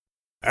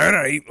All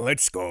right,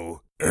 let's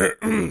go.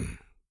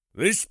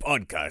 This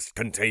podcast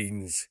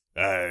contains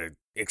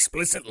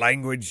explicit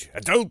language,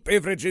 adult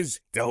beverages,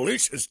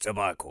 delicious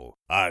tobacco,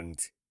 and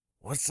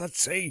what's that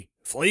say?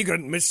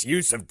 Flagrant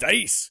misuse of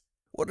dice?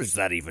 What does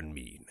that even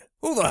mean?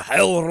 Who the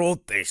hell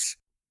wrote this?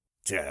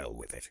 To hell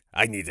with it.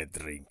 I need a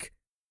drink.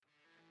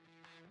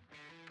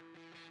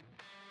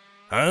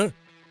 Huh?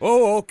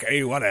 Oh,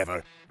 okay,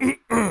 whatever.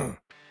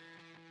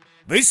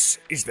 This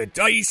is the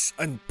Dice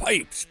and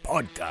Pipes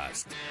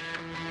podcast.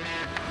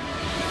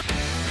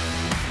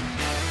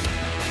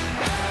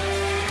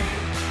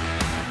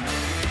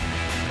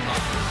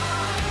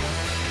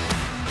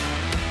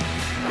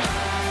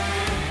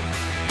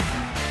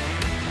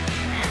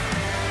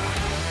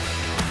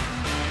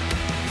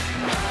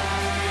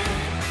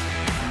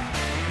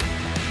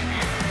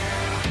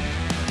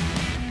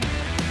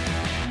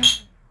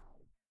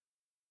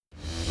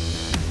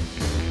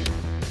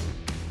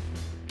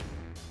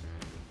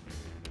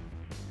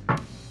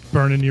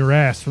 Burning your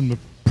ass from the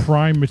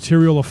prime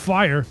material of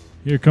fire.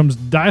 Here comes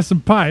Dice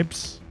and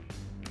Pipes.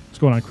 What's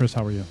going on, Chris?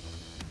 How are you?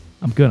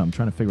 I'm good. I'm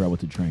trying to figure out what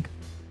to drink.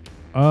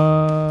 I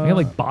got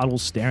like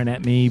bottles staring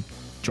at me,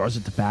 jars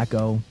of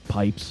tobacco,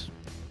 pipes.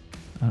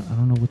 I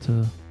don't know what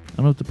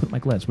to put in my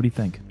glass. What do you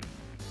think?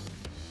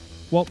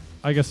 Well,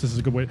 I guess this is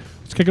a good way.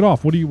 Let's kick it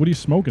off. What are you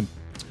smoking?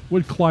 What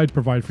did Clyde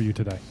provide for you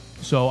today?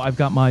 So I've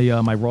got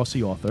my my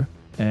Rossi Author,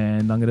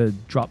 and I'm gonna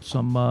drop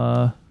some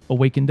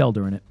Awakened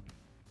Elder in it.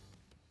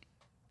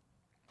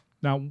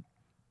 Now,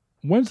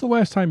 when's the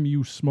last time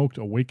you smoked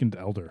Awakened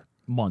Elder?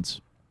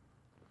 Months.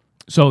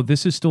 So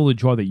this is still the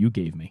jar that you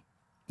gave me.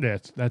 Yeah,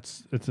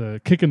 it's a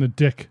kick in the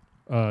dick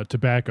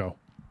tobacco.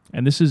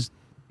 And this is,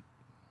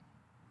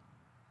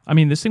 I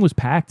mean, this thing was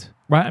packed,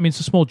 right? I mean, it's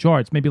a small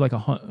jar. It's maybe like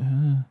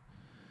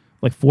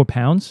 4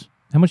 pounds.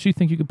 How much do you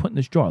think you could put in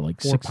this jar?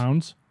 Like 4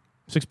 pounds?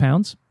 6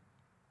 pounds?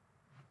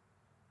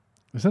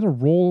 Is that a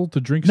roll to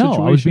drink No,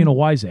 situation? I was being a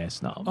wise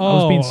ass. No, I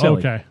was being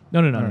silly. Okay.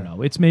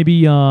 No. It's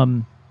maybe,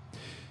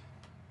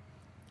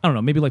 I don't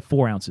know, maybe like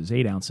 4 ounces,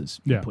 8 ounces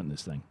you put in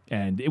this thing.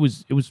 And it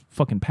was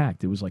fucking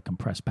packed. It was like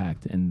compressed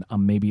packed. And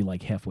I'm maybe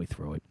like halfway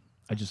through it.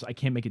 I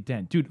can't make a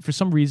dent. Dude, for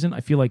some reason, I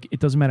feel like it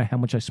doesn't matter how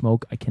much I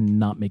smoke, I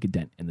cannot make a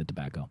dent in the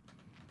tobacco.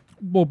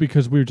 Well,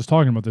 because we were just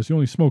talking about this. You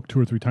only smoke 2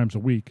 or 3 times a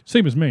week.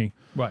 Same as me.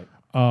 Right.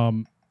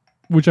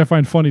 Which I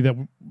find funny that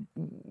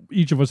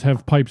each of us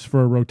have pipes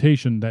for a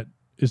rotation that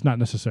is not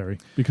necessary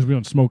because we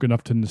don't smoke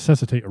enough to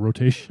necessitate a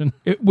rotation.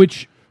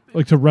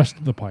 Like to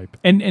rest the pipe.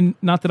 And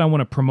not that I want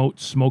to promote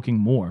smoking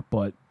more,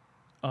 but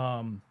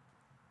I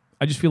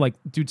just feel like,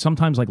 dude,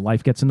 sometimes like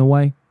life gets in the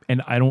way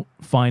and I don't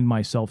find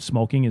myself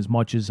smoking as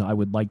much as I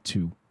would like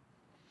to,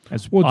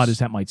 as odd as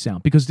that might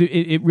sound, because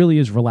it really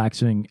is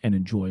relaxing and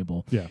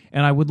enjoyable. Yeah.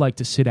 And I would like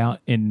to sit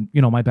out in,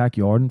 my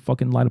backyard and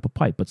fucking light up a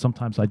pipe, but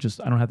sometimes I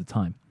don't have the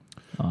time.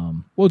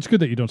 Well, it's good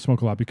that you don't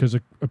smoke a lot because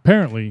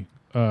apparently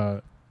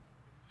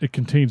it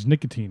contains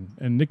nicotine,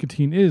 and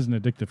nicotine is an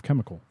addictive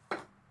chemical.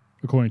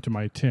 According to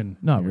my tin.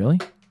 No, really?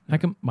 How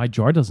come my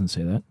jar doesn't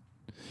say that?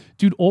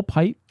 Dude, all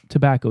pipe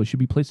tobacco should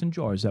be placed in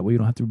jars. That way you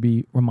don't have to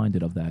be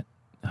reminded of that.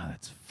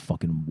 That's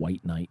fucking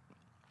white night.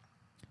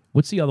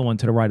 What's the other one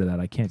to the right of that?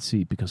 I can't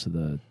see because of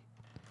the...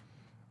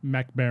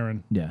 Mac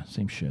Baron. Yeah,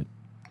 same shit.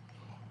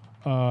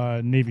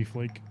 Navy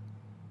Flake.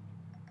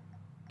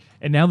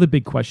 And now the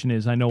big question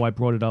is, I know I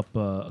brought it up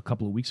a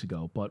couple of weeks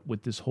ago, but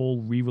with this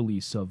whole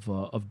re-release of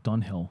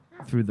Dunhill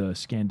through the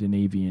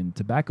Scandinavian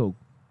Tobacco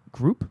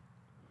Group...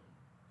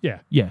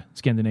 Yeah,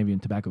 Scandinavian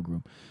Tobacco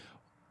Group.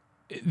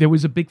 There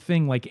was a big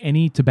thing, like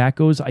any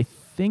tobaccos, I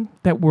think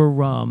that were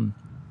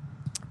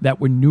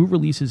new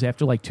releases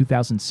after like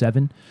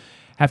 2007,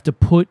 have to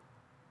put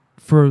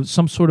for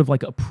some sort of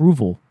like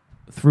approval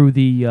through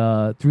the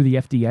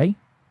FDA.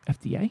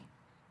 FDA.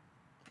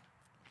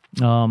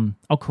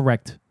 I'll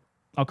correct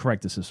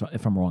this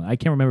if I'm wrong. I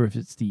can't remember if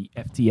it's the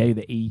FDA,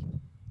 the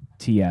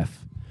ATF.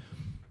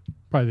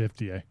 Probably the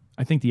FDA.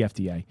 I think the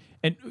FDA.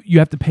 And you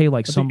have to pay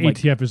like I some... think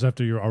ATF is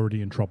after you're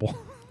already in trouble.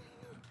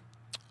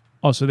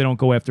 Oh, so they don't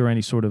go after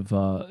any sort of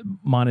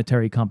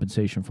monetary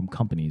compensation from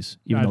companies,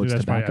 even though it's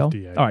tobacco?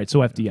 FDA. All right, so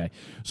FDA.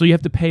 So you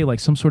have to pay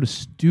like some sort of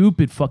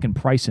stupid fucking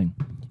pricing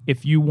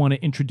if you want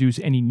to introduce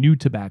any new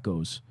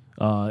tobaccos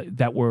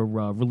that were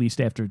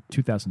released after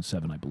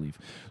 2007, I believe.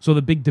 So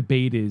the big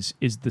debate is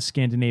the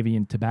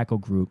Scandinavian Tobacco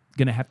Group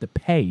going to have to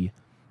pay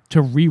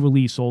to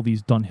re-release all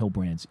these Dunhill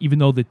brands, even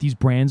though that these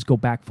brands go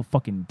back for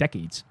fucking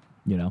decades,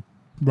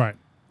 Right.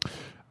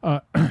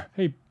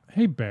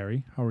 Hey,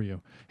 Barry, how are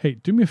you? Hey,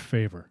 do me a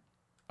favor.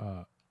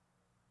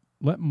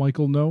 Let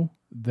Michael know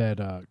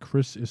that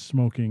Chris is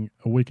smoking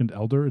Awakened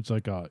Elder. It's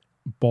like a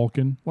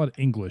Balkan, a lot of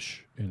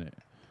English in it.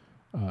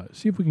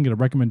 See if we can get a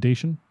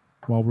recommendation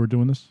while we're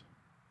doing this.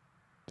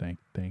 Thank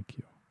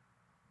you.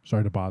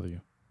 Sorry to bother you.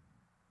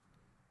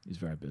 He's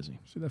very busy.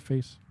 See that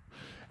face?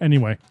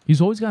 Anyway. He's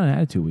always got an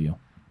attitude with you.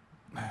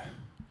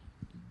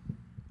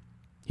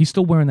 He's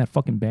still wearing that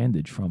fucking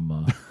bandage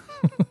from...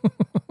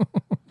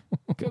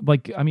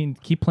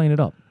 keep playing it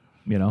up.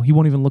 He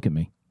won't even look at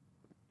me.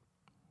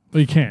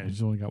 Well, you can't.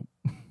 He's only got...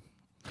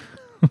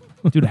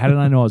 Dude, how did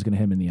I know I was going to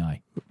hit him in the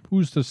eye?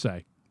 Who's to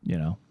say? You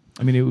know?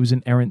 I mean, it was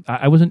an errant.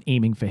 I wasn't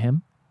aiming for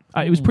him.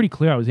 It was pretty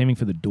clear I was aiming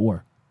for the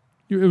door.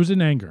 It was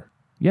in anger.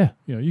 Yeah.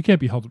 You know, you can't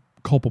be held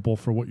culpable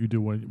for what you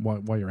do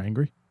while you're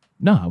angry.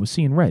 No, I was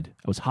seeing red.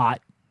 I was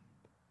hot.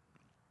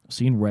 I was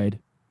seeing red.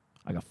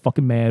 I got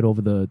fucking mad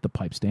over the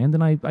pipe stand,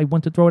 and I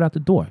went to throw it out the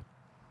door.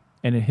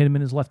 And it hit him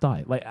in his left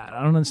eye. Like, I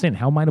don't understand.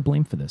 How am I to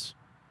blame for this?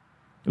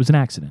 It was an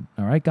accident.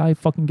 All right, guy?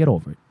 Fucking get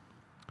over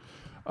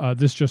it.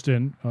 This just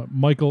in.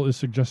 Michael is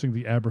suggesting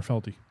the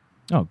Aberfeldy.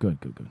 Oh, good.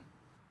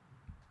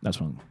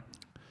 That's one.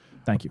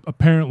 Thank you.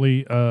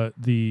 Apparently,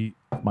 the...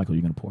 Michael,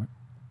 you going to pour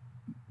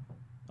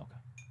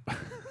it?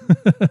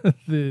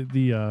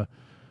 Okay.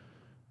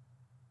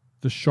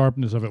 The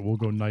sharpness of it will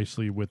go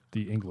nicely with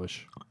the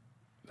English.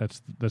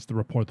 That's the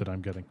report that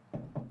I'm getting.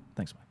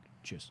 Thanks, Mike.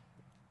 Cheers.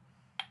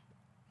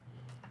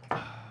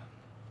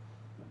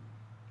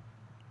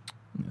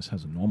 This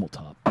has a normal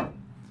top. What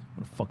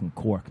a fucking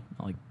cork.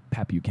 I like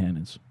Pat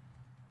Buchanan's.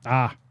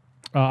 I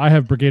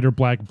have Brigadier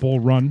Black Bull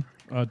Run.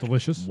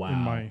 Delicious. Wow. In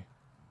my...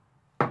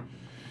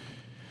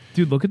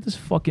 Dude, look at this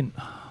fucking...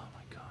 Oh,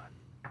 my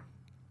God.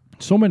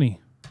 So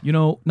many. You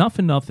know, not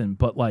for nothing,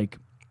 but, like,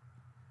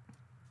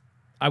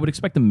 I would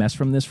expect a mess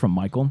from this from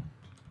Michael.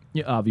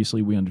 Yeah,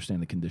 obviously, we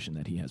understand the condition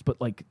that he has.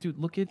 But, like, dude,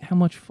 look at how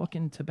much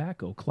fucking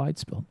tobacco Clyde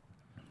spilled.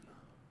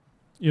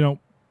 You know,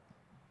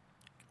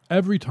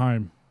 every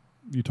time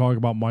you talk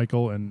about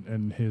Michael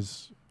and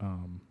his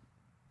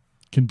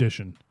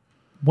condition,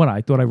 What,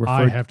 I thought I referred...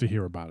 I have to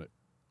hear about it.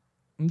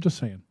 I'm just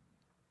saying.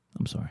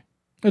 I'm sorry.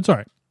 It's all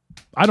right.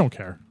 I don't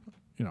care.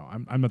 You know,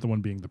 I'm not the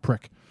one being the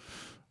prick.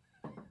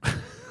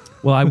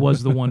 Well, I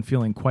was the one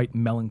feeling quite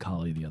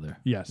melancholy the other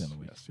Yes.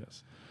 week.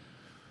 Yes.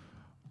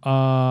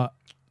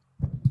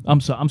 I'm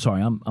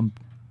sorry.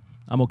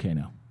 I'm okay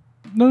now.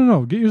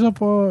 No. Get yourself.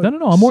 No.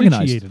 I'm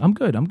organized. satiated. I'm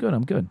good. I've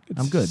got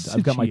my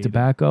Satiated.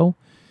 tobacco,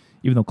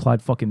 even though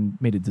Clyde fucking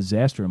made a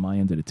disaster on my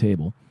end of the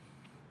table.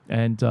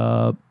 And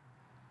no,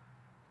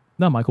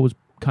 Michael was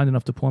kind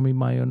enough to pour me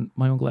my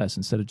own glass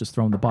instead of just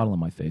throwing the bottle in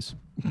my face.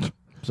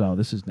 So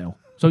this is new.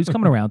 So he's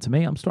coming around to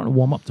me. I'm starting to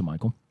warm up to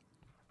Michael.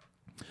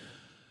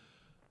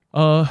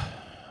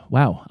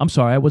 Wow. I'm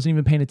sorry. I wasn't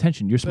even paying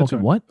attention. You're That's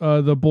smoking all right.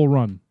 what? The Bull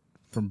Run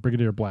from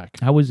Brigadier Black.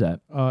 How was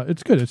that?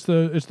 It's good. It's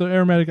the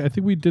aromatic. I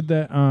think we did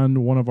that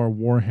on one of our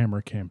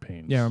Warhammer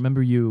campaigns. Yeah, I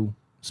remember you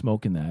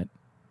smoking that.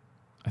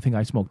 I think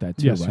I smoked that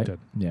too, Yes, you right? did.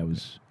 Yeah, it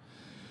was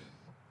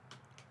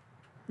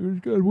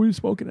good. What are you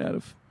smoking out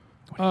of?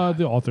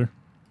 The author.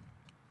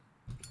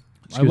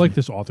 Excuse I like me.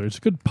 this author. It's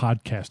a good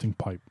podcasting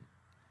pipe.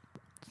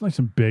 It's nice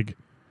and big.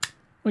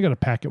 I got to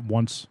pack it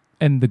once.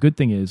 And the good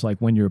thing is, like,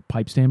 when your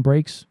pipe stand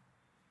breaks,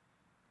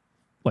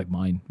 like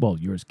mine, well,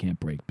 yours can't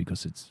break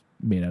because it's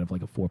made out of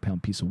like a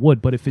 4-pound piece of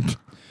wood. But if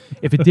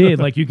it did,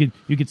 like, you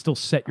could still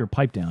set your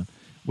pipe down,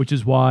 which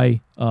is why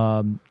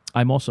I'm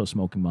also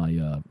smoking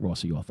my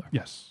Rossi author.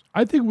 Yes.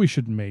 I think we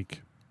should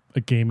make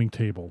a gaming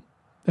table.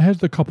 It has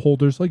the cup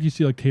holders, like you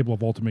see, like Table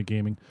of Ultimate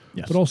Gaming,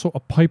 Yes. but also a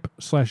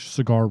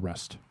pipe/cigar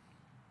rest.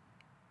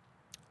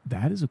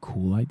 That is a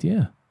cool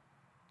idea.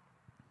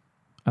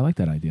 I like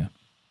that idea.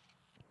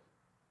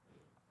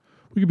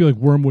 We could be like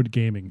Wormwood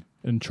Gaming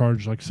and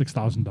charge like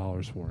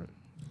 $6,000 for it.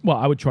 Well,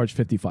 I would charge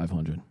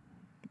 $5,500.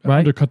 Right?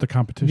 Undercut the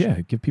competition. Yeah,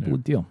 give people a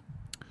deal.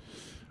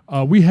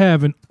 We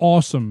have an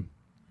awesome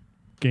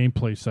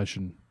gameplay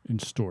session in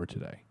store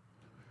today.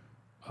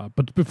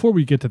 But before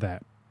we get to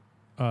that,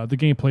 the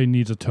gameplay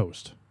needs a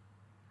toast.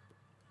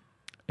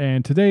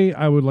 And today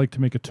I would like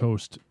to make a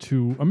toast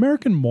to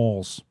American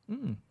malls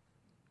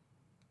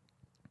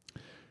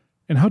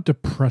and how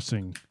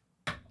depressing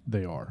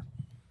they are.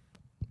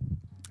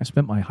 I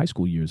spent my high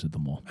school years at the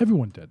mall.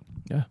 Everyone did.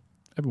 Yeah.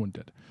 Everyone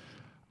did.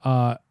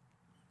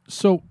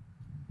 So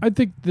I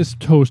think this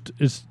toast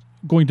is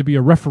going to be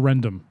a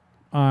referendum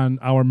on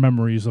our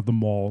memories of the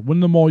mall, when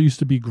the mall used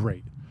to be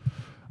great.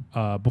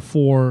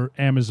 Before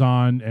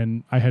Amazon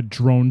and I had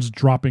drones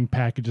dropping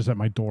packages at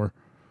my door,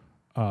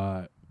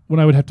 when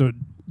I would have to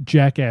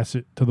jackass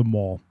it to the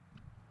mall.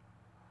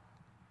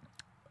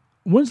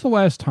 When's the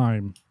last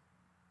time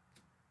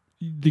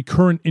the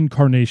current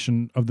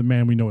incarnation of the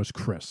man we know as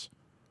Chris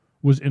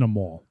was in a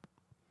mall?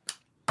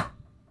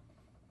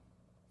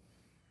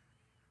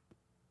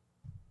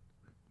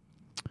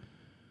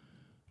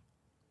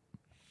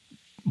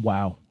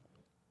 Wow.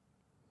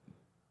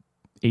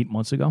 8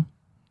 months ago,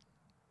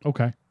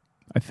 Okay.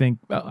 I think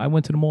I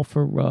went to the mall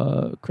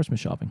for Christmas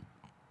shopping.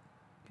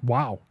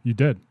 Wow, you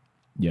did.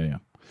 Yeah.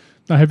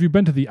 Now, have you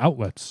been to the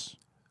outlets?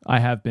 I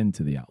have been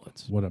to the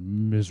outlets. What a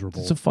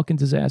miserable... It's a fucking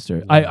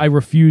disaster. I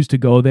refuse to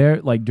go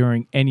there like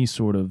during any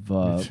sort of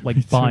Me like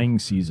too. buying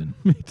season.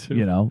 Me too.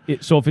 You know,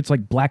 so if it's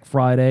like Black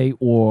Friday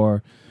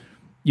or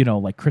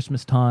like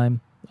Christmas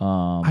time,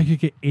 I could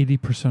get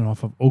 80%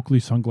 off of Oakley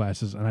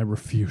sunglasses, and I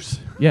refuse.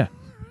 yeah.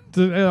 I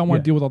don't want Yeah.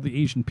 to deal with all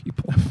the Asian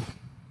people.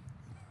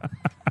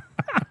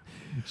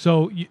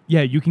 So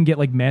you can get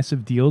like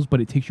massive deals, but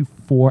it takes you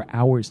 4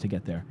 hours to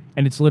get there,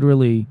 and it's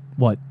literally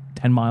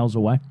 10 miles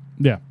away.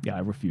 Yeah. Yeah, I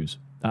refuse.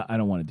 I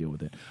don't want to deal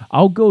with it.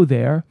 I'll go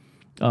there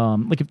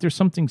Like if there's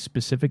something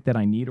specific that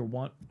I need or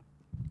want,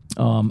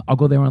 I'll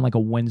go there on like a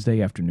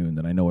Wednesday afternoon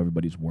that I know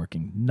everybody's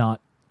working,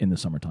 not in the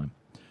summertime.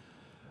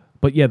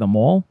 But yeah, the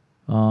mall,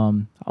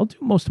 I'll do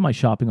most of my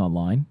shopping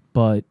online.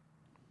 But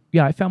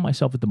yeah, I found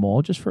myself at the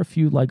mall just for a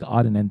few like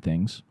odd and end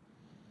things.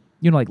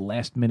 Like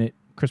last minute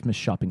Christmas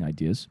shopping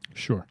ideas.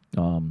 Sure.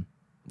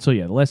 So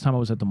yeah, the last time I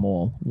was at the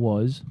mall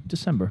was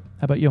December.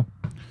 How about you?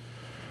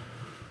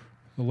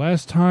 The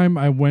last time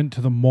I went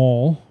to the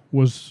mall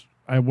was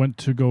I went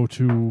to go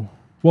to,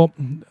 well,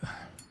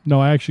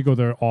 no, I actually go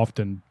there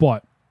often,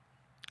 but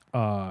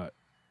I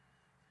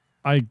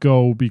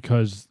go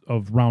because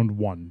of Round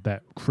One,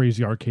 that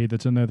crazy arcade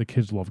that's in there. The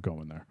kids love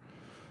going there.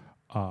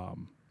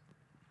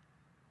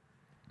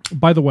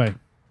 By the way,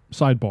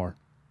 sidebar,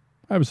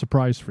 I have a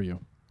surprise for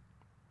you.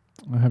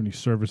 I don't have any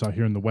service out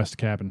here in the West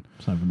Cabin.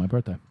 It's time for my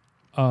birthday.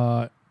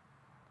 I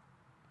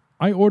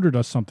ordered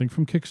us something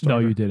from Kickstarter. No,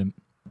 you didn't.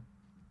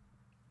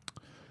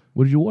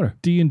 What did you order?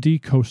 D&D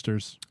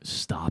coasters.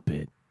 Stop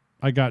it.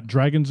 I got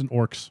dragons and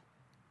orcs.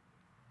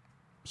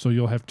 So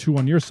you'll have 2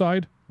 on your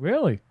side.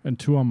 Really? And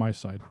 2 on my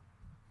side.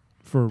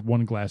 For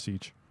 1 glass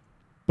each.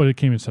 But it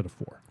came in a set of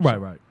 4.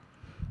 Right.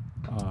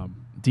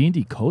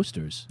 D&D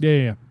coasters?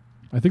 Yeah.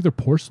 I think they're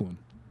porcelain.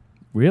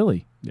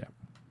 Really? Yeah.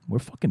 We're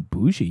fucking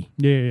bougie.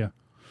 Yeah.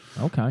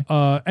 Okay.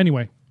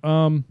 Anyway,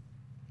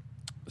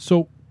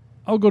 so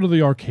I'll go to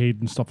the arcade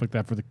and stuff like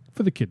that for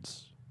the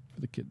kids.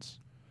 For the kids.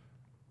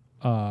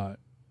 But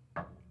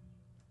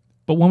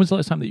when was the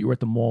last time that you were at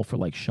the mall for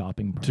like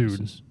shopping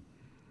purposes?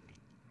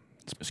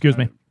 Dude. Excuse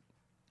me.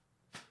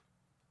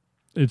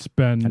 It's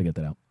been... Gotta get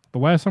that out. The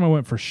last time I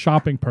went for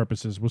shopping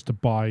purposes was to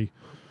buy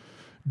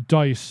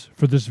dice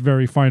for this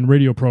very fine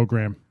radio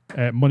program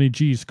at Money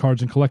G's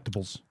Cards and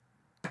Collectibles.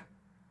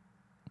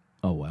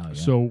 Oh, wow. Yeah.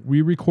 So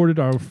we recorded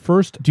our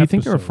first Do you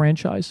think they're a episode.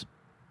 franchise?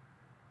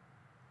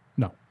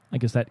 No. I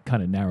guess that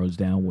kind of narrows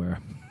down where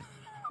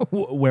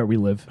we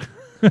live.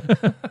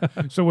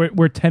 So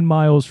we're 10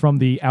 miles from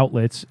the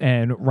outlets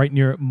and right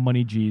near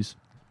Money G's.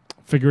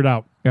 Figure it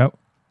out. Yep.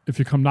 If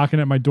you come knocking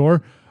at my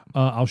door,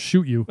 I'll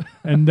shoot you,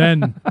 and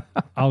then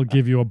I'll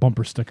give you a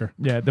bumper sticker.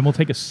 Yeah, then we'll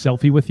take a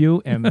selfie with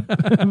you and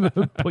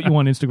put you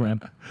on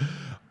Instagram.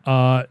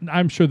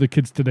 I'm sure the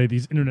kids today,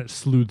 these internet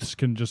sleuths,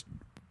 can just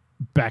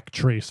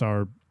backtrace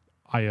our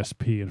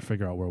ISP and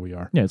figure out where we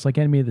are. Yeah, it's like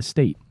Enemy of the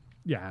State.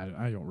 Yeah,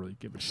 I don't really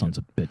give a Sons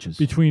shit. of bitches.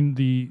 Between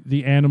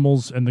the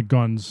animals and the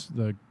guns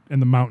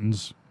and the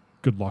mountains,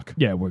 good luck.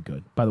 Yeah, we're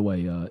good. By the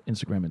way,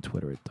 Instagram and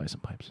Twitter at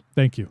Dyson Pipes.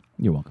 Thank you.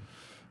 You're welcome.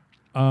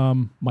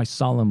 My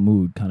solemn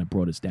mood kind of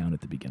brought us down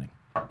at the beginning.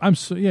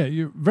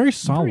 You're very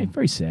solemn. Very,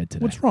 very sad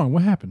today. What's wrong?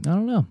 What happened? I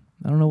don't know.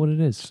 I don't know what it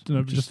is.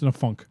 Just in a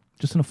funk.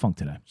 Just in a funk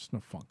today. Just in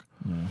a funk.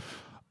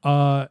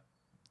 Yeah.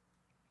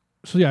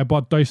 So yeah, I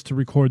bought dice to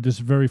record this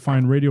very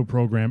fine radio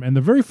program, and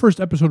the very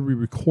first episode we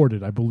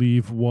recorded, I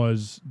believe,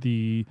 was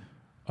the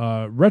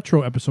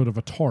retro episode of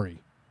Atari.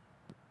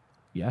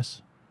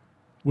 Yes.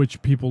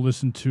 Which people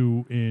listened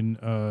to in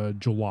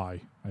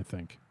July, I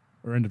think,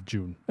 or end of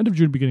June,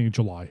 beginning of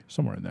July,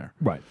 somewhere in there.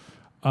 Right.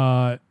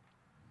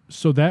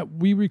 So that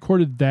we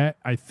recorded that,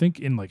 I think,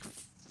 in like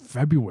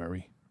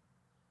February,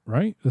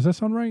 right? Does that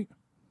sound right?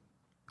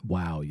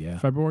 Wow. Yeah.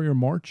 February or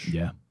March?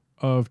 Yeah.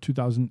 Of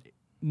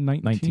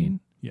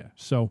 2019. Yeah.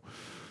 So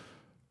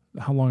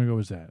how long ago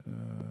was that?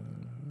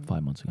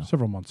 5 months ago.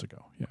 Several months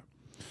ago. Yeah.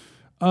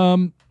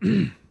 And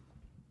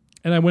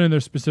I went in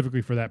there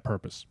specifically for that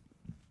purpose.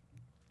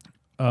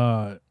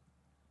 And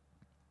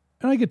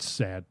I get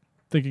sad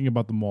thinking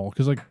about the mall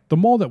because, like, the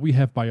mall that we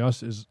have by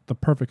us is the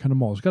perfect kind of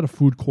mall. It's got a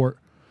food court.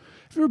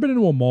 Have you ever been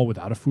into a mall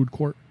without a food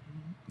court?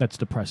 That's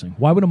depressing.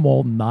 Why would a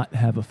mall not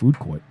have a food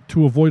court?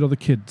 To avoid all the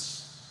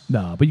kids.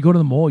 Nah, but you go to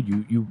the mall,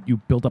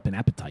 you build up an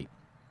appetite.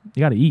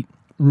 You got to eat.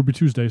 Ruby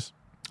Tuesdays.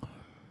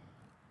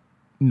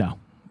 No,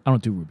 I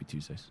don't do Ruby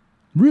Tuesdays.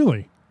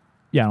 Really?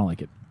 Yeah, I don't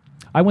like it.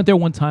 I went there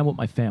one time with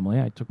my family.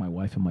 I took my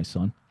wife and my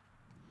son,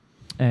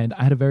 and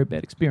I had a very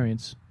bad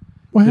experience.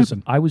 What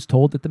happened? I was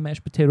told that the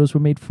mashed potatoes were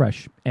made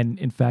fresh, and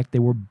in fact, they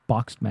were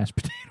boxed mashed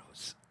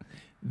potatoes.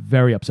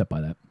 Very upset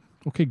by that.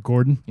 Okay,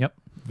 Gordon. Yep,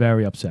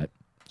 very upset.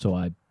 So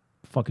I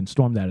fucking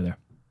stormed out of there.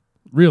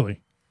 Really?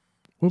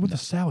 What about the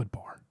salad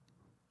bar?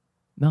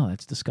 No,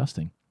 that's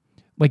disgusting.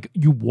 Like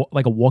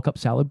like a walk-up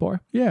salad bar?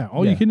 Yeah,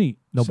 all you can eat.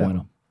 No salad.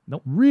 bueno.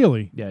 Nope.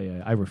 Really?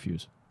 Yeah, I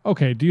refuse.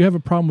 Okay, do you have a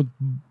problem with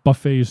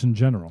buffets in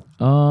general?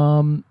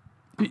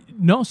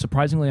 No,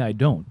 surprisingly, I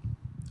don't.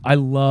 I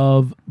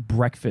love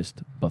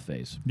breakfast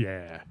buffets.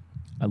 Yeah.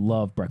 I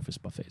love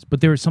breakfast buffets.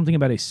 But there is something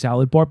about a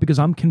salad bar because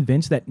I'm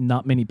convinced that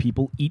not many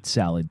people eat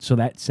salad. So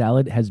that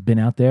salad has been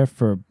out there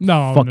for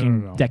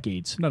fucking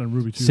decades. Not in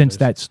Ruby Tuesdays. Since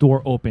that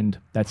store opened,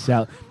 that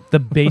salad, the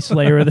base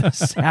layer of the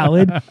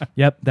salad.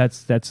 Yep,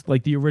 that's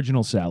like the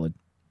original salad.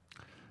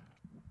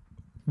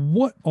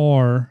 What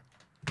are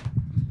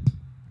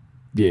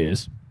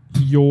Yes.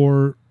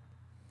 your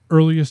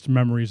earliest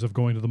memories of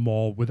going to the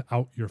mall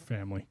without your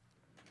family?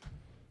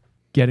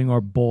 Getting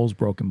our balls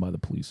broken by the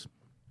police.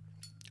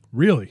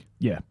 Really?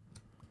 Yeah.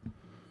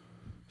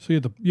 So you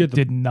had the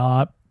Did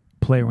not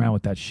play around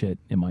with that shit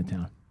in my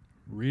town.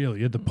 Really?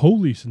 You had the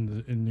police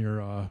in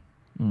your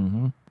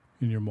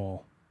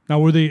mall.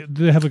 Now, did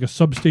they have like a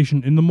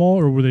substation in the mall,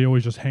 or were they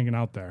always just hanging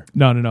out there?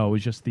 No. It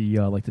was just the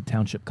like the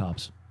township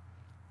cops.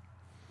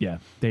 Yeah,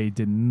 they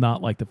did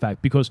not like the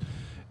fact because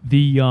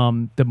the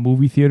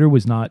movie theater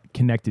was not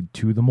connected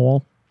to the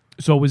mall,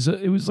 so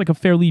it was like a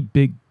fairly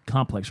big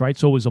complex, right?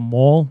 So it was a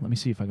mall. Let me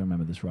see if I can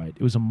remember this right.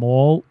 It was a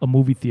mall, a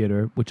movie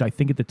theater, which I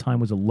think at the time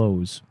was a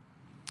Lowe's,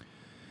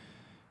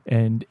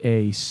 and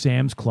a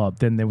Sam's Club.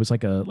 Then there was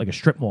like a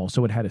strip mall,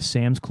 so it had a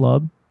Sam's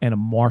Club and a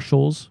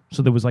Marshall's.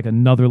 So there was like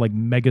another like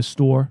mega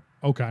store,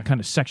 kind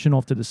of section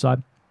off to the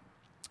side.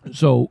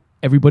 So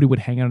everybody would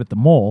hang out at the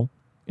mall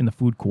in the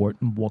food court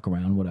and walk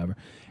around, whatever,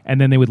 and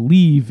then they would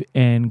leave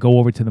and go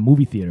over to the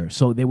movie theater.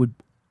 So there would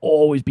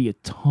always be a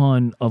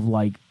ton of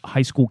like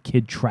high school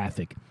kid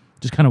traffic,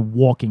 just kind of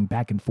walking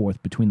back and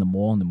forth between the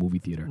mall and the movie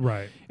theater.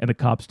 Right. And the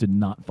cops did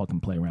not fucking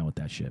play around with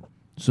that shit.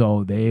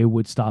 So they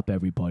would stop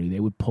everybody.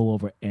 They would pull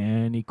over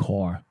any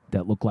car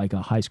that looked like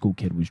a high school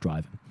kid was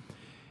driving.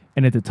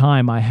 And at the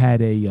time, I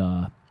had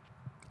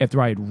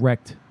after I had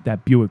wrecked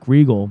that Buick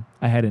Regal,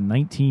 I had a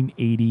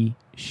 1980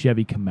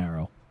 Chevy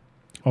Camaro.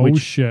 Oh, which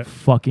shit.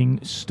 Fucking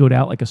stood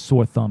out like a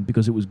sore thumb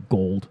because it was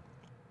gold.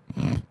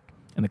 And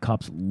the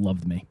cops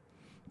loved me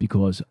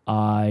because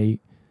I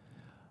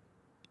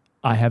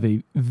have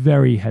a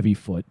very heavy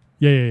foot.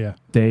 Yeah.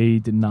 They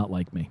did not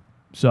like me.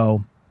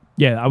 So,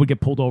 yeah, I would get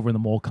pulled over in the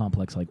mall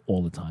complex like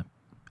all the time.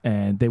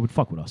 And they would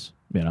fuck with us,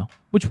 you know?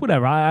 Which,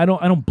 whatever. I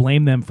don't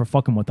blame them for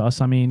fucking with us.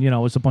 I mean, you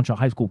know, it's a bunch of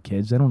high school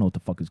kids. They don't know what the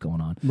fuck is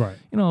going on. Right.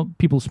 You know,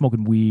 people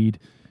smoking weed,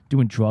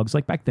 doing drugs.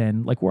 Like back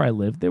then, like where I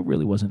lived, there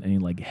really wasn't any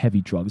like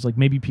heavy drugs. Like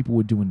maybe people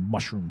were doing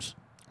mushrooms.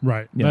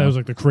 Right. You That know? was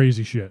like the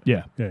crazy shit.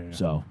 Yeah. Yeah.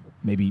 So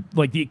maybe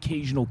like the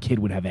occasional kid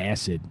would have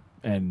acid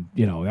and,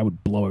 you know, that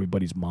would blow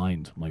everybody's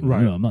mind. I'm like,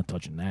 Right. no, I'm not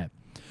touching that.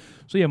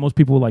 So yeah, most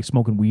people were like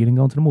smoking weed and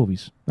going to the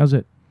movies. That was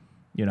it.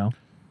 You know?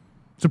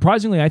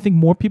 Surprisingly, I think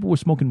more people were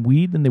smoking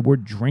weed than they were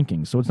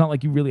drinking. So it's not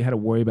like you really had to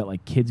worry about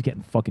like kids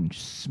getting fucking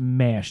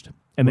smashed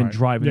and then Right.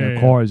 driving Yeah, their yeah.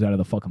 cars out of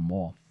the fucking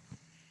mall.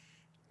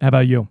 How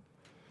about you?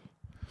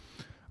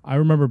 I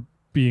remember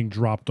being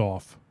dropped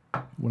off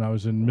when I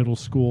was in middle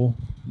school,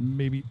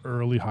 maybe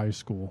early high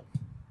school,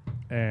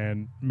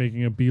 and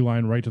making a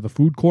beeline right to the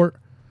food court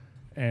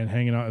and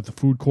hanging out at the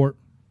food court.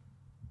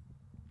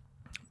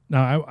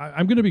 Now,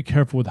 I'm going to be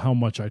careful with how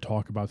much I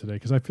talk about today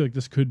because I feel like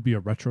this could be a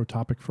retro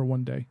topic for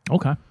one day.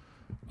 Okay.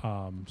 So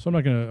I'm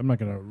not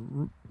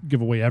gonna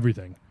give away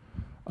everything,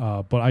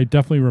 but I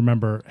definitely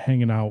remember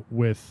hanging out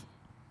with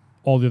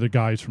all the other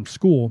guys from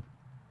school,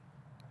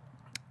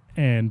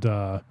 and we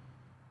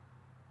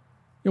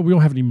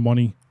don't have any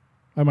money.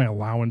 I had my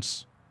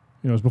allowance.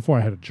 You know, it was before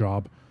I had a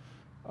job.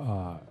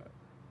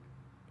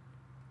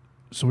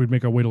 So we'd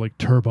make our way to like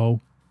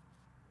Turbo.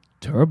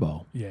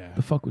 Turbo? Yeah.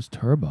 The fuck was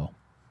Turbo?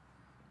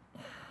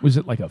 Was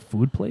it like a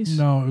food place?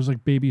 No, it was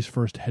like baby's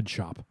first head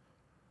shop.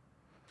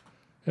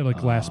 It had like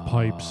glass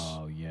pipes,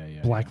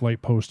 yeah. black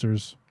light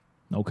posters.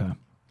 Okay.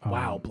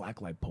 Wow,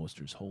 blacklight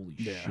posters. Holy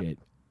Yeah. shit.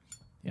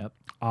 Yep.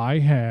 I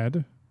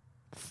had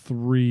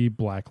 3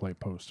 blacklight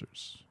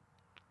posters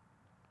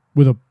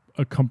with a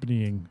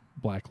accompanying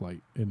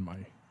blacklight in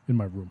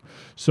my room.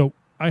 So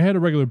I had a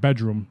regular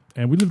bedroom,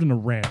 and we lived in a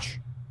ranch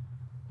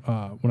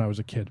when I was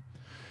a kid.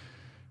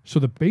 So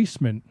the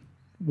basement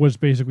was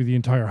basically the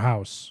entire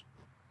house,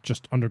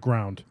 just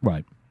underground.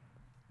 Right.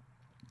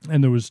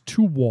 And there was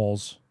 2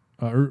 walls,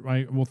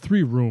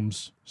 3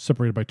 rooms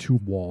separated by 2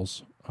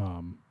 walls.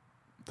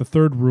 The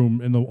third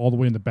room all the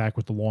way in the back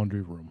was the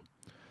laundry room.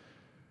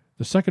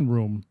 The second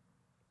room,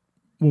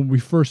 when we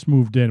first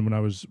moved in, when I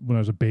was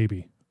a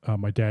baby,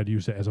 my dad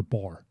used it as a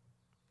bar.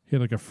 He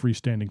had like a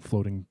freestanding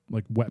floating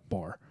like wet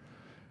bar.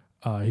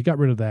 He got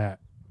rid of that,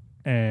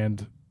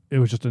 and it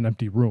was just an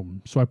empty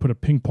room. So I put a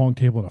ping pong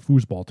table and a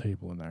foosball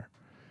table in there.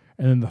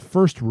 And then the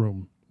first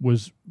room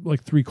was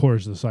like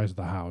 3/4 of the size of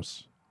the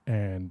house,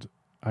 and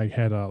I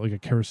had like a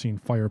kerosene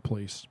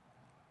fireplace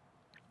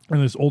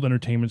and this old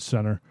entertainment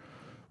center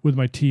with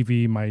my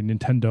TV, my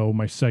Nintendo,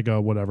 my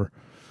Sega, whatever,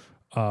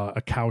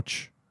 a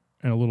couch,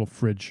 and a little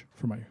fridge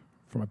for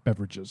my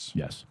beverages.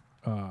 Yes.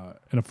 And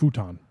a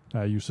futon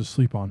that I used to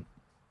sleep on.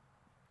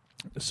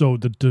 So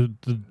the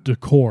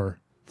decor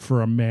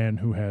for a man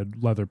who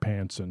had leather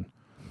pants and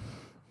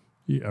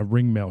a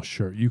ringmail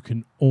shirt, you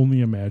can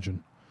only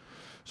imagine.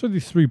 So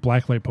these 3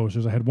 blacklight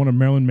posters. I had one of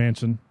Marilyn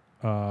Manson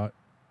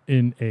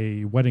in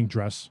a wedding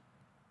dress,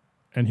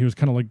 and he was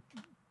kind of like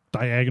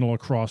diagonal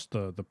across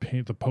the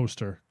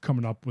poster,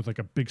 coming up with like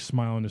a big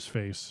smile on his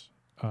face.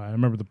 I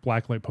remember the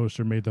blacklight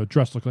poster made the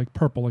dress look like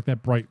purple, like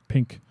that bright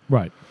pink.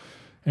 Right.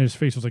 And his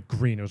face was like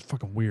green. It was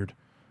fucking weird.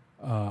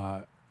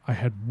 I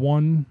had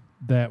one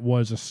that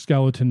was a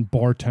skeleton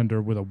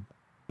bartender with a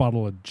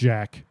bottle of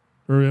Jack,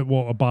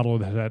 a bottle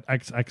that had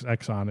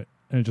XXX on it,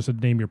 and it just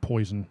said "Name your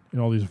poison" in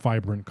all these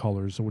vibrant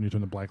colors. So when you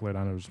turn the black light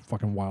on, it was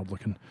fucking wild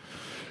looking.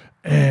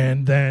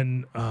 And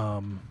then I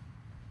don't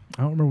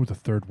remember what the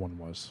third one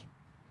was.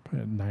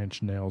 Probably 9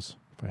 Inch Nails,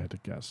 if I had to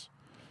guess.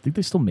 Think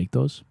they still make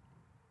those?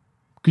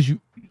 Because you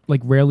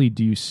rarely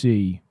do you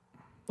see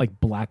like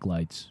black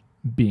lights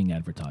being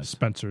advertised.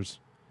 Spencer's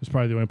is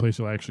probably the only place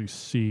you'll actually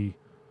see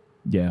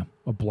Yeah.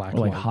 a black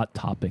Or like light. Hot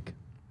Topic.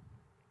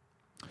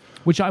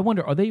 Which I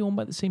wonder, are they owned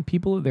by the same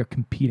people or they're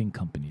competing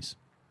companies?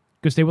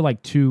 Because they were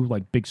like two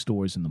like big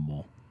stores in the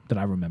mall that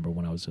I remember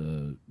when I was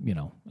a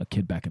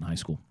kid back in high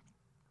school.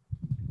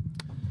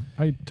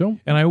 I don't.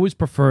 And I always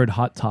preferred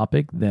Hot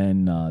Topic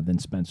than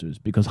Spencer's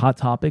because Hot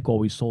Topic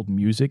always sold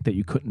music that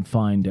you couldn't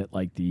find at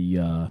like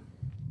the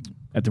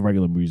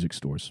regular music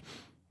stores.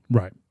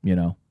 Right. You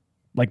know,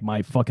 like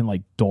my fucking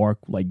like dark,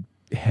 like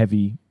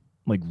heavy,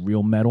 like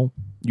real metal,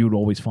 you would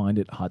always find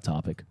it Hot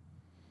Topic.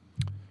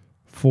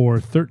 For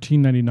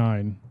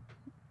 $13.99,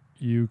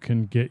 you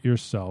can get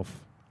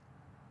yourself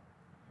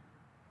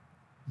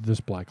this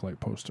blacklight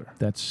poster.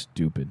 That's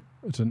stupid.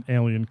 It's an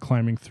alien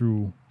climbing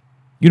through.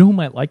 You know who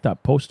might like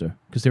that poster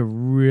because they're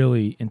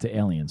really into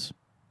aliens.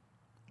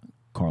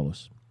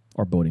 Carlos,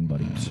 our boating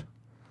buddy,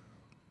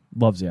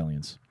 loves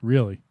aliens.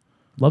 Really?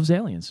 Loves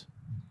aliens.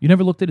 You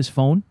never looked at his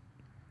phone?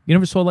 You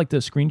never saw like the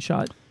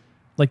screenshot,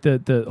 like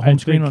the home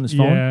screen on his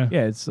phone?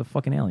 Yeah, it's a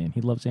fucking alien.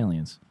 He loves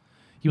aliens.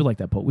 He would like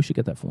that poster. We should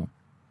get that for him.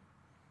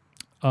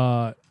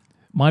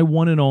 My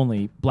one and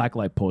only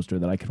blacklight poster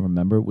that I can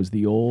remember was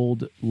the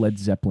old Led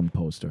Zeppelin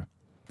poster,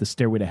 the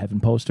Stairway to Heaven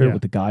poster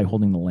with the guy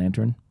holding the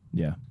lantern.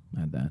 Yeah, I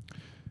had that.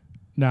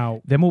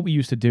 Now, Then what we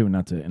used to do,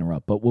 not to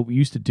interrupt, but what we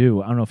used to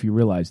do, I don't know if you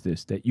realize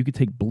this, that you could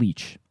take you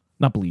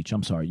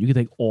could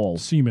take all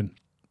semen.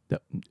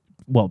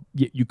 Well,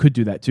 you could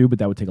do that too, but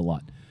that would take a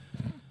lot.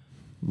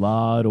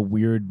 Lot of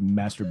weird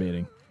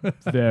masturbating.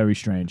 Very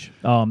strange.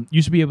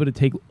 Used to be able to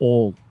take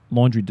all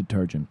laundry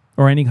detergent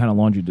or any kind of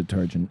laundry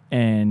detergent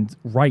and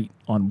write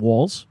on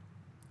walls,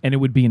 and it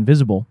would be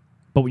invisible.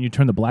 But when you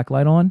turn the black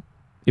light on,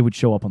 it would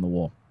show up on the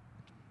wall,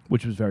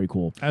 which was very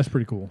cool. That's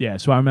pretty cool. Yeah.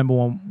 So I remember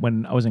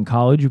when I was in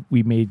college,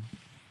 we made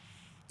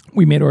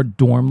our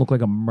dorm look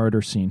like a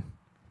murder scene.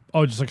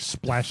 Oh, just like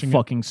splashing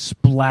Fucking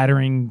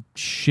splattering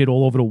shit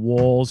all over the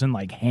walls and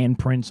like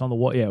handprints on the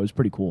wall. Yeah, it was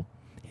pretty cool.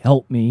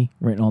 Help me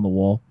written on the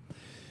wall.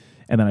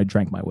 And then I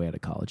drank my way out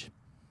of college.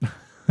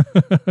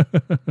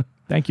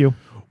 Thank you.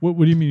 What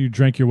do you mean you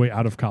drank your way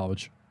out of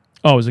college?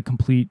 Oh, I was a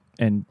complete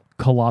and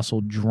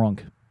colossal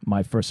drunk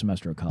my first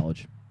semester of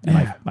college. And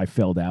Yeah. I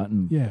failed out.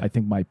 And Yeah. I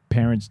think my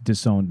parents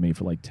disowned me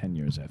for like 10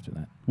 years after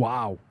that.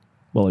 Wow.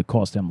 Well, it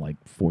cost them like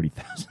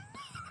 $40,000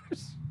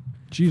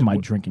 Jeez, for my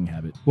what, drinking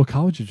habit. what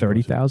college did you go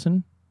to?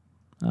 30,000?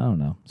 I don't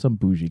know. Some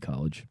bougie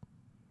college.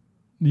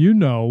 You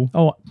know.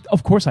 Oh,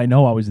 of course I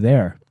know I was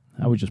there.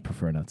 I would just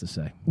prefer not to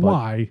say. But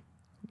Why?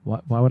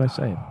 Why would I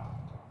say it?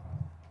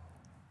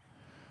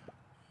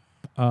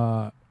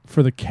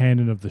 For the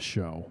canon of the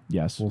show,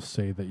 Yes. we'll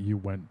say that you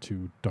went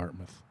to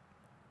Dartmouth.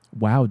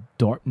 Wow,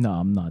 no,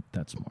 I'm not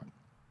that smart.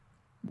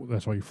 Well,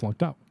 that's why you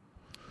flunked out.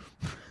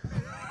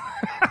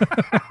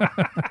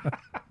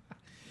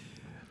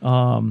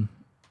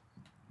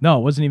 No,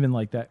 it wasn't even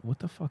like that. What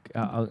the fuck?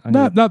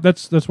 No,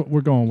 that's what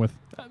we're going with.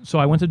 So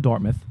I went to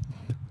Dartmouth,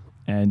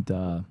 and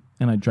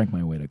I drank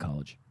my way to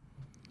college.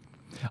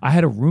 I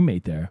had a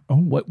roommate there. Oh.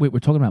 Wait, we're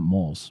talking about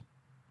malls.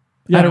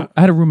 Yeah.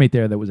 I had a roommate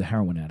there that was a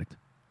heroin addict.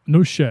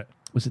 No shit.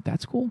 Was it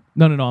that school?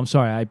 No. I'm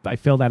sorry. I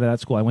failed out of that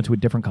school. I went to a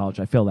different college.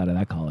 I failed out of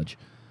that college.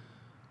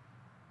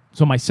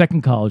 So my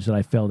second college that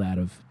I failed out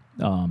of,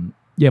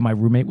 my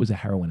roommate was a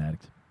heroin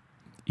addict.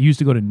 He used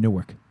to go to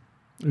Newark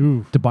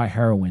Ooh. to buy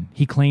heroin.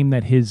 He claimed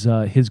that his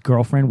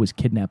girlfriend was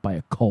kidnapped by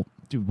a cult.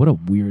 Dude, what a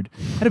weird.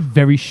 Had a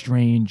very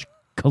strange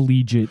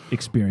collegiate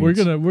experience.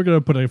 We're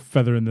gonna put a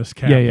feather in this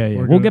cap.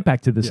 Yeah. We'll get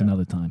back to this yeah.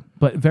 another time.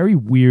 But very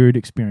weird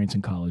experience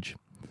in college.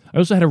 I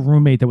also had a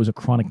roommate that was a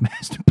chronic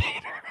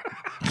masturbator.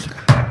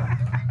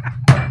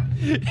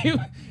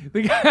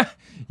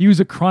 He was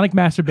a chronic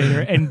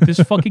masturbator, and this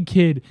fucking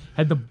kid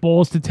had the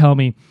balls to tell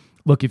me,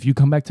 look, if you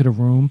come back to the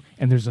room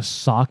and there's a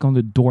sock on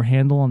the door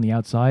handle on the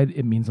outside,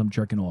 it means I'm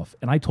jerking off.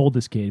 And I told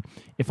this kid,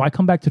 if I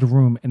come back to the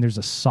room and there's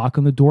a sock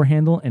on the door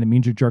handle and it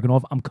means you're jerking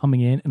off, I'm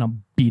coming in and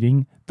I'm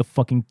beating the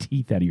fucking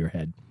teeth out of your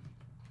head.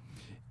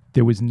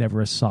 There was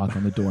never a sock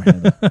on the door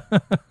handle.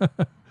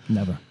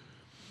 Never.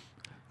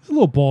 It's a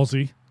little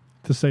ballsy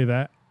to say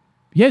that.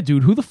 Yeah,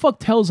 dude, who the fuck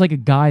tells like a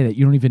guy that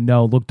you don't even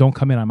know, look, don't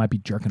come in, I might be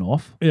jerking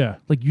off? Yeah.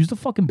 Like, use the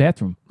fucking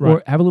bathroom. Right.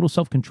 Or have a little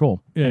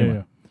self-control. Yeah, Anyway.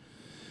 yeah.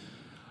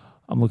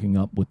 I'm looking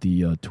up what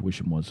the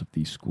tuition was of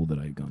the school that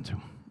I had gone to.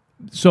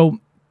 So,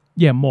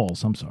 yeah,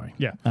 malls. I'm sorry.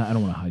 Yeah. I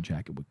don't want to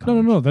hijack it with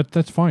college. No.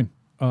 That's fine.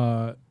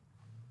 Yeah.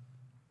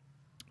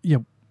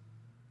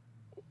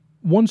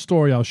 One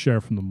story I'll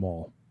share from the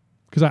mall,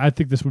 because I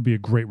think this would be a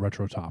great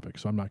retro topic,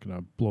 so I'm not going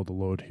to blow the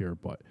load here,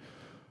 but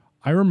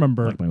I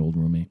remember... Like my old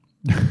roommate.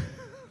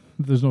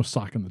 There's no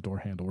sock in the door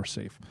handle. We're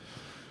safe.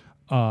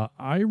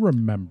 I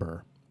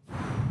remember...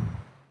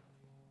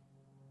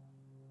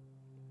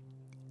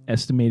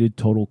 Estimated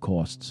total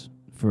costs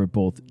for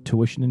both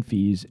tuition and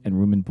fees and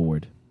room and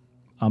board.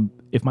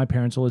 If my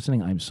parents are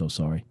listening, I'm so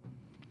sorry.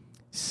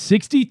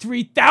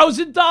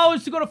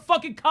 $63,000 to go to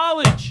fucking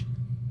college.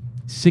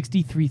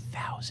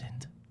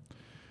 $63,000.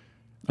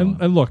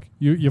 And look,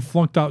 you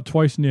flunked out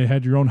twice and you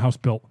had your own house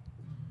built.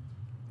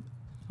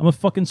 I'm a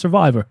fucking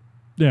survivor.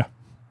 Yeah.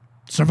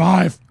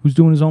 Survive. Who's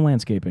doing his own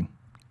landscaping?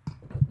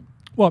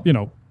 Well, you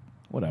know.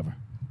 Whatever.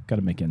 Got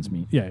to make ends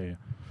meet. Yeah.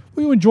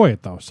 Well, you enjoy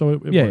it, though, so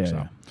it works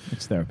out.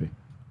 It's therapy.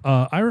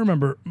 I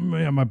remember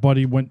my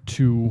buddy Mike,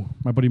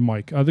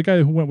 the guy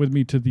who went with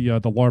me to the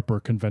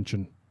LARPer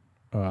convention,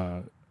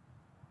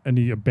 and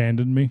he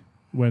abandoned me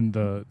when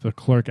the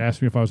clerk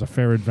asked me if I was a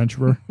fair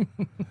adventurer.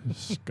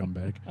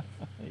 Scumbag.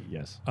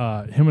 Yes.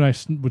 Him and I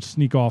would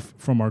sneak off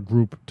from our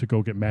group to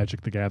go get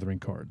Magic the Gathering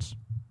cards.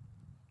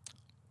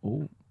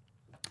 Oh.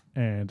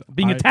 And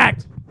Being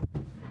attacked.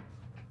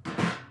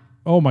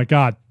 Oh, my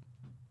God.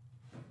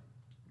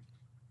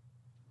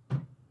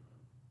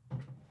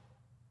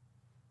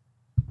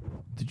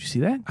 Did you see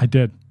that? I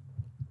did.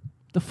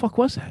 The fuck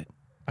was that?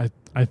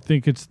 I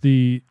think it's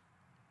the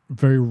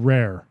very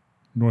rare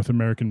North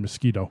American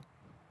mosquito.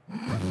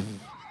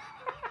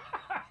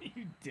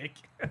 You dick.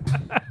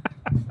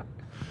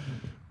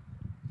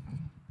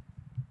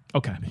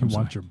 Okay. He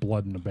wants your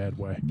blood in a bad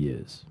way.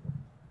 Yes.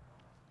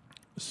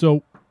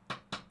 So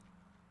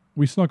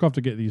we snuck off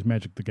to get these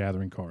Magic the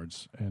Gathering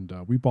cards, and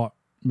we bought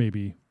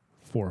maybe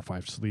 4 or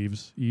 5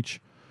 sleeves each.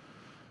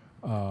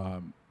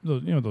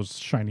 Those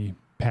shiny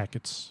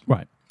packets.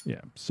 Right.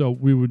 Yeah. So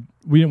we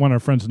didn't want our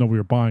friends to know we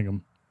were buying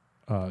them.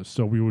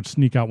 So we would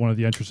sneak out one of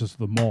the entrances to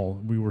the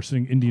mall. We were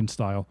sitting Indian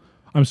style.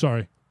 I'm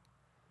sorry.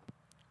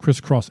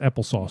 Crisscross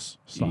applesauce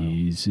style.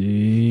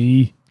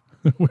 Easy.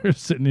 We're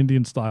sitting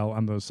Indian style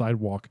on the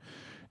sidewalk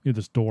near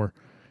this door,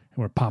 and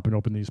we're popping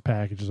open these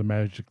packages of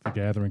Magic the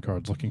Gathering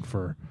cards looking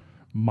for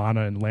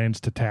mana and lands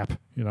to tap,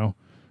 you know.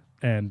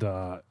 And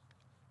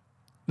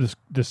this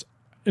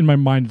in my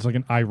mind, it's like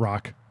an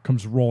IROC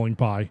comes rolling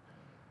by,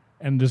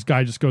 and this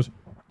guy just goes,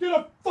 "Get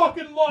a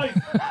fucking life!"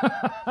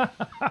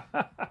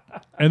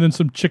 And then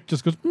some chick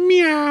just goes,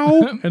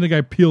 "Meow," and the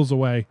guy peels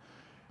away.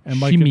 And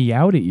she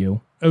meowed at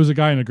you. It was a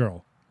guy and a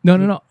girl.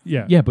 No.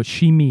 Yeah. Yeah, but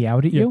she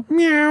meowed at you?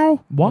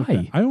 Meow. Why?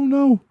 Okay. I don't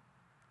know.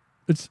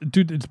 It's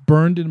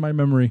burned in my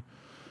memory.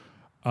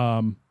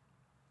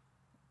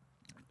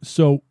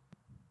 So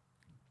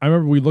I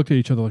remember we looked at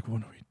each other like,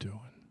 what are we doing?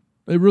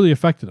 It really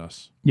affected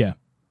us. Yeah.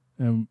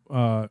 And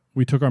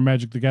we took our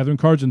Magic the Gathering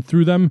cards and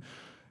threw them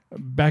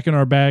back in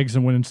our bags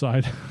and went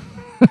inside.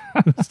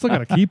 Still got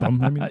to keep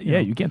them. I mean,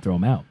 you can't throw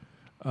them out.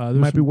 It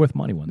might be worth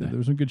money one day. There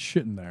was some good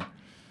shit in there.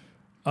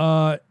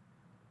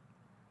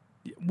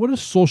 What a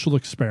social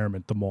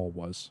experiment the mall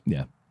was.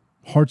 Yeah.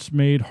 Hearts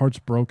made, hearts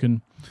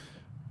broken.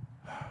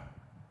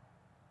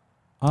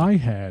 I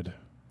had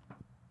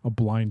a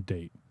blind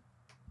date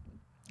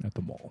at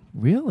the mall.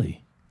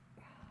 Really?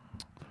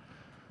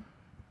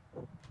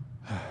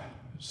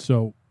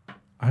 So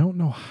I don't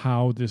know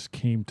how this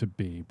came to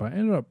be, but I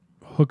ended up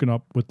hooking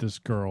up with this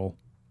girl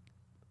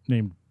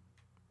named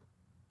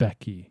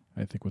Becky,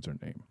 I think was her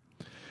name.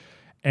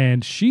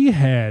 And she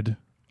had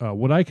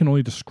what I can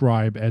only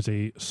describe as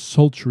a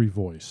sultry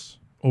voice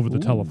over the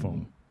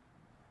telephone.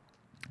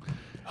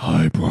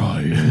 Hi,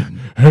 Brian.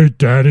 Hey,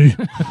 Daddy.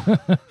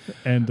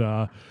 And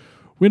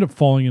we ended up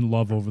falling in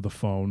love over the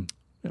phone.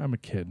 I'm a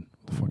kid.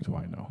 What the fuck do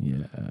I know?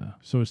 Yeah.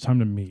 So it's time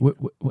to meet. Wait,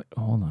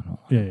 hold on.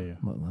 Yeah.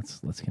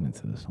 Let's get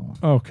into this. Hold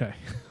on. Okay.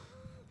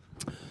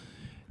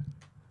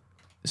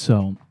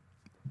 So,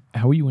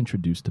 how were you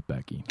introduced to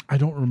Becky? I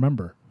don't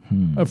remember.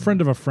 A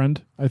friend of a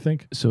friend, I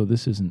think. So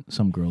this isn't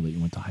some girl that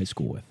you went to high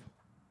school with.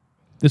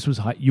 This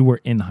was you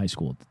were in high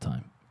school at the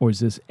time, or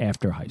is this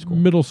after high school?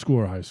 Middle school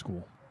or high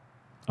school.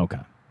 Okay.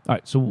 All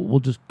right. So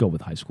we'll just go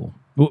with high school.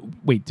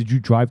 Wait, did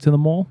you drive to the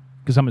mall?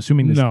 Because I'm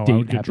assuming this date I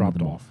would get happened dropped at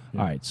the mall. off. Yeah.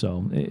 All right.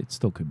 So it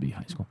still could be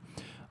high school.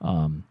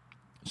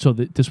 So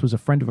this was a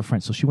friend of a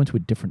friend. So she went to a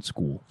different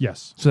school.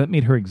 Yes. So that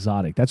made her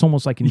exotic. That's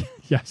almost like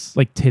yes,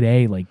 like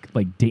today, like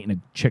dating a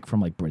chick from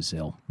like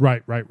Brazil.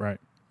 Right.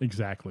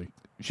 Exactly.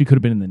 She could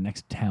have been in the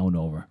next town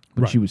over,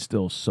 but Right. she was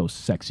still so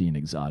sexy and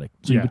exotic.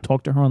 So Yeah. you would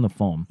talk to her on the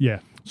phone. Yeah.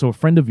 So a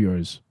friend of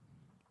yours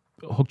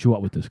hooked you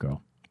up with this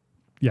girl.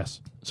 Yes.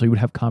 So you would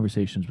have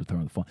conversations with her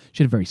on the phone.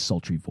 She had a very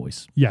sultry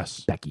voice.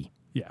 Yes. Becky.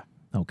 Yeah.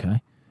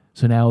 Okay.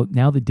 So now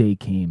the day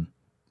came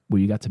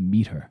where you got to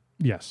meet her.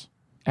 Yes.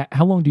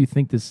 How long do you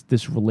think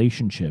this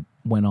relationship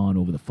went on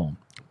over the phone?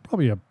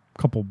 Probably a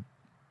couple.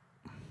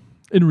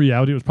 In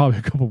reality, it was probably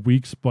a couple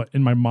weeks, but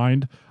in my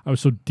mind, I was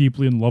so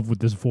deeply in love with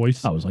this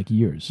voice. Oh, it was like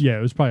years. Yeah,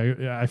 it was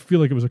probably. I feel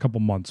like it was a couple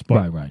months,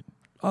 but Right.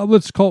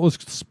 let's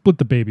split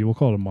the baby. We'll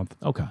call it a month.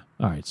 Okay.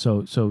 All right.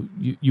 So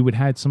you would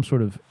had some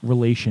sort of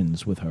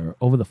relations with her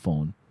over the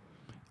phone,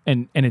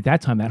 and at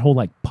that time, that whole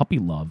like puppy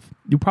love,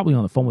 you're probably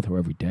on the phone with her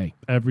every day,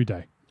 Every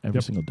day.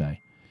 every single day,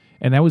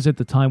 and that was at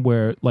the time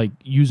where like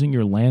using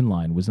your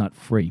landline was not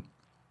free.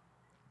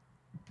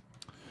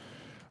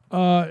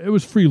 It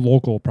was free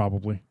local,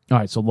 probably. All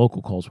right, so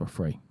local calls were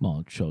free. Well,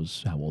 it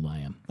shows how old I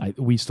am.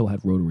 We still had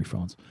rotary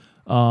phones.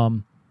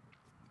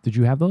 Did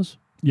you have those?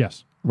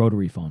 Yes.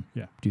 Rotary phone.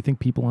 Yeah. Do you think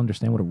people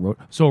understand what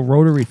a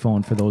rotary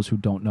phone, for those who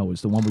don't know,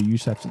 is the one where you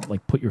used to have to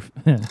like put your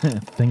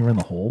finger in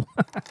the hole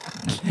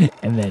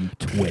and then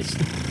twist.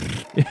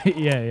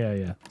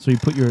 yeah. So you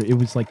put it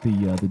was like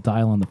the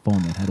dial on the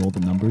phone that had all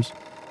the numbers,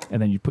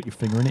 and then you put your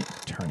finger in it,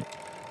 turn it.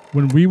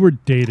 When we were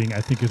dating,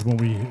 I think is when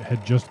we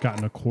had just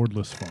gotten a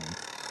cordless phone.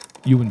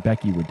 You and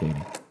Becky were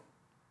dating.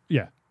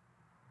 Yeah.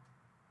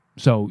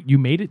 So you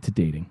made it to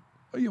dating.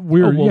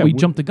 We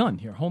jumped the gun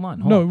here. Hold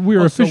on. we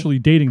were officially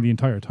dating the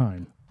entire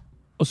time.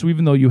 So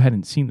even though you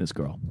hadn't seen this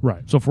girl.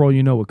 Right. So for all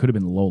you know, it could have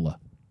been Lola.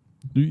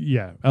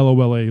 Yeah.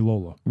 LOLA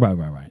Lola.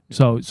 Right.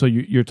 So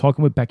you're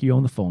talking with Becky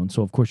on the phone.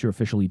 So of course you're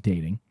officially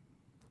dating.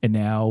 And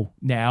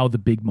now the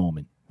big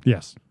moment.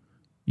 Yes.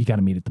 You got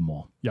to meet at the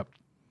mall. Yep.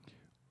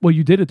 Well,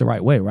 you did it the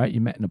right way, right?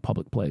 You met in a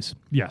public place.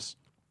 Yes.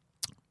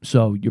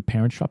 So your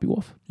parents drop you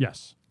off?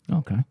 Yes.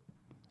 Okay.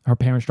 Her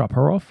parents drop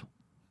her off?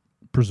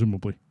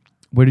 Presumably.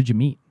 Where did you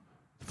meet?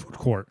 Food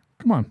court.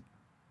 Come on.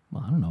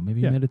 Well, I don't know.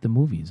 Maybe you met at the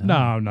movies.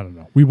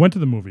 No. We went to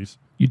the movies.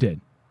 You did.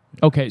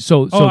 Okay,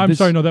 so I'm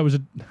sorry. No, that was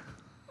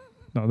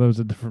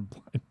a different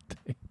blind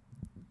date.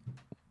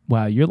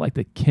 Wow, you're like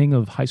the king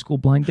of high school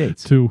blind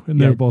dates. Two, and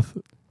they're both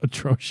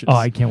atrocious. Oh,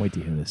 I can't wait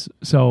to hear this.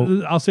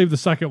 So I'll save the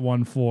second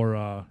one for.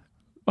 All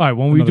right,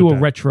 when we do a day.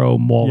 retro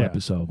mall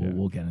episode,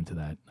 we'll get into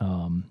that.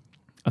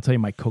 I'll tell you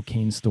my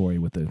cocaine story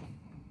with the.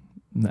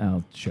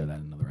 I'll share that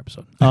in another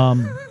episode.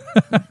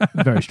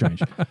 Very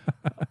strange.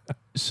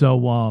 So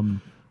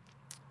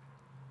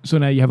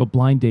now you have a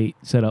blind date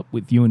set up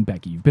with you and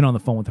Becky. You've been on the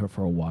phone with her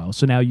for a while.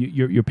 So now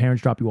your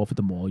parents drop you off at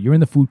the mall. You're in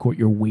the food court.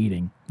 You're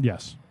waiting.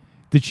 Yes.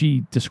 Did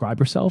she describe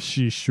herself?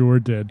 She sure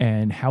did.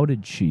 And how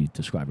did she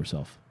describe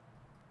herself?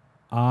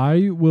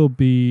 I will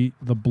be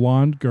the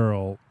blonde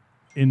girl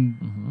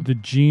in the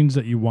jeans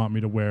that you want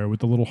me to wear with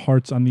the little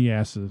hearts on the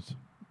asses.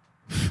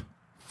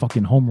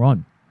 Fucking home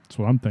run. That's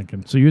what I'm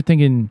thinking. So you're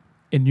thinking,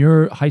 in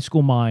your high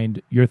school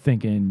mind, you're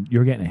thinking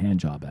you're getting a hand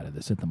job out of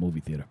this at the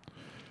movie theater.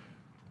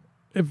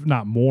 If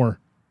not more.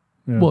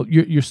 Yeah. Well,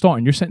 you're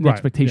starting. You're setting the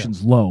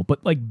expectations low,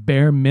 but like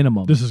bare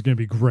minimum. This is going to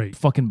be great.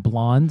 Fucking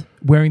blonde,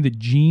 wearing the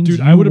jeans Dude,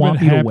 you I would have want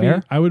been me happy. to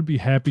wear. I would be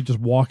happy just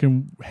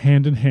walking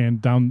hand in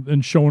hand down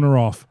and showing her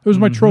off. It was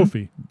my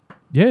trophy.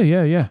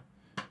 Yeah.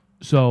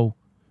 So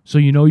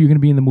you know you're going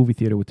to be in the movie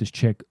theater with this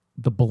chick,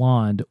 the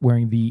blonde,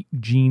 wearing the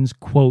jeans,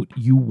 quote,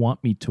 you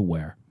want me to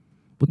wear.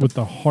 With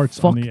the hearts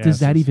fuck on the asses. does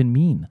that even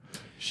mean?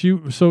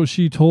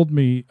 She told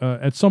me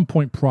at some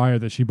point prior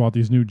that she bought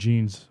these new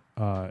jeans,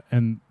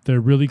 and they're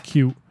really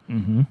cute.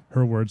 Mm-hmm.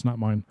 Her words, not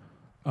mine.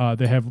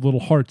 They have little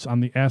hearts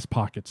on the ass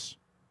pockets.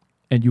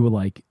 And you were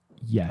like,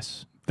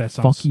 yes. That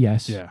sounds... Fuck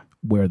yes. Yeah.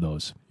 Wear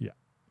those. Yeah.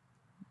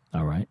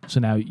 All right. So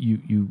now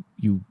you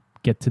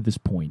get to this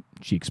point.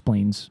 She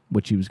explains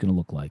what she was going to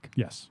look like.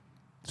 Yes.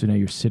 So now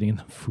you're sitting in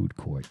the food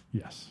court.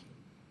 Yes.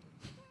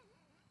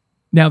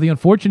 Now, the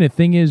unfortunate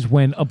thing is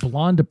when a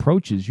blonde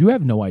approaches, you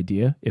have no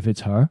idea if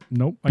it's her.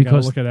 Nope. I got to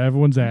look at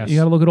everyone's ass. You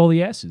got to look at all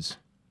the asses.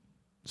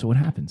 So what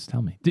happens?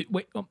 Tell me.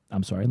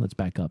 I'm sorry. Let's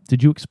back up.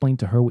 Did you explain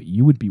to her what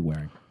you would be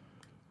wearing?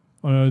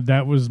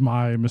 That was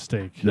my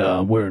mistake.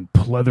 I'm wearing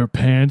pleather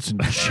pants and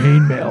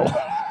chainmail.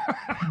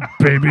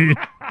 Baby.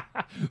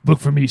 Look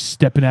for me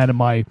stepping out of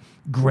my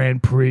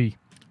Grand Prix.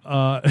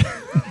 No.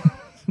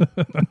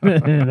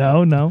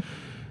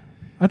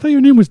 I thought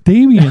your name was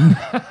Damien.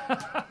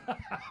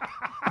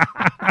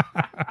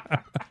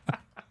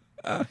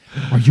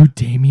 Are you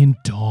Damien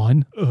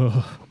Dawn?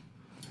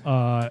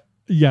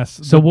 Yes.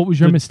 So what was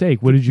your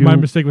mistake? What did you... My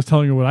mistake was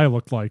telling her what I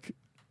looked like.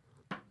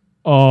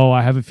 Oh,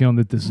 I have a feeling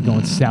that this is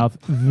going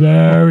south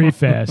very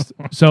fast.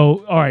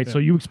 So, all right. So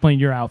you explained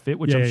your outfit,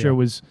 which I'm sure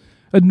was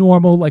a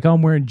normal, like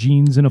I'm wearing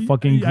jeans and a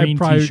fucking green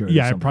T-shirt.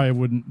 Yeah, I probably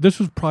wouldn't. This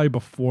was probably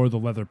before the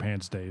leather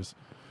pants days.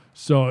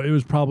 So it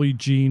was probably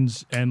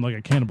jeans and like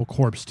a Cannibal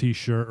Corpse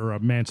T-shirt or a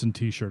Manson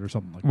T-shirt or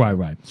something like that.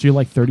 Right. So you're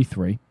like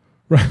 33.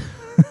 Right.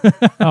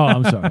 Oh,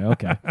 I'm sorry.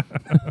 Okay.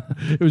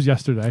 It was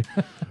yesterday.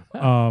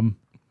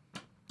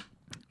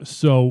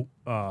 So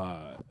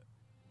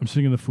I'm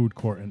sitting in the food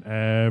court, and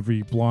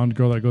every blonde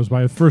girl that goes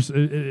by, at first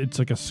it's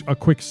like a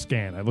quick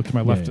scan. I look to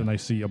my left and I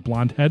see a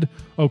blonde head.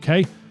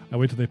 Okay. I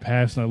wait till they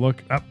pass, and I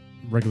look up,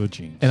 regular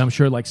jeans. And I'm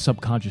sure like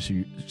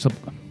subconsciously...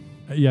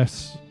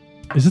 Yes.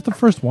 Is it the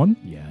first one?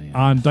 Yeah.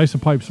 On Dice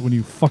and Pipes, when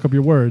you fuck up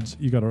your words,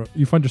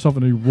 you find yourself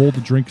in a roll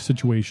the drink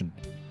situation.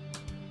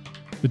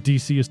 The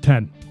DC is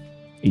 10.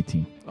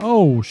 18.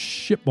 Oh,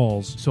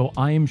 shitballs. So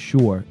I am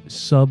sure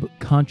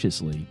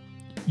subconsciously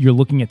you're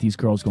looking at these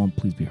girls going,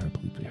 please be her,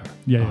 please be her.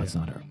 Yeah. It's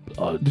not her.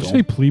 Did you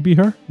say please be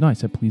her? No, I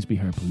said please be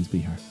her, please be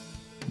her.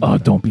 Oh,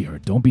 don't be her,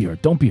 don't be her,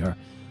 don't be her.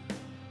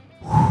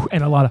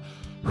 And a lot of...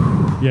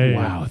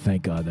 Wow,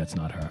 thank God that's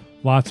not her.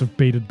 Lots of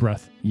bated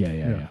breath.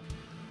 Yeah.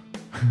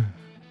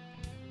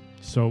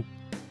 So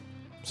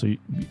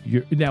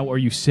you're now, are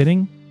you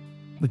sitting?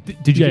 Like,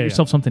 did you get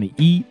yourself something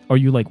to eat? Are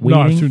you like waiting?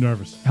 No, I was too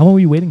nervous. How long were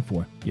you waiting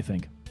for, you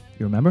think?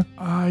 You remember?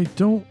 I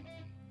don't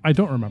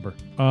remember.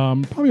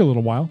 Probably a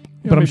little while.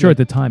 But I'm sure at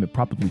the time it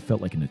probably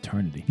felt like an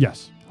eternity.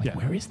 Yes. Like,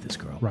 where is this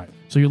girl? Right.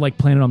 So you're like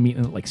planning on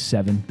meeting at like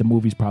 7. The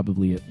movie's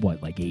probably at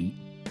what, like 8?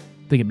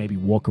 Thinking maybe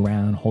walk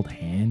around, hold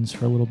hands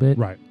for a little bit.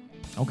 Right.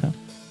 Okay.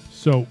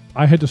 So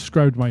I had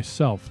described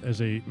myself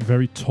as a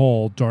very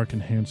tall, dark,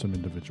 and handsome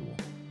individual.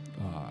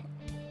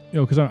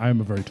 Because I'm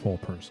a very tall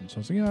person. So I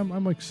was like,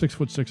 I'm like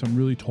 6'6". I'm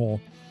really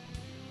tall.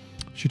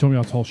 She told me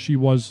how tall she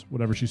was,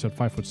 whatever she said,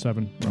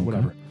 5'7" or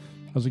whatever.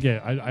 I was like, yeah,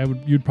 I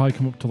would. You'd probably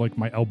come up to like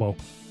my elbow,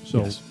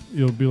 so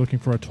you'll be looking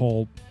for a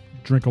tall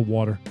drink of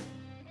water.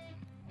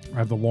 I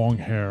have the long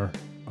hair.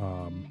 I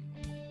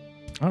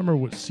don't remember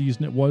what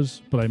season it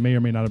was, but I may or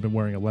may not have been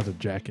wearing a leather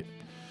jacket.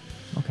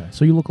 Okay,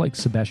 so you look like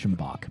Sebastian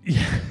Bach.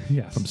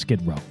 Yes. From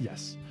Skid Row.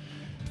 Yes.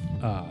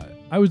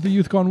 I was the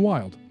youth gone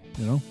wild,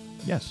 you know?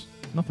 Yes,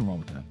 nothing wrong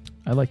with that.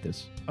 I like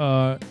this.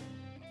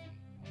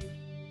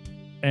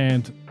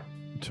 And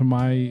to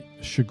my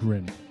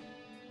chagrin,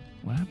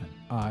 What happened?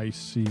 I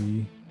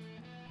see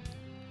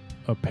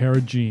a pair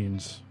of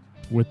jeans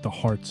with the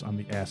hearts on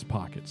the ass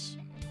pockets.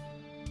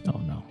 Oh,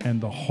 no.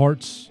 And the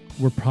hearts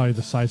were probably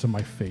the size of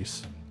my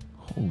face.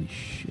 Holy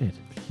shit.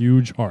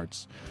 Huge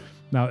hearts.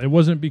 Now, it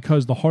wasn't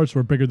because the hearts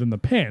were bigger than the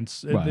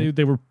pants. Right.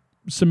 They were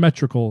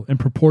symmetrical and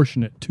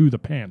proportionate to the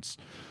pants.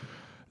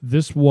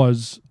 This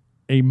was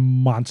a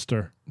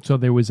monster. So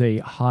there was a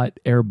hot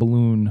air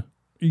balloon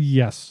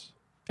Yes.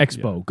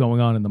 expo going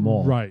on in the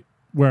mall. Right.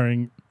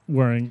 Wearing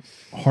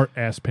heart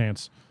ass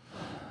pants.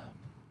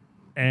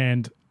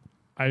 And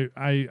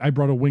I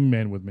brought a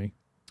wingman with me,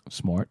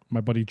 Smart.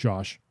 my buddy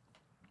Josh.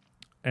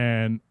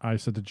 And I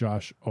said to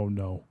Josh, "Oh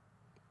no.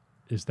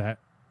 Is that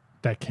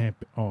can't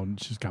be, oh,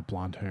 and she's got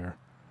blonde hair."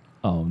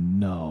 Oh,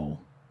 no.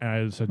 And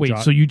I said, Wait,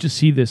 Josh, so you just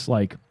see this,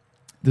 like,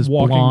 this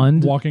walking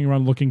blonde?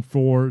 around looking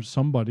for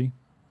somebody,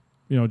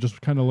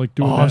 just kind of like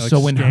doing Oh, that. so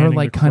when her, scanning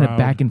like, the kind of crowd.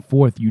 back and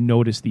forth, you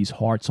notice these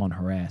hearts on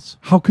her ass.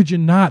 How could you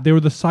not? They were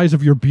the size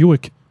of your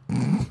Buick.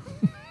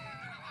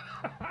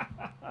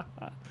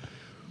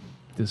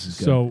 This is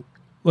good. So,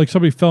 like,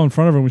 somebody fell in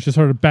front of her when she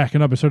started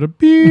backing up. It started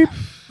beep,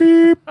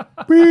 beep,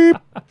 beep.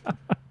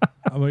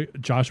 I'm like,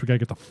 Josh, we got to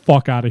get the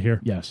fuck out of here.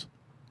 Yes.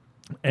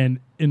 And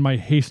in my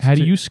haste... How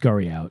do you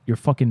scurry out? You're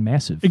fucking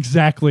massive.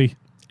 Exactly.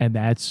 And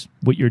that's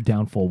what your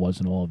downfall was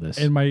in all of this.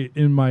 In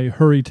my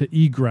hurry to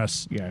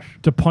egress. Yes.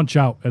 To punch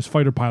out, as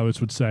fighter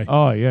pilots would say.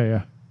 Oh,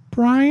 yeah.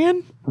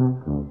 Brian?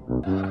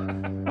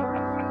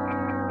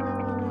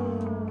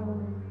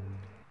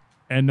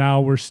 And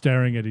now we're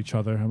staring at each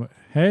other. I'm like,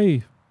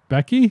 hey,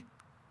 Becky?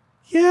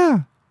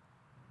 Yeah.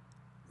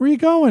 Where you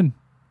going?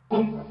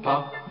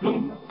 Oompa,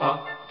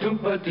 loompa,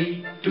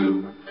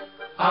 doompa-dee-doo.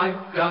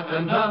 I've got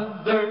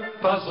another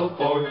puzzle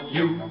for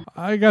you.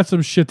 I got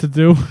some shit to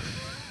do.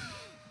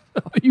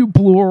 You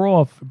blew her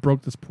off.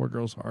 Broke this poor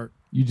girl's heart.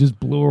 You just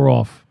blew her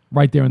off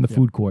right there in the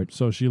food court.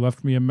 So she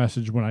left me a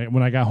message when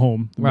I got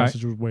home. The Right.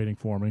 message was waiting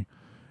for me.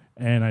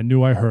 And I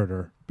knew I heard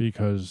her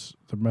because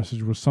the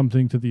message was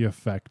something to the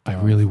effect I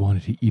of, really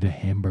wanted to eat a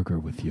hamburger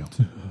with you.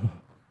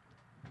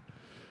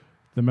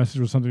 the message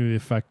was something to the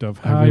effect of,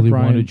 I "Hi, really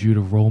Brian. wanted you to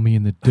roll me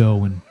in the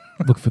dough and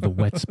look for the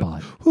wet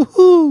spot.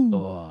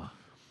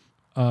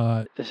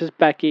 This is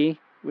Becky.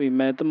 We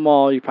met at the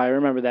mall. You probably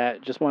remember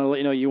that. Just want to let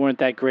you know you weren't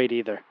that great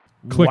either.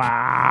 Click.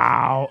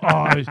 Wow.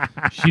 Oh,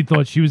 she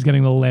thought she was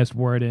getting the last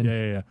word in.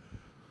 Yeah.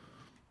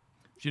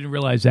 She didn't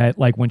realize that,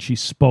 like, when she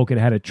spoke, it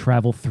had to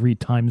travel 3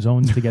 time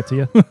zones to get to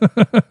you.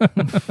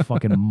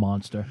 Fucking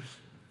monster.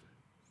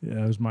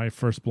 Yeah, it was my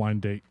first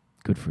blind date.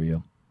 Good for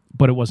you.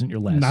 But it wasn't your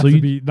last. Not So to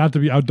you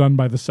be outdone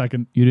by the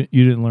second.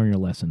 didn't learn your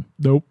lesson.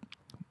 Nope.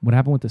 What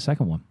happened with the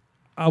second one?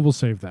 I will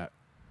save that.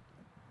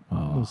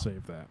 Oh. We'll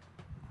save that.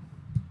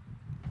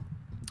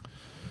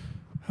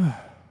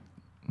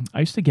 I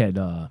used to get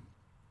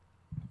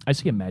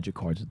magic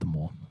cards at the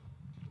mall.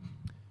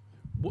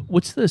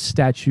 What's the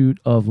statute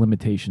of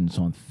limitations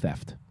on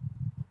theft?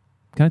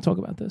 Can I talk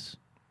about this?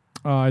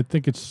 I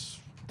think it's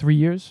 3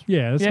 years?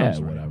 yeah. That Yeah,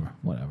 sounds right.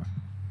 whatever.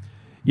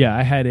 Yeah,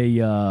 I had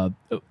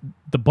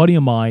the buddy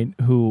of mine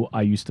who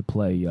I used to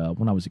play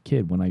when I was a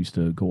kid. When I used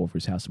to go over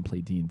his house and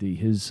play D&D,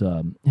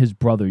 his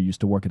brother used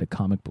to work at a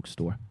comic book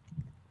store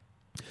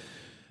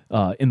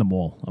in the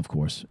mall, of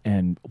course.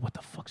 And what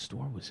the fuck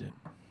store was it?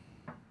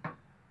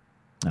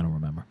 I don't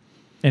remember.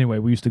 Anyway,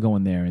 we used to go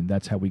in there, and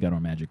that's how we got our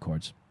magic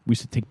cards. We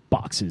used to take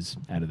boxes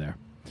out of there.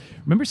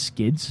 Remember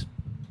Skids?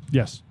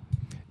 Yes.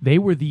 They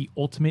were the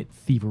ultimate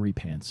thievery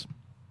pants.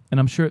 And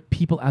I'm sure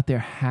people out there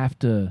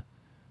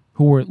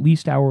who are at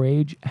least our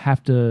age,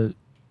 have to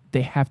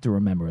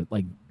remember it.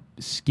 Like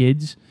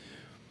Skids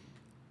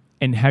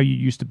and how you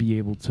used to be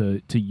able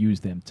to use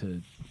them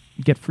to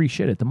get free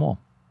shit at the mall.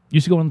 You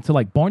used to go into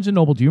like Barnes &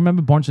 Noble. Do you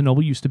remember Barnes &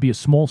 Noble used to be a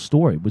small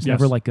store? It was Yes.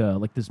 never like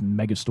this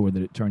mega store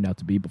that it turned out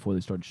to be before they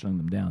started shutting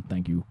them down.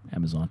 Thank you,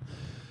 Amazon.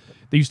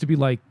 They used to be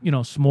like,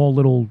 small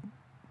little,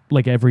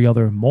 like every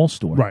other mall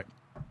store. Right.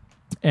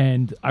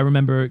 And I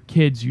remember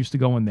kids used to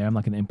go in there. I'm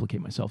not going to implicate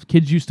myself.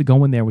 Kids used to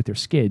go in there with their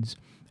skids,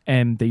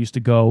 and they used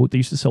to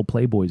sell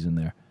Playboys in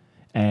there.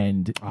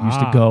 And used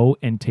to go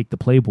and take the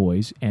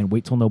Playboys and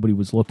wait till nobody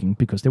was looking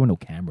because there were no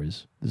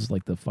cameras. This is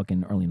like the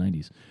fucking early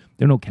 90s.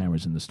 There were no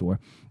cameras in the store.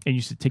 And you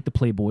used to take the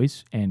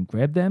Playboys and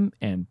grab them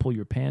and pull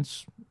your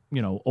pants,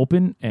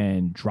 open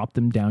and drop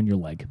them down your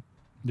leg.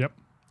 Yep.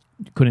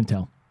 You couldn't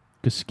tell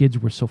because skids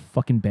were so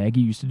fucking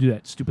baggy. You used to do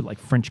that stupid like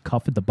French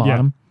cuff at the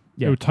bottom.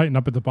 It would tighten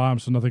up at the bottom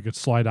so nothing could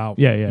slide out.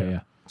 Yeah.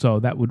 So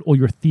that would all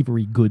your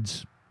thievery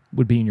goods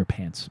would be in your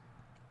pants.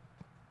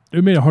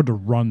 It made it hard to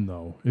run,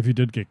 though, if you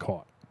did get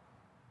caught.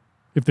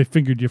 If they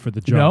fingered you for the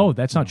job. No,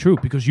 that's not true,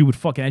 because you would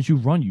fucking, as you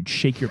run, you'd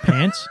shake your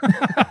pants.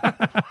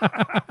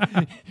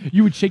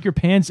 You would shake your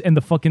pants and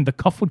the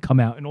cuff would come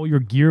out and all your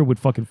gear would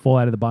fucking fall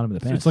out of the bottom of the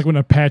pants. It's like when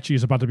Apache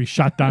is about to be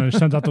shot down and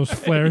sends out those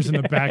flares in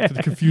the back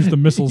to confuse the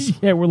missiles.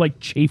 Yeah, we're like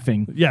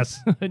chafing. Yes.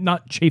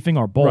 Not chafing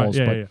our balls,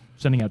 Right, but yeah.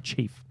 sending out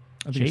chafe.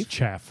 I think it's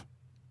chaff.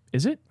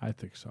 Is it? I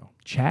think so.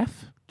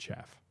 Chaff?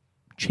 Chaff.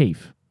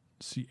 Chafe.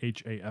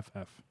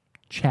 CHAFF.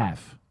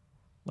 Chaff.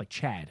 Like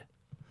Chad.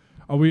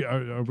 Are we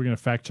going to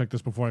fact check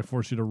this before I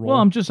force you to roll? Well,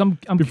 I'm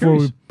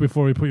curious.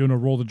 Before we put you in a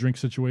roll to drink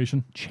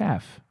situation?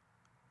 Chaff.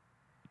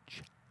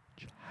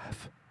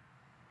 Chaff.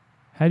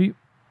 How do you...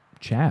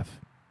 Chaff.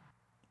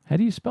 How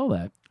do you spell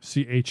that?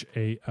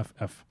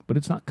 CHAFF. But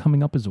it's not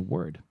coming up as a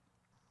word.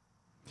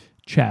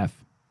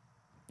 Chaff.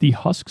 The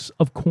husks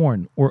of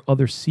corn or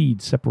other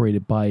seeds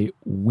separated by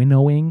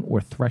winnowing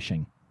or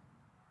threshing.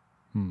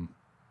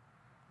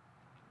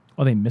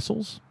 Are they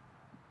missiles?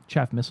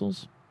 Chaff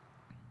missiles?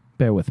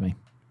 Bear with me.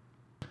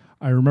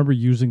 I remember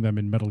using them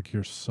in Metal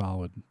Gear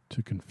Solid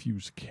to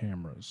confuse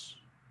cameras.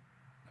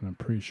 And I'm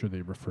pretty sure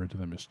they referred to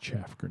them as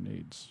chaff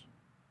grenades.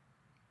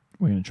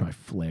 We're going to try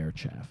flare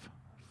chaff.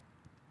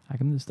 How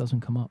come this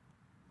doesn't come up?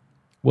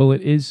 Well,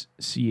 it is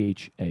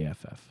CHAFF.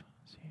 CHAFF.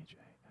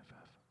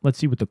 Let's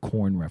see what the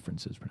corn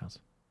reference is pronounced.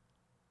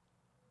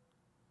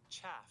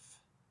 Chaff.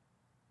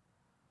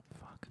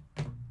 Fuck.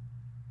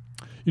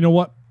 You know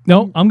what?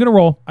 No, I'm going to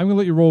roll. I'm going to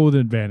let you roll with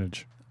an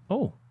advantage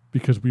Oh,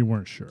 because we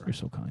weren't sure. you're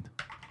so kind.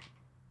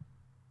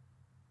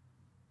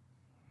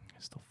 I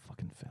still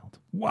fucking failed.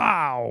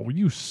 Wow,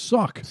 you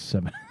suck.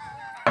 7.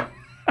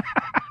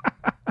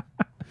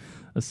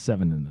 A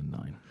 7 and a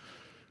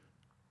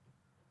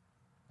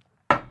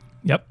 9.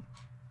 Yep.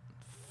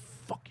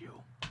 Fuck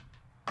you.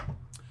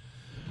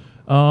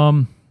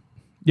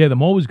 Yeah, the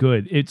mall was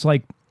good. It's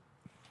like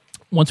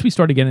once we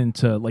started getting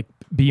into like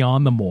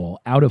beyond the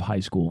mall, out of high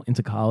school,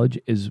 into college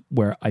is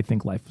where I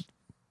think life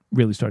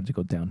really started to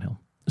go downhill,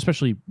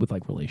 especially with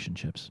like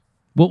relationships.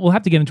 We'll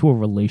have to get into a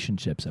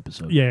relationships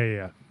episode.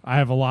 Yeah. I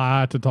have a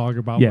lot to talk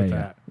about with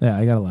that. Yeah,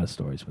 I got a lot of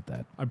stories with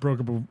that. I broke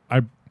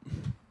up.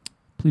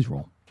 Please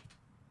roll.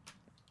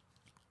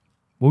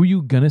 What were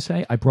you gonna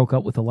say? I broke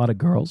up with a lot of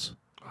girls.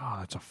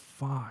 That's a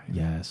 5.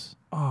 Yes.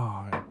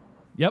 Oh,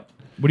 Yep.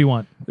 What do you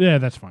want? yeah,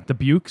 that's fine. The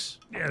Bukes?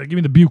 Yeah, give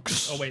me the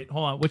bukes. Oh wait,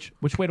 hold on. Which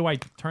way do I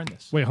turn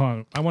this? Wait, hold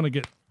on. I want to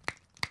get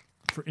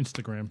for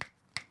Instagram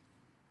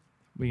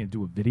We gonna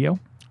do a video?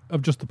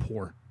 of just the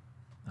pour.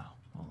 Oh,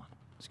 hold on.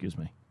 Excuse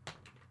me.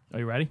 Are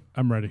you ready?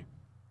 I'm ready.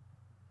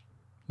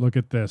 Look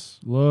at this.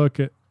 Look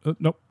at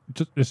nope.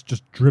 It's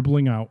just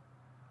dribbling out.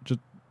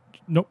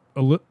 Nope.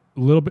 A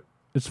little bit.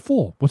 It's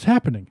full. What's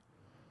happening?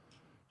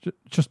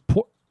 Just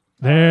pour.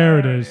 There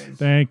it is.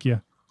 Thank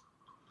you.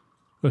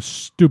 A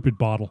stupid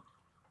bottle.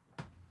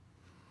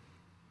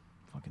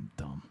 Fucking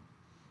dumb.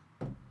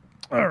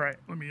 All right.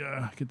 Let me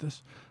get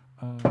this.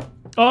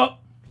 Oh!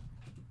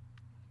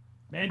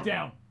 Man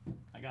down.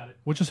 I got it.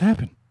 What just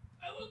happened?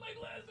 I lose my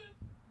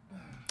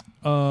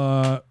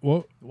glasses.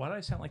 Well, Why did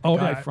I sound like the Oh,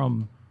 guy yeah.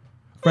 from...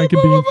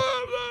 Frankenbeans.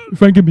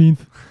 Frankenbeans.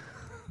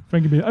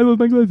 Frankenbeans. I love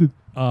my glasses.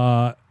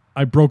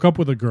 I broke up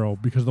with a girl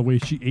because of the way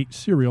she ate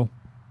cereal.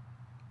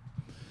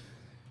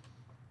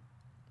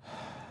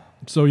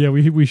 So yeah,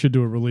 we should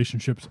do a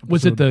relationships.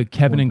 Was it the episode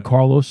Kevin one and day.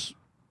 Carlos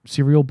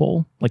cereal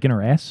bowl? Like in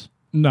her ass?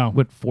 No,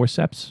 With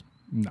forceps?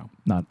 no,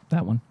 Not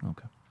that one?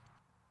 Okay.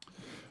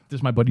 This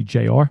is my buddy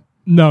JR.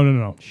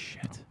 no.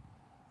 Shit.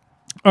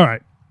 All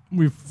right,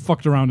 we've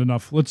fucked around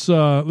enough. Let's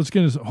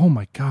get into. Oh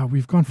my god,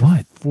 we've gone for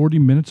What? 40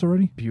 minutes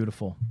already.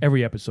 Beautiful.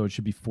 Every episode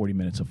should be 40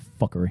 minutes of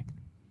fuckery.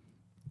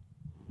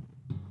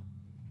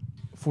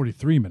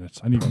 43 minutes.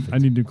 I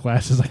need new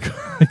glasses. I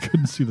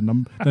couldn't see the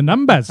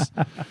numbers.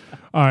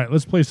 All right,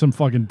 let's play some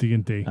fucking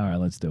D&D. All right,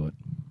 let's do it.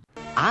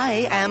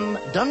 I am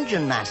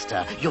Dungeon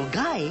Master, your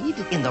guide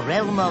in the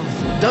realm of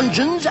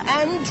Dungeons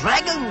and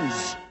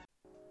Dragons.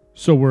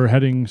 So we're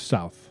heading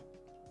south.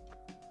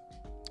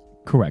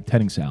 Correct,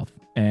 heading south.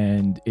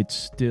 And it's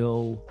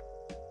still...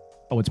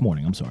 Oh, it's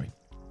morning, I'm sorry.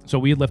 So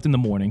we had left in the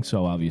morning,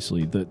 so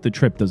obviously the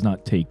trip does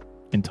not take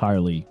an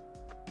entirely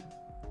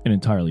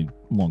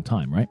long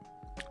time, right?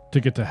 To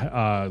get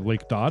to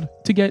Lake Dodd.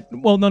 To get...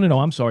 Well, no,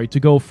 I'm sorry. To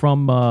go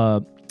from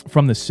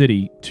the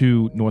city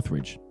to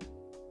Northridge.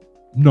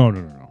 No.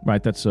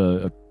 Right, that's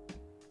a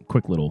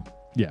quick little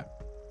Yeah,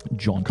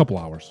 jaunt. a couple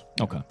hours.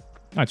 Okay. All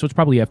right, so it's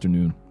probably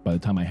afternoon by the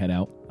time I head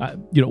out. At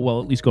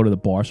least go to the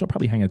bar, so I'll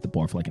probably hang out at the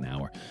bar for like an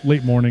hour.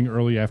 Late morning,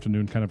 early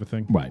afternoon kind of a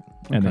thing. Right,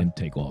 and Okay. then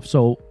take off.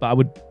 So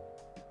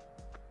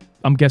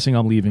I'm guessing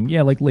I'm leaving,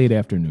 like late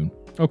afternoon.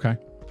 Okay.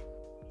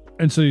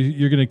 And so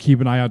you're going to keep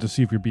an eye out to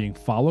see if you're being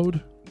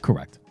followed?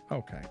 Correct.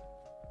 Okay.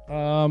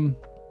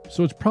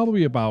 So it's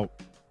probably about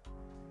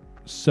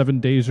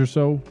 7 days or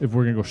so if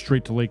we're going to go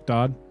straight to Lake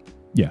Dodd.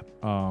 Yeah.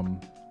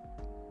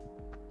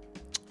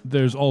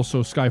 There's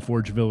also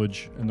Skyforge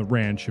Village and the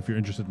ranch if you're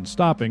interested in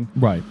stopping.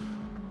 Right.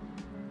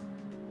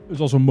 There's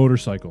also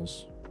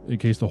motorcycles in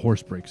case the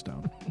horse breaks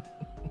down.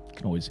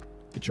 Can always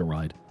get your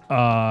ride.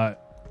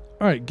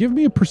 All right, give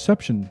me a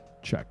perception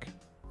check.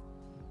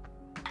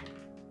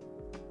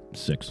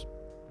 6.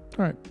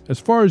 All right. As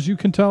far as you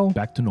can tell,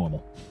 Back to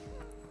normal.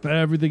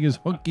 everything is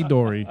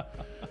hunky-dory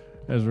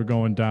as we're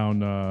going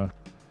down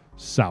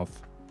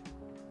south.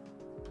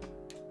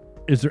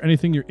 Is there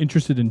anything you're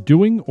interested in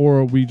doing, or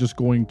are we just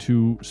going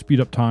to speed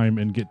up time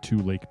and get to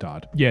Lake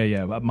Dodd?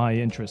 Yeah. My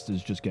interest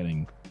is just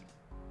getting...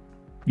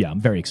 Yeah,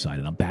 I'm very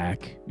excited. I'm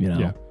back,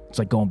 Yeah. It's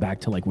like going back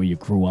to like where you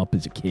grew up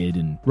as a kid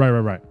and,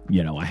 Right.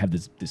 I have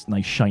this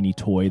nice shiny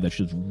toy that's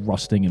just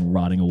rusting and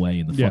rotting away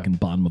in the fucking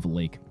bottom of a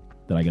lake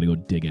that I got to go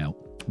dig out.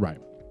 Right.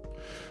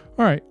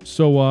 All right.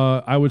 So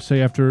I would say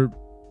after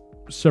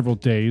several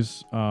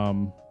days, I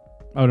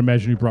would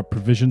imagine you brought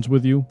provisions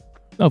with you.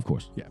 Of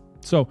course. Yeah.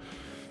 So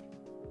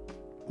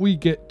we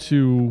get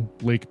to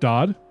Lake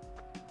Dodd,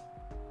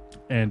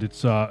 and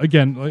it's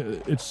again,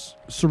 it's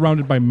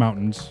surrounded by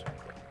mountains.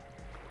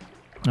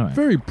 All right.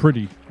 Very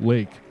pretty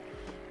lake.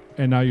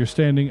 And now you're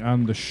standing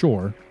on the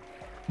shore.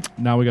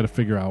 Now we got to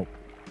figure out.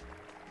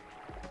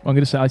 I'm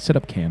going to say I set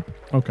up camp.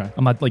 Okay.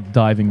 I'm not like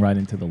diving right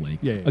into the lake.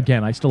 Yeah.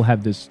 Again, I still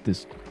have this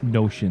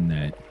notion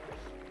that,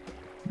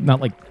 not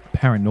like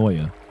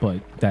paranoia,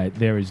 but that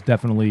there is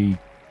definitely,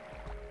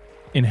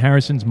 in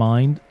Harrison's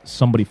mind,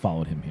 somebody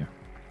followed him here.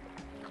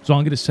 So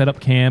I'm going to set up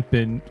camp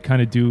and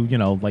kind of do,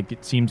 like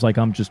it seems like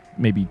I'm just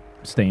maybe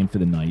staying for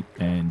the night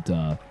and,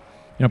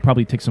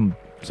 probably take some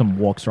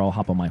walks, or I'll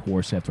hop on my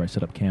horse after I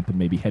set up camp and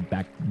maybe head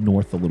back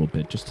north a little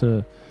bit just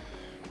to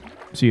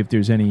see if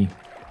there's any,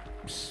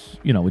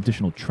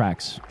 additional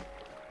tracks.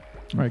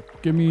 All right.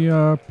 Give me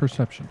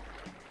perception.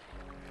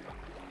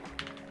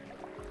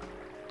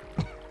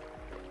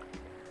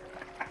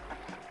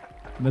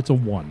 That's a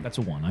 1. That's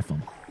a 1. I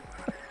fun.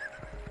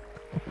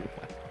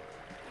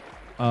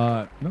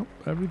 Nope.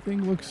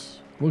 Everything looks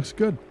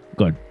good.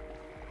 Good.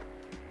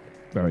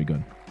 Very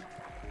good.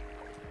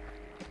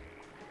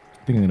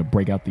 I think I'm going to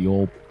break out the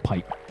old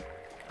pipe.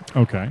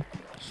 Okay.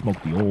 Smoke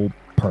the old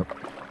perp.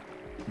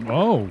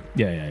 Oh.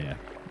 Yeah.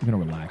 We're going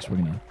to relax. We're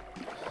going to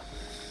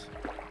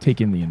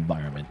take in the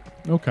environment.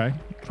 Okay.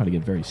 Try to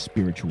get very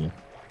spiritual.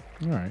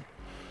 All right.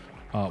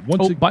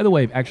 By the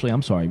way, actually,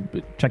 I'm sorry.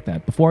 But check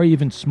that. Before I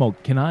even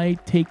smoke, can I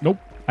take... Nope.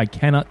 I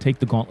cannot take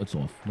the gauntlets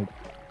off. Nope.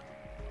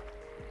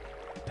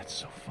 That's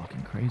so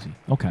fucking crazy.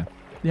 Okay.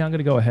 Yeah, I'm going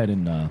to go ahead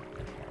and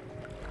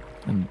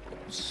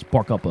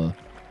spark up a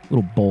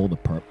little bowl of the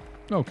perp.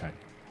 Okay.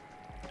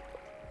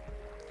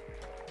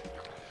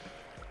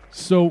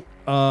 So,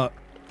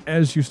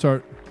 as you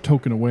start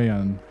toking away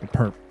on the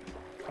perp,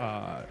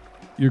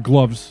 your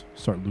gloves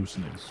start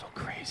loosening. So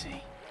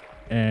crazy.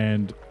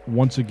 And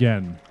once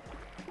again,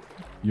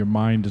 your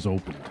mind is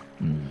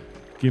opened.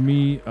 Give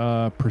me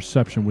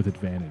perception with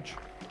advantage.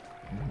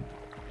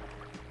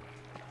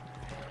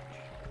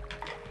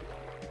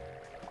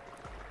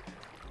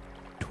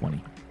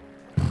 20.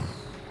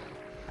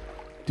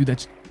 Dude,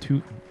 that's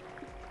too...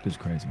 This is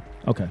crazy.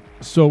 Okay.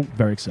 So,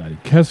 Very excited.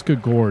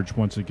 Keska Gorge,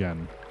 once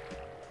again,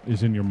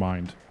 is in your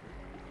mind.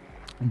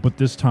 But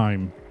this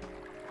time,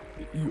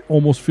 you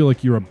almost feel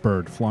like you're a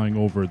bird flying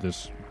over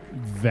this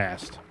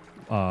vast,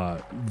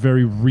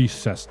 very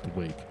recessed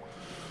lake.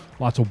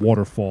 Lots of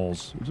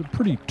waterfalls. It's a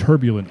pretty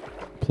turbulent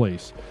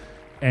place.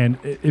 And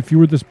if you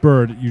were this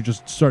bird, you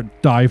just start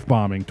dive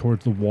bombing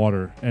towards the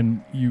water,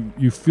 and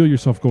you feel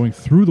yourself going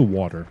through the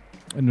water,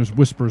 and there's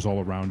whispers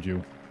all around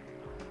you.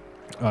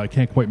 I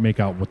can't quite make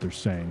out what they're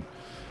saying.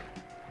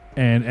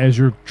 And as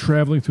you're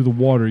traveling through the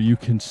water, you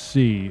can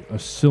see a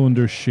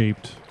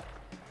cylinder-shaped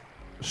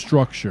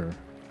structure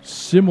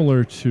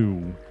similar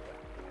to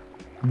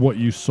what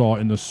you saw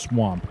in the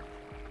swamp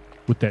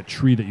with that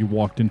tree that you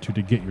walked into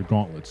to get your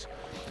gauntlets.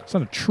 It's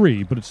not a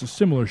tree, but it's a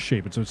similar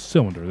shape. It's a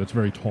cylinder that's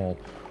very tall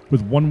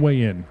with one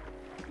way in.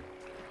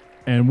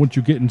 And once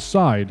you get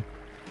inside,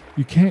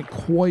 you can't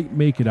quite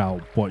make it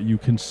out, but you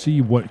can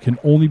see what can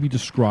only be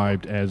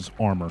described as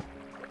armor.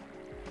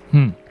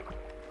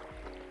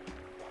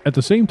 At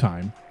the same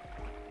time,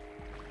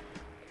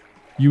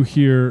 you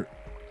hear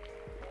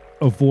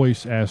a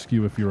voice ask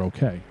you if you're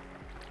okay.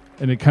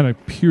 And it kind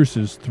of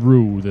pierces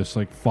through this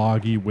like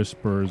foggy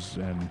whispers,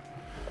 and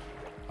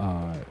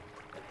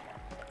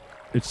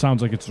it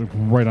sounds like it's like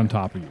right on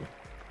top of you.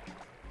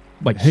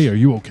 Like, Hey, are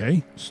you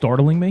okay?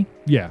 startling me?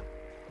 Yeah.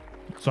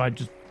 So I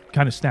just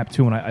kind of snap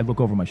to and I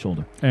look over my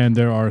shoulder. And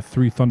there are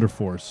 3 Thunder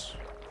Force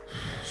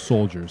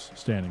soldiers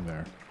standing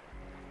there.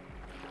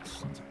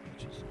 Sons of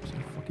bitches.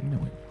 I fucking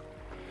knew it.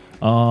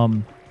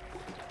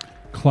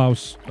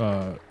 Klaus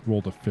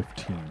rolled a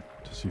 15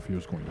 to see if he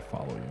was going to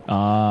follow you.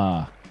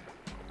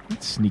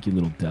 That sneaky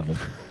little devil.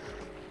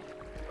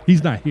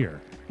 He's not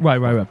here. Right.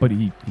 But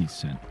he's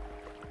sent.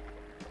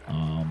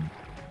 And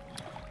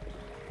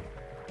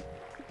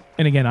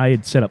again, I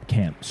had set up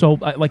camp. So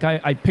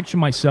I picture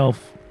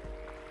myself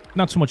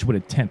not so much with a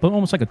tent, but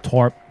almost like a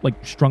tarp,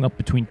 like strung up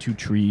between 2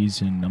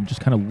 trees, and I'm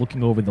just kind of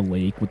looking over the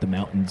lake with the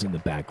mountains in the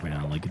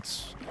background. Like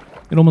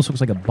it almost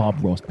looks like a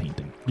Bob Ross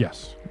painting.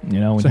 Yes.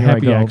 It's a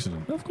happy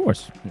accident. Of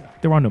course. Yeah.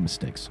 There are no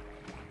mistakes.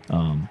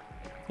 And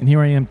here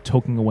I am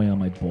toking away on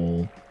my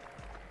bowl.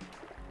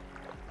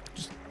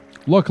 Just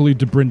Luckily,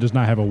 Debrin does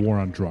not have a war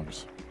on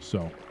drugs,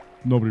 so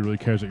nobody really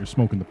cares that you're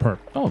smoking the perp.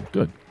 Oh,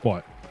 good.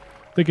 But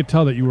they could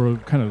tell that you were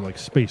kind of like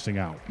spacing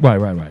out.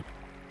 Right.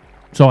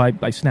 So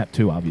I snapped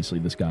too, obviously.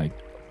 This guy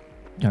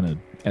kind of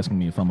asking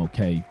me if I'm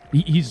okay.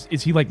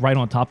 Is he like right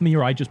on top of me,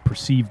 or I just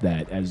perceived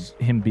that as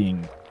him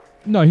being...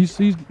 No, he's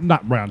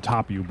not right on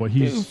top of you, but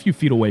he's a few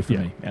feet away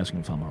from me,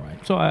 asking if I'm all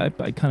right. So I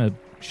kind of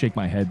shake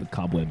my head, the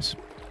cobwebs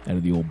out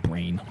of the old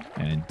brain,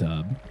 and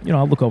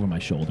I'll look over my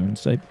shoulder and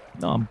say,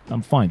 "No,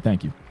 I'm fine,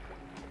 thank you."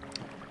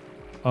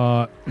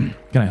 Can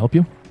I help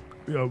you?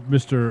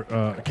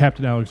 Mr.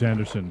 Captain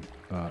Alexanderson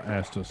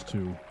asked us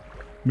to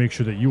make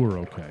sure that you were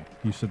okay.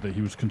 He said that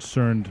he was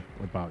concerned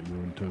about you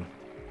and to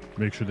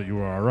make sure that you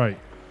were all right.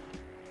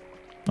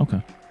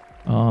 Okay.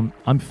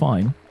 I'm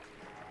fine.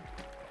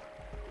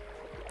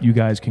 You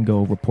guys can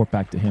go report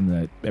back to him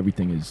that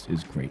everything is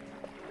great.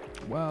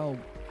 Well,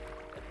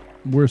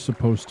 we're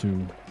supposed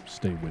to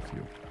stay with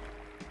you.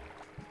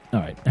 All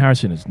right.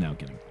 Harrison is now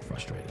getting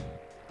frustrated.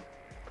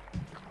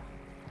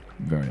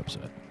 Very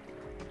upset.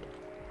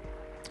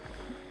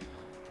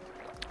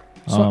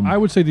 So I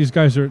would say these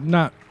guys are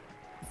not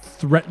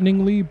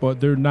threateningly, but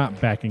they're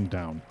not backing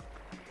down.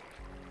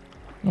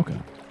 Okay.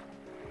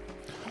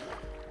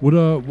 What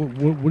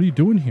are you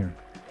doing here,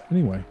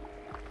 anyway?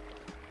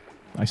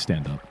 I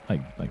stand up. I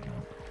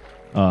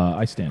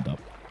stand up.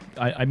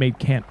 I made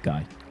camp,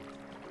 guy.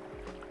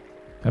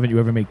 Haven't you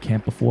ever made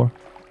camp before?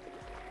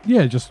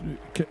 Yeah, just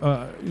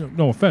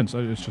no offense.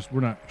 It's just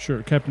we're not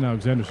sure. Captain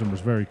Alexanderson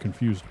was very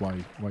confused why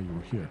you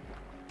were here.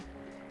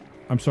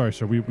 I'm sorry,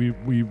 sir. We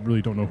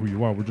really don't know who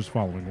you are. We're just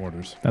following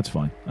orders. That's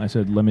fine. I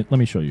said, let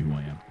me show you who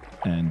I am.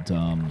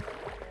 And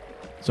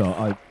so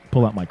I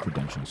pull out my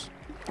credentials.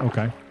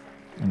 Okay.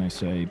 And I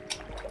say,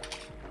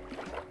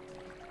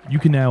 you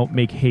can now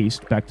make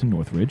haste back to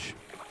Northridge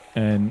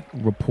and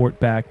report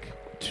back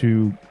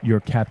to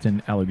your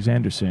Captain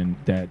Alexanderson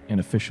that an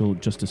official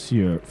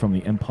justiciar from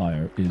the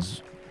Empire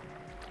is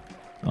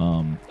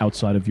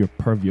outside of your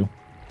purview.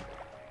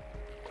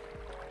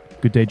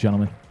 Good day,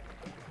 gentlemen.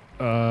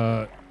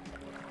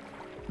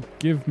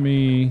 Give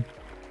me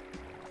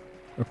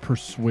a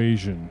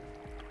persuasion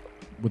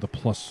with a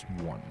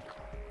 +1.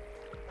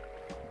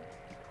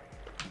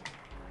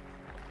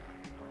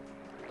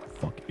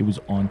 Fuck. It was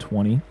on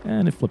 20,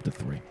 and it flipped to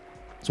 3.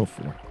 So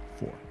 4.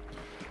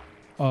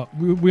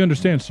 We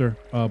understand, sir,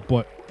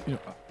 but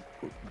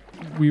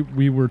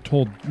we were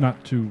told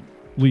not to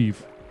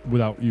leave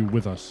without you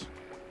with us.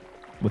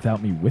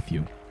 Without me with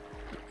you?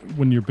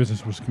 When your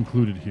business was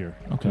concluded here.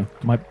 Okay.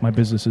 My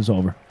business is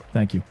over.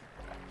 Thank you.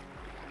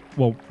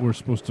 Well, we're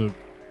supposed to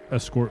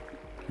escort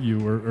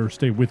you or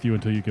stay with you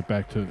until you get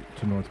back to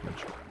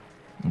Northridge.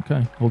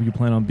 Okay. Hope you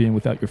plan on being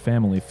without your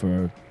family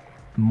for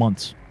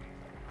months.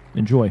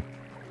 Enjoy.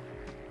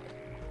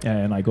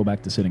 And I go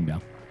back to sitting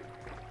down.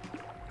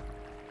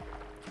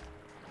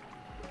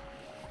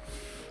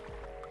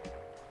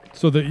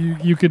 So that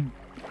you could,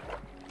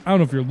 I don't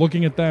know if you're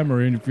looking at them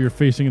or if you're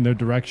facing in their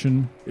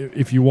direction.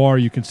 If you are,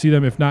 you can see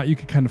them. If not, you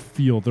can kind of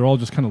feel. They're all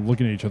just kind of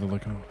looking at each other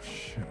like, oh,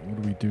 shit,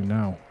 what do we do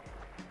now?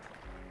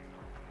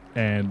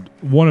 And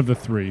one of the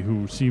three,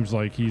 who seems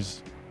like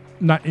he's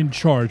not in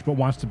charge but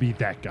wants to be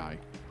that guy.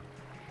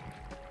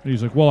 And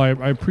he's like, well,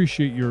 I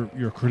appreciate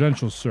your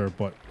credentials, sir,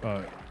 but,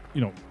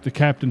 the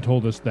captain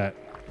told us that.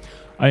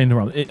 I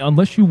interrupt.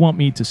 Unless you want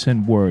me to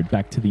send word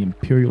back to the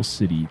Imperial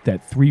City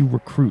that 3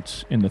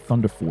 recruits in the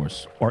Thunder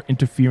Force are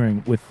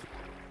interfering with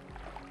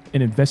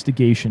an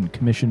investigation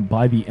commissioned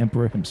by the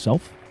Emperor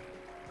himself,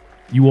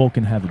 you all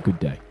can have a good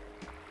day.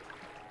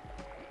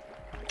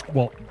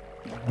 Well,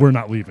 we're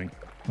not leaving.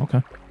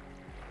 Okay.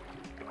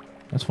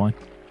 That's fine.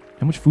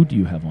 How much food do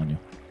you have on you?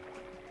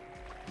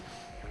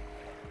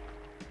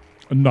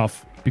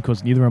 Enough.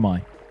 Because neither am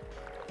I.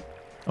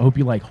 I hope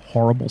you like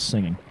horrible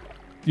singing.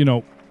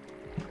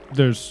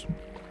 There's,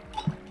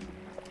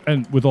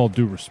 and with all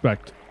due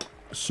respect,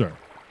 sir,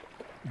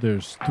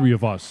 there's 3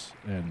 of us,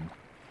 and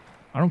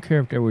I don't care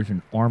if there was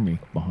an army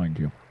behind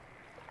you.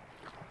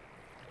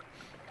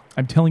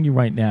 I'm telling you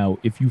right now,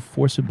 if you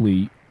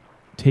forcibly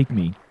take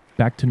me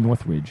back to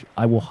Northridge,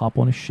 I will hop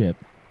on a ship,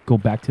 go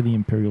back to the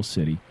Imperial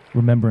City,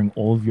 remembering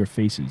all of your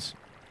faces,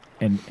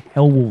 and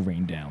hell will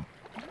rain down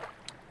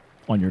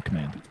on your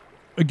command.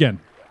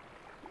 Again,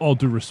 all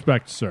due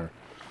respect, sir,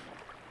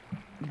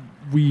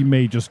 we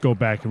may just go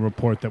back and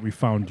report that we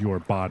found your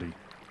body.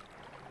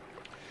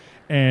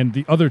 And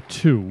the other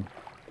 2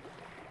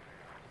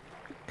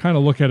 kind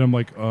of look at him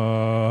like,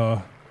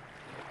 I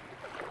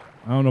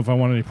don't know if I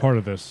want any part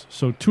of this.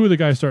 So 2 of the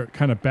guys start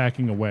kind of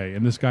backing away,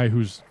 and this guy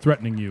who's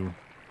threatening you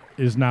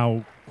is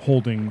now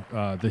holding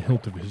the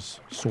hilt of his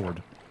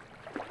sword.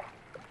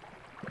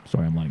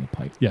 Sorry, I'm lighting a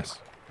pipe. Yes.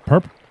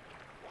 Perp?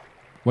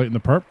 Lighting the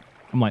perp?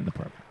 I'm lighting the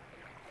perp.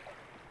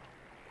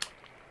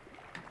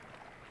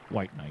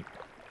 White Knight.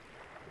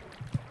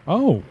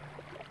 Oh.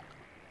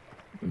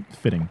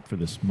 Fitting for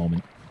this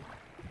moment.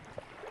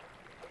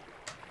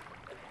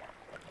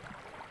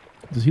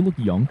 Does he look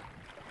young?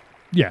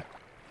 Yeah.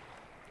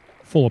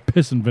 Full of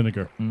piss and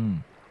vinegar.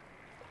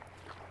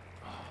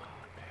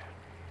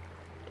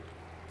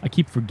 I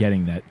keep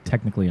forgetting that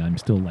technically I'm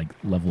still like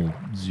level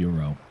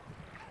 0.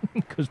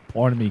 Because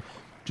part of me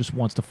just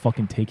wants to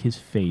fucking take his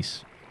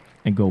face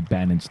and go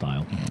Bannon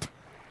style.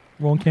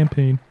 Wrong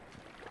campaign.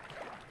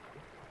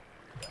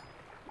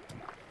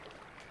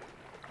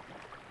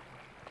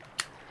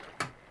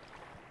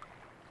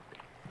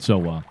 So,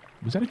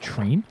 was that a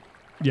train?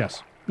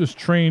 Yes. There's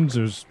trains.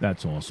 There's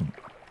That's awesome.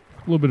 a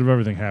little bit of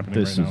everything happening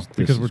This right is- now this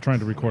because is we're trying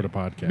to record a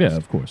podcast. Yeah,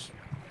 of course.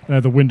 And I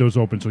have the windows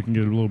open so we can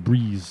get a little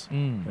breeze,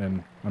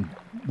 and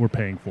we're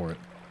paying for it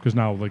because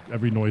now like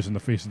every noise in the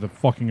face of the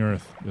fucking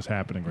earth is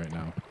happening right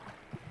now.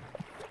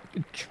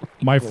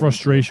 My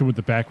frustration with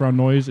the background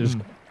noise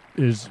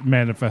is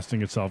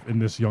manifesting itself in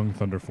this young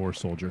Thunder Force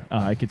soldier.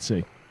 I could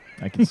see.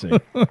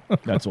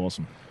 That's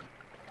awesome.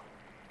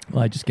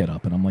 Well, I just get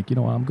up and I'm like, you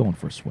know what? I'm going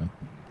for a swim.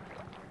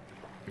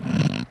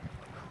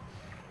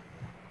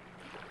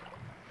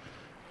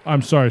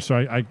 I'm sorry,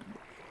 sir.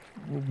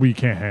 We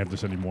can't have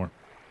this anymore.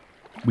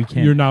 We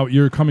can't.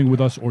 You're coming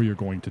with us, or you're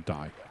going to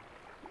die.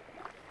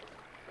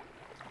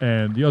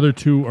 And the other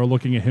two are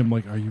looking at him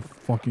like, "Are you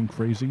fucking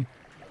crazy?"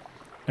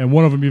 And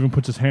one of them even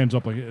puts his hands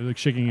up, like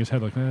shaking his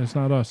head, like, "It's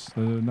not us.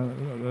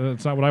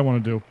 That's not what I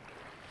want to do."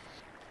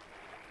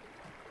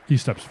 He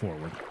steps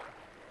forward.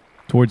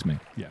 Towards me.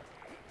 Yeah.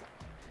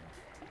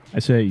 I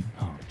say,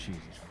 oh, Jesus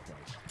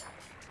Christ.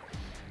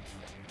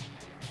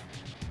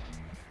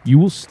 You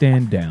will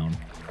stand down,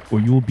 or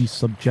you will be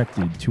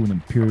subjected to an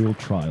imperial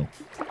trial.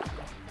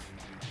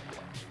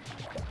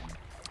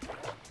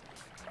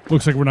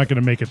 Looks like we're not going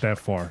to make it that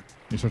far.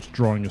 He starts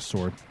drawing his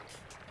sword.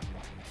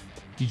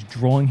 He's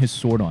drawing his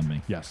sword on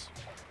me. Yes.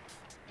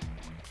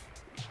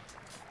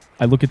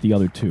 I look at the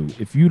other two.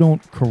 If you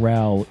don't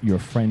corral your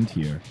friend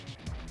here,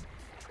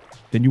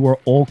 then you are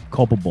all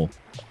culpable.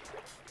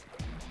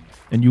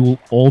 And you will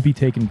all be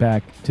taken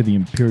back to the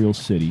Imperial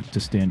City to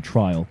stand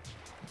trial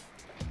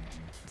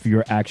for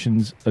your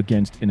actions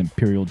against an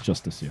Imperial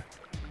Justiciar.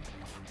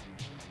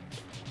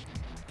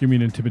 Give me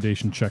an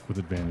intimidation check with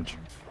advantage.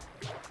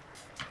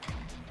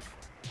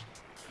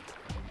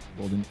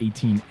 Rolled an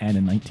 18 and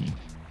a 19.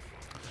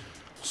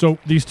 So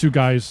these two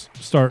guys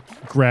start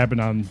grabbing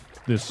on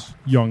this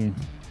young,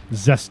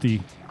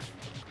 zesty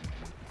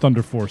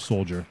Thunder Force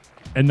soldier,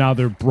 and now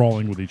they're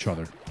brawling with each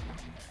other.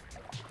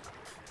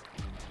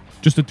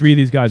 Just the three of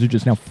these guys are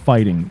just now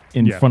fighting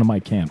in Yeah. front of my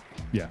camp.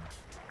 Yeah.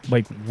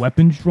 Like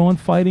weapons drawn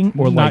fighting?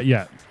 Or Not like,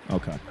 yet.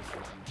 Okay.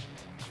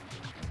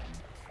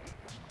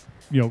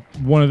 You know,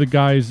 one of the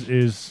guys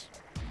is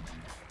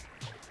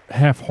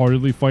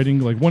half-heartedly fighting.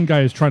 Like, one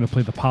guy is trying to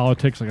play the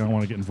politics. Like, I don't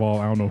want to get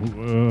involved. I don't know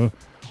who.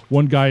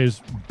 One guy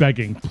is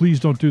begging, please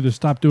don't do this.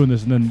 Stop doing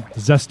this. And then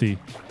Zesty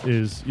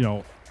is,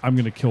 I'm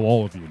going to kill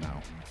all of you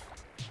now.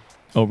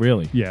 Oh,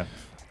 really? Yeah.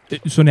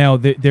 So now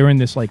they're in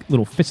this like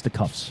little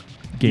fisticuffs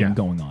game Yeah.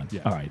 going on.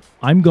 Yeah. All right.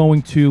 I'm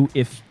going to,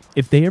 if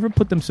they ever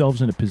put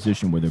themselves in a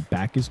position where their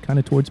back is kind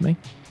of towards me,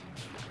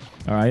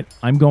 all right,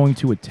 I'm going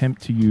to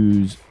attempt to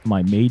use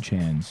my mage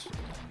hands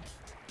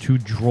to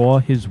draw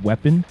his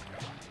weapon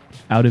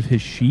out of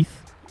his sheath.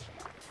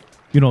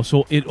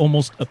 So it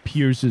almost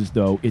appears as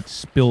though it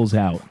spills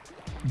out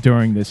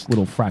during this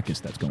little fracas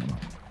that's going on.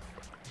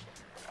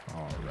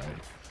 All right.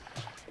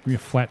 Give me a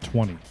flat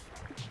 20.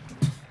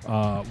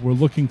 We're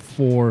looking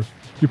for...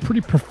 You're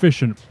pretty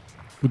proficient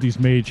with these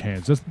mage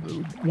hands. That's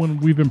when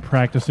we've been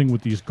practicing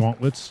with these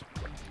gauntlets.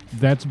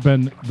 That's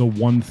been the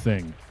one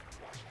thing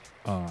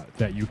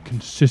that you've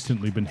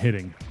consistently been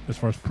hitting as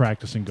far as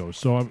practicing goes.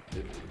 So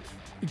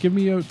give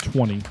me a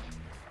 20.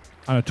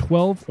 On a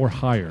 12 or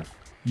higher,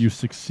 you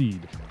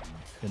succeed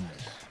in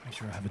this. Make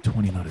sure I have a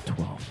 20, not a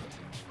 12.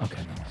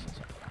 Okay, no, this is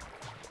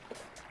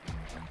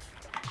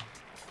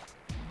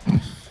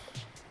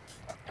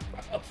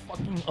a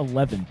fucking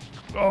 11.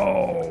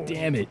 Oh!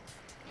 Damn it.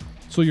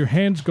 So your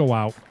hands go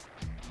out.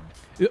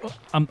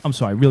 I'm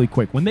sorry, really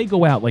quick. When they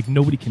go out, like,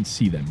 nobody can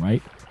see them,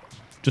 right?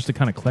 Just to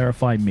kind of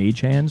clarify, mage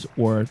hands,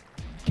 or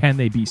can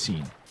they be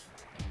seen?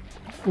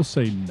 We'll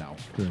say no.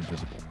 They're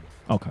invisible.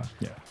 Okay.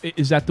 Yeah.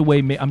 Is that the way...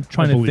 I'm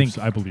trying to think...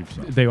 I believe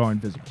so. They are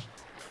invisible.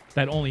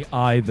 That only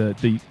I,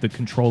 the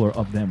controller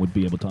of them, would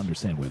be able to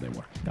understand where they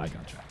were. I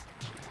gotcha.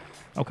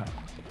 Okay.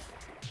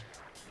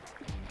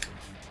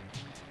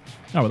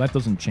 Oh, well, that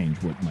doesn't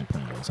change what my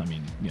plan was. I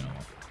mean,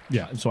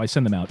 Yeah. So I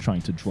send them out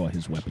trying to draw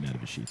his weapon out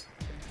of his sheath.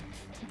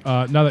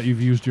 Now that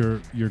you've used your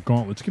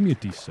gauntlets, give me a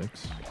d6.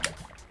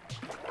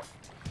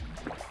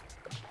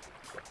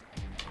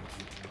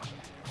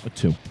 A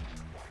 2.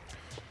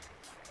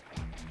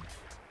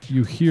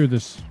 You hear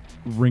this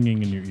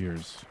ringing in your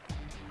ears,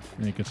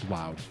 and it gets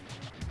loud,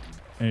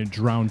 and it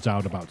drowns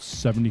out about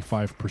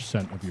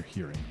 75% of your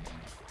hearing.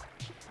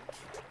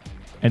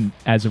 And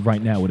as of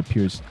right now, it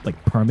appears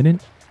like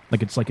permanent.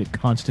 Like it's like a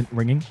constant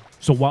ringing.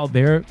 So while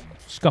they're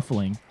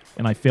scuffling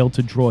and I failed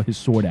to draw his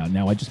sword out,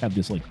 now I just have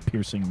this like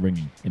piercing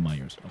ringing in my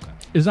ears. Okay.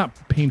 It's not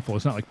painful.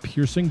 It's not like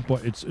piercing,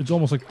 but it's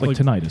almost like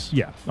tinnitus.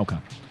 Yeah. Okay.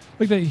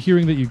 Like that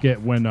hearing that you get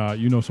when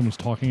someone's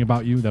talking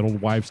about you, that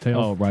old wives' tale.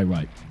 Oh,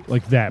 right.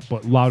 Like that,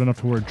 but loud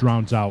enough to where it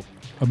drowns out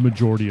a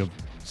majority of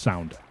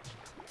sound.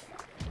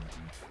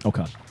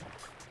 Okay.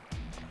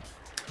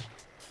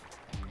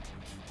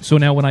 So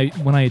now when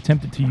I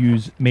attempted to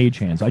use mage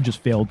hands, I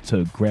just failed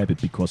to grab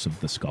it because of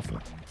the scuffle.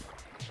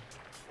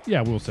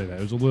 Yeah, we'll say that.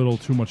 There's a little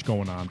too much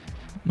going on.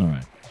 All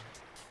right.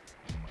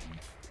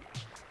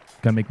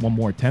 Gotta make one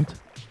more attempt?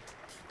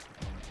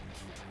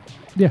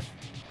 Yeah.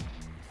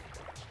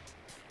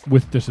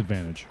 With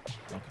disadvantage.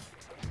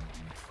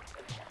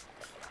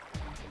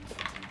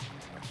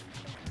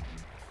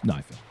 No,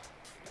 I failed.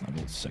 I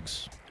rolled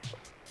 6.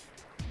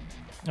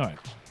 All right.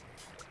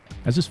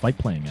 How's this fight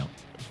playing out?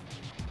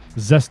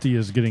 Zesty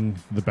is getting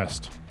the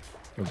best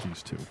of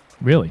these two.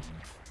 Really?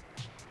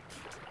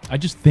 I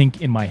just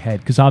think in my head,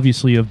 because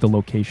obviously of the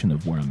location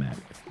of where I'm at,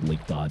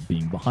 Lake Dodd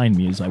being behind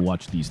me as I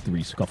watch these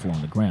 3 scuffle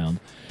on the ground,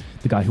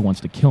 the guy who wants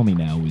to kill me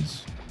now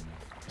is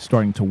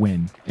starting to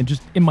win. And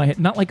just in my head,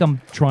 not like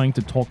I'm trying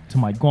to talk to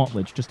my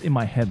gauntlets, just in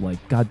my head,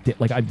 like, God damn,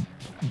 like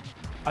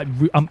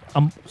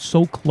I'm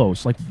so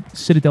close. Like,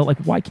 Citadel, like,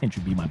 why can't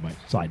you be my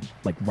side,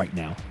 like, right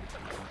now?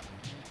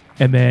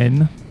 And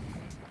then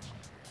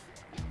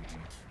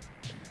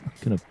I'm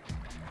going to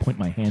point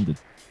my hand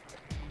at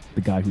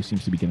the guy who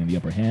seems to be getting the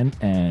upper hand,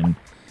 and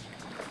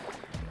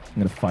I'm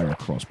going to fire a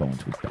crossbow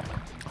into his back.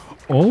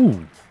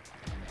 Oh.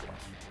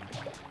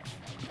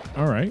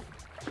 All right.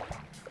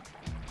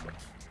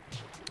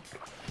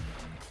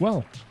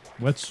 Well,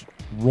 let's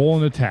roll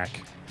an attack.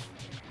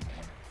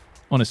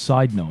 On a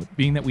side note,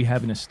 being that we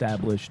haven't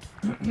established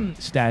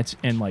stats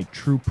and like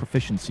true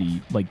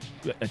proficiency, like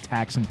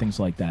attacks and things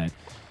like that,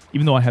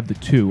 even though I have the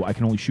 2, I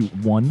can only shoot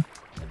 1.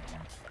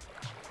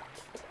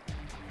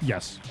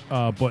 Yes,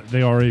 but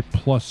they are a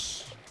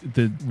plus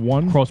the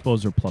 1.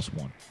 Crossbows are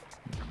 +1.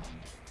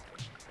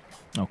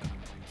 Okay.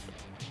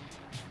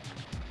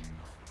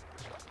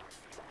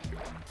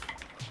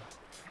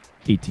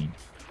 $18.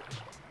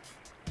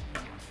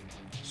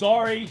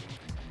 Sorry.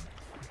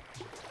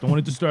 Don't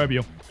want to disturb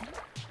you.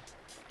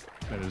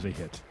 That is a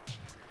hit.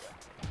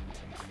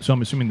 So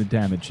I'm assuming the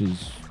damage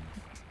is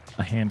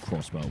a hand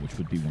crossbow, which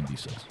would be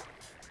 1d6.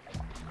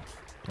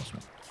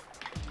 +1.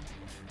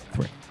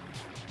 3.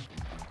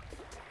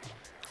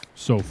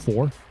 So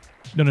 4?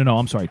 No.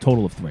 I'm sorry.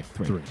 Total of 3.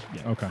 3.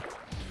 Yeah. Okay.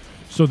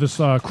 So this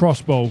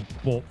crossbow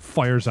bolt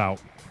fires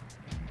out.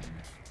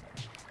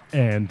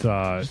 And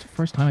This is the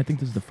first time. I think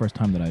this is the first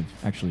time that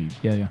I've actually.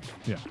 Yeah.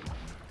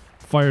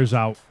 fires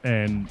out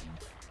and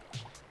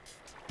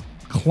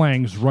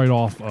clangs right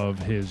off of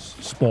his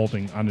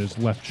Spalding on his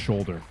left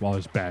shoulder while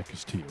his back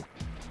is to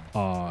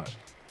you.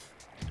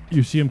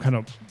 You see him kind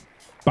of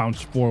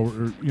bounce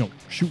forward, or,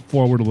 shoot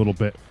forward a little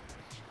bit,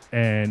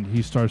 and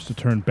he starts to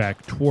turn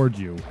back toward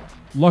you.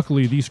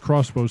 Luckily, these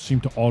crossbows seem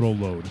to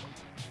auto-load,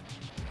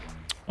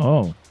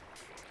 Oh.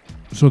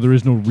 so there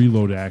is no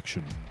reload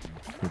action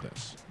for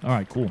this. All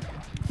right. Cool.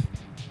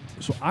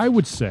 So I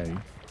would say,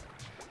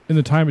 in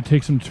the time it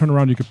takes him to turn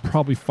around, you could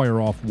probably fire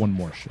off one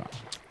more shot.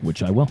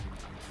 Which I will.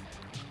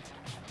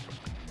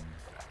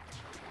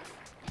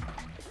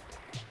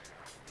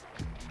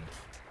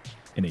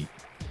 An 8.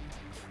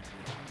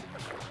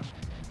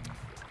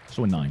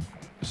 So a 9.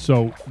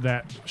 So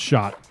that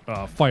shot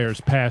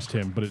fires past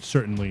him, but it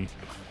certainly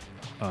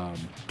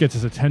gets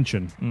his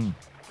attention.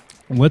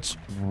 Let's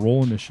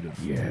roll initiative.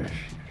 Yes.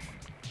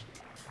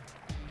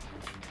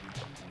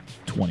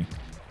 20.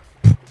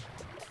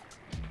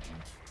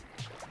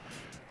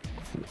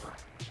 4.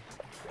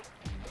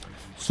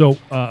 So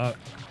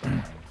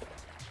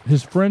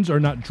his friends are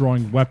not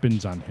drawing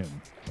weapons on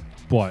him,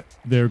 but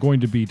they're going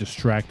to be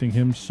distracting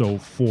him. So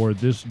for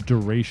this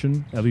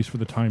duration, at least for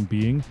the time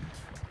being,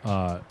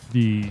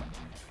 the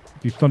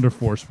Thunder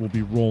Force will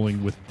be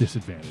rolling with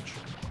disadvantage.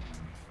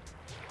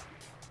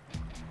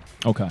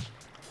 Okay.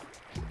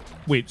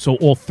 Wait, so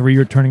all 3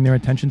 are turning their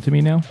attention to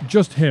me now?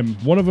 Just him.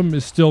 One of them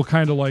is still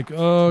kind of like,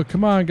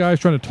 come on, guys,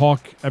 trying to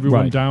talk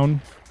everyone Right.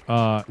 down.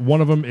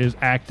 One of them is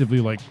actively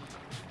like,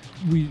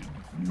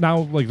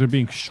 they're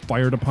being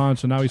fired upon,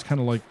 so now he's kind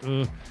of like,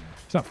 he's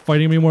not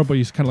fighting anymore, but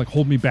he's kind of like,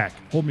 hold me back.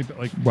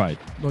 Like, Right.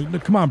 like, "No,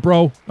 come on,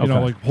 bro. You know,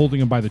 Okay. like holding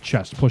him by the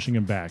chest, pushing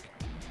him back.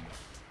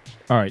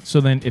 All right,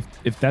 so then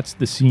if that's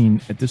the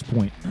scene at this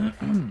point,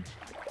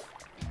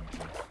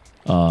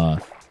 I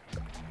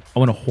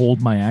want to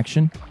hold my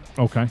action,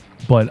 Okay.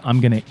 but I'm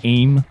going to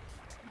aim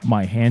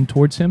my hand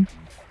towards him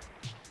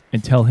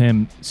and tell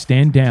him,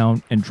 stand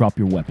down and drop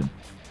your weapon.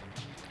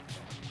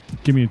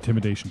 Give me an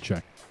intimidation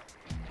check.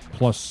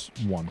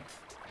 +1.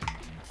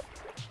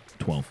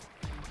 12.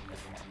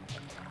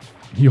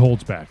 He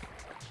holds back.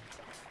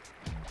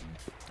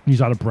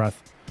 He's out of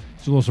breath.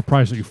 He's a little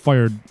surprised that you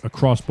fired a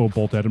crossbow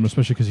bolt at him,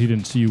 especially because he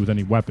didn't see you with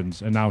any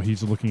weapons. And now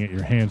he's looking at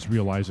your hands,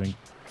 realizing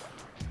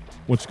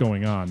what's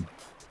going on.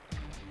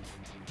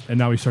 And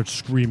now he starts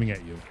screaming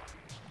at you.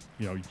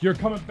 You're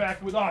coming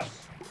back with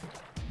us.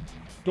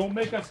 Don't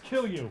make us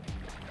kill you.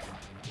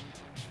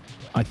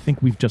 I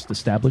think we've just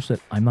established that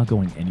I'm not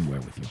going anywhere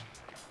with you.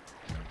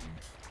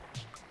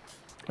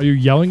 Are you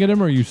yelling at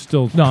him, or are you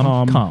still No,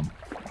 calm? I'm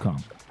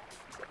calm.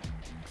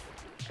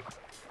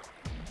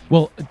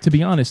 Well, to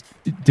be honest,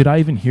 did I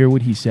even hear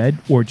what he said,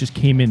 or it just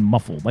came in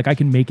muffled? Like, I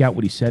can make out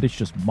what he said, it's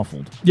just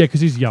muffled. Yeah, because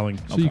he's yelling,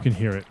 so you Okay. can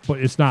hear it. But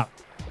it's not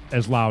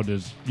as loud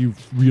as you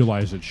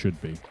realize it should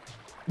be.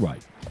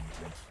 Right.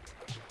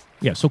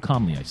 Yeah, so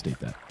calmly I state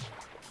that.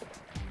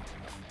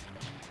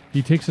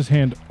 He takes his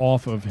hand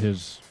off of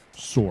his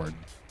sword,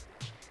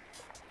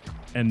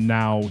 and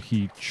now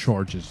he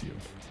charges you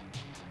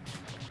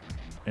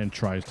and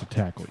tries to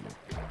tackle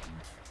you.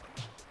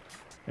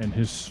 And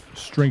his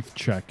strength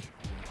check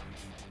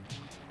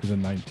is a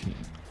 19.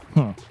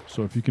 Huh.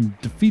 So if you can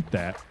defeat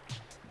that,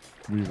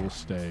 we will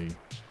stay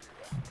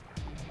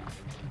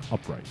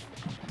upright.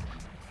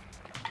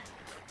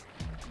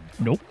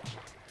 Nope.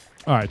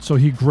 All right, so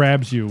he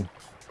grabs you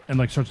and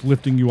like starts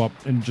lifting you up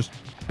and just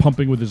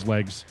pumping with his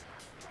legs.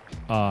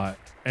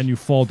 And you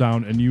fall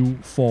down and you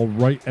fall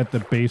right at the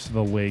base of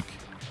the lake.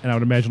 And I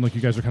would imagine like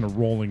you guys are kind of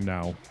rolling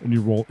now and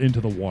you roll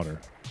into the water.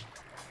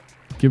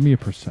 Give me a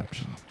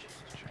perception.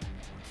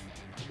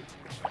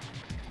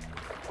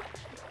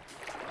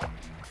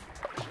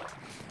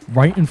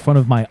 Right in front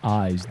of my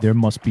eyes, there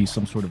must be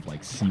some sort of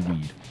like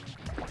seaweed,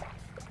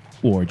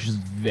 or just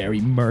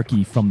very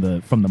murky from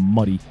the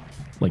muddy,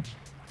 like,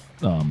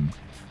 from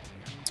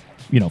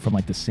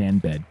like the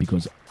sand bed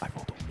because I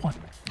rolled a 1.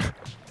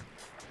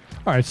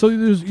 All right, so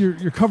there's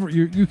you're covered.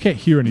 You can't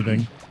hear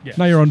anything. Yes.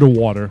 Now you're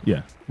underwater.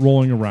 Yeah.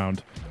 Rolling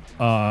around.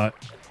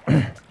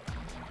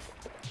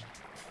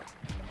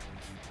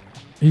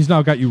 He's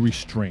now got you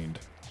restrained,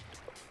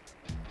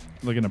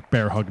 like in a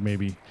bear hug,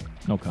 maybe.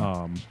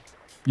 Okay.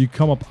 You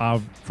come up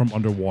out from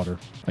underwater.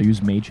 I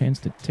use mage hands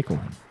to tickle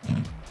him.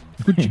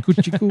 Coochie,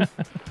 coochie, coo.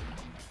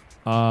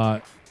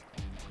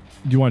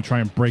 Do you want to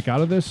try and break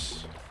out of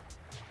this?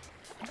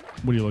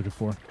 What are you looking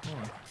for?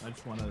 I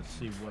just want to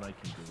see what I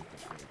can do with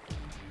this.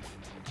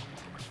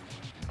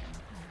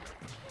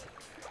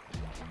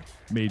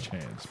 Mage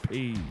hands.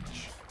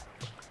 Page.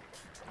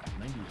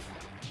 90.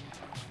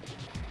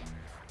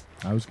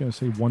 I was going to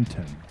say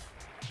 110.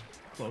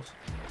 Close.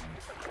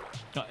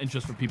 And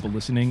just for people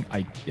listening,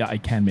 I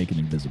can make it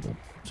invisible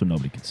so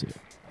nobody can see it.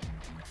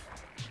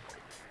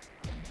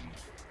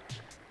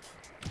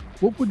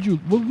 What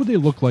would they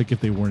look like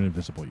if they weren't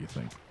invisible, you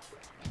think?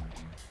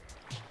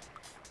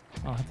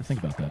 I'll have to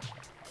think about that.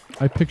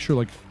 I picture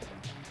like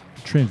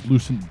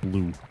translucent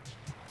blue.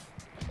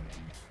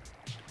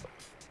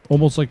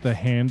 Almost like the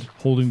hand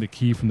holding the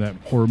key from that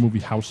horror movie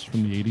House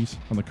from the 80s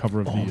on the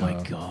cover of Oh the...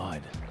 my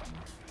God.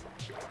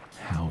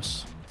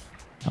 House.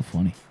 How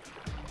funny.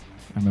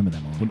 I remember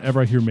that moment. Whenever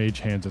I hear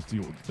mage hands, that's the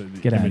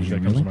Get outta image here,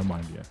 that comes really? to my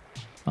mind, yeah.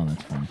 Oh,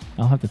 that's funny.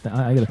 I'll have to.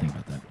 I gotta think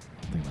about that.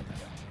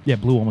 Yeah,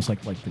 blue, almost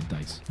like the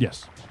dice.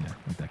 Yes. Yeah,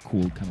 like that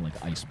cool kind of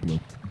like ice blue.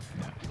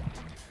 Yeah.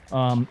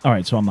 All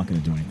right, so I'm not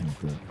gonna do anything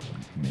with the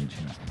mage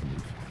hands,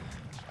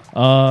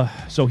 I believe.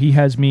 So he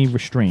has me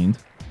restrained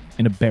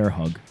in a bear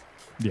hug.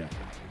 Yeah.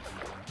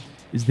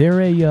 Is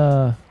there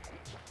a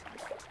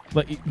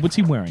like what's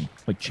he wearing?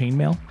 Like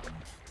chainmail?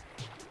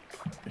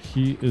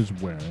 He is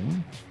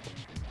wearing...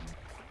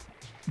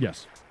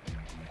 Yes.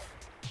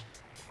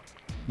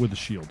 With a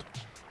shield.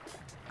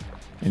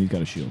 And he's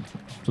got a shield.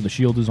 So the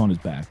shield is on his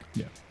back.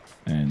 Yeah.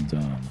 And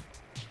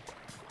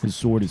his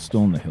sword is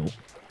still in the hilt.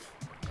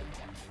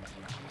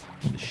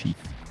 In the sheath.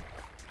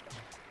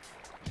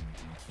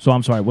 So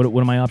I'm sorry, what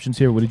are my options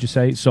here? What did you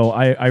say? So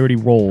I already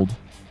rolled.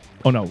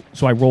 Oh no.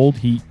 So I rolled.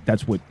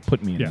 That's what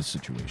put me in this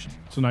situation.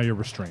 So now you're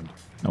restrained.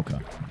 Okay.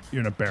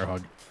 You're in a bear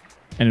hug.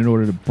 And in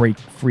order to break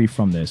free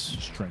from this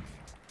Strength.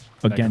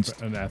 against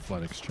an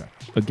athletics check.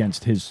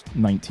 against his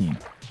 19.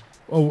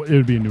 Oh, it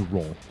would be a new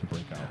roll to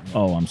break out.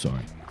 Oh, I'm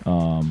sorry.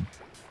 All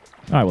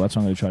right, well, that's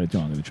what I'm going to try to do.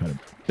 I'm going to try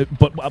to...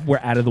 But we're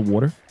out of the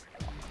water?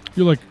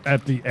 You're like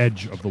at the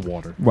edge of the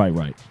water.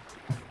 Right.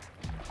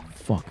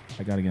 Fuck,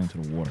 I got to get into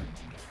the water.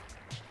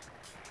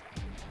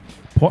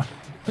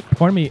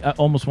 Part of me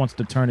almost wants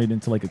to turn it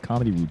into like a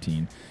comedy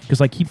routine because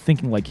I keep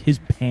thinking like his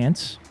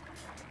pants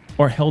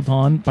are held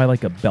on by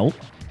like a belt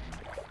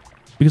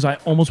because I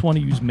almost want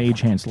to use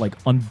mage hands to like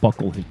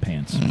unbuckle his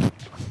pants.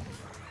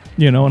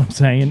 You know what I'm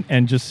saying?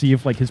 And just see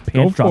if like his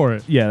pants Go drop. for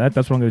it. Yeah,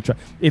 that's what I'm going to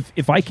try.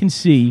 If I can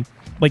see,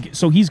 like,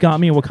 so he's got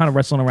me and we're kind of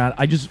wrestling around.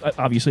 I just,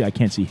 obviously I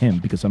can't see him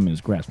because I'm in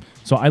his grasp.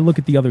 So I look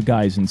at the other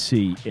guys and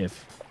see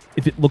if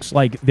it looks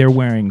like they're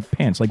wearing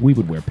pants, like we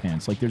would wear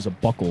pants. Like there's a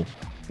buckle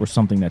or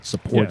something that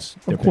supports.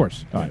 Of their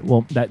course. pants. All right,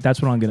 well,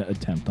 that's what I'm going to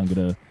attempt. I'm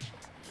going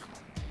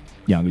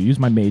to use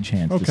my mage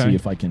hands to see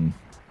if I can.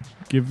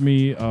 Give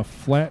me a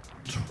flat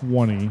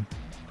 20.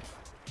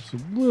 It's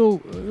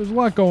there's a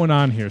lot going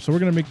on here. So we're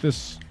going to make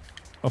this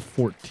a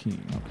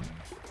 14. Okay.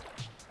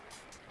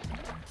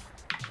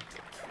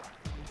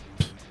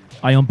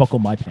 I unbuckle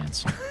my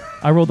pants.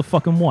 I rolled a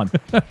fucking 1.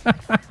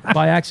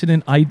 By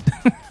accident, I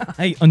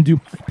undo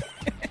my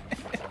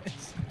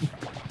pants.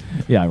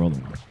 Yeah, I rolled a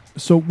 1.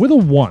 So with a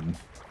 1,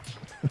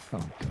 Oh,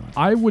 God.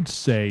 I would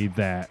say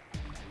that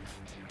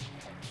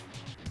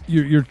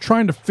you're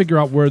trying to figure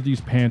out where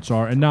these pants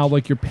are, and now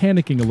like you're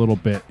panicking a little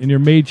bit, and your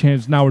mage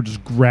hands now are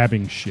just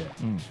grabbing shit.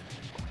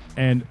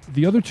 And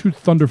the other 2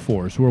 Thunder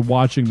Fours who are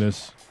watching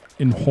this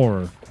in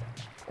horror,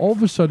 all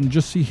of a sudden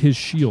just see his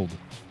shield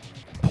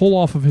pull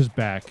off of his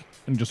back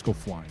and just go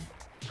flying.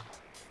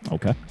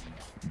 Okay.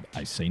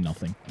 I say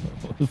nothing.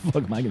 What the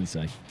fuck am I going to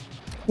say?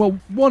 Well,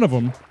 one of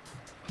them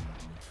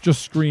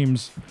just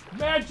screams,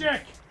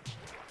 "Magic!"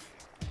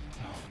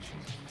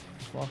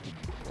 Fucking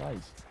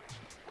Christ.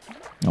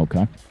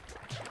 Okay.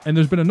 And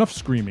there's been enough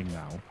screaming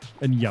now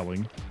and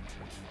yelling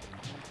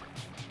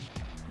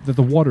that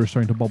the water is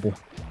starting to bubble.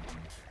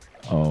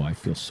 Oh, I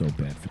feel so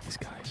bad for these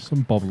guys.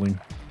 Some bubbling,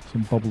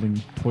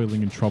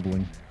 toiling, and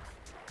troubling.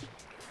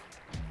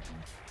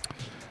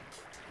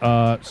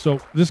 So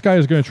this guy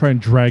is going to try and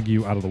drag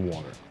you out of the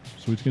water.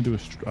 So he's going to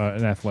do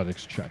an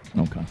athletics check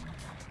Okay.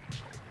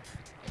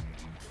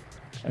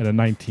 at a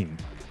 19.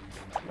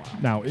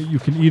 Now, you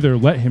can either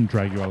let him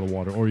drag you out of the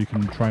water or you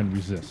can try and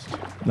resist.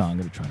 No, I'm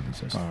going to try to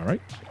resist. All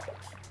right.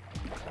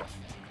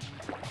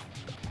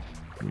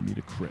 We need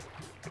a crit.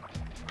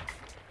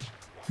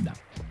 No.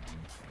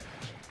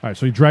 All right,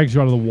 so he drags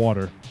you out of the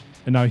water,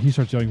 and now he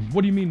starts yelling,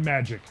 "What do you mean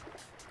magic?"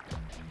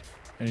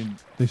 And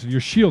they said, "Your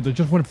shield, it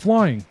just went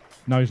flying."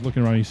 Now he's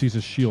looking around, he sees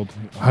his shield.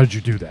 "How did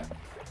you do that?"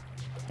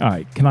 All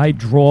right. Can I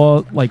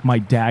draw, like, my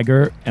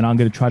dagger, and I'm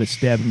going to try to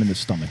stab him in the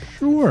stomach?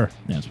 Sure.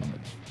 Yeah, that's what I'm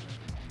going to do.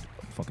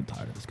 I'm fucking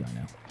tired of this guy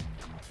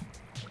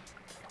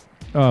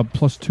now.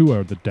 +2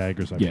 are the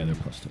daggers. Yeah, they're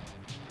 +2.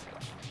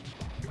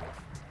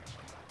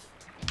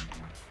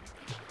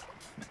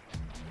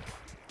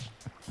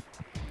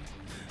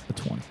 A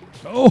 20.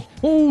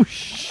 Oh,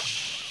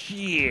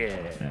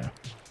 shit. Yeah.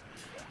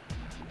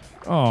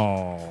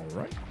 All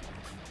right.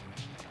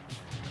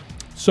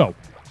 So,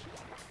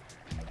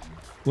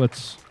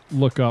 let's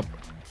look up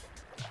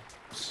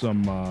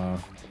some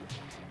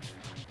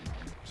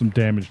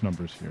damage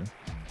numbers here.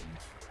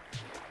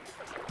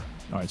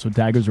 All right, so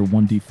daggers are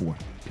 1d4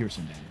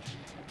 piercing damage.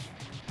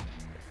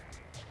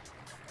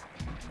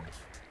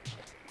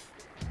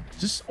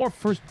 Is this our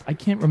first? I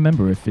can't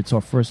remember if it's our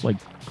first, like,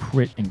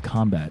 crit in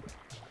combat.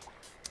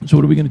 So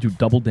what are we going to do?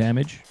 Double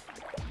damage?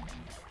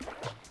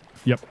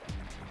 Yep.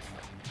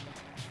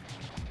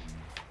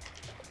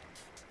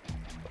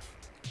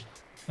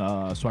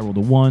 So I rolled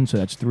a 1, so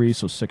that's 3,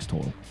 so 6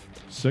 total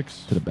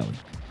 6. to the belly.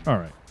 All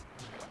right.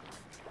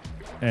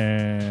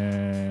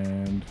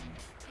 And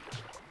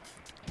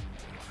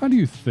how do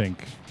you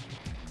think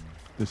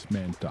this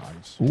man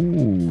dies?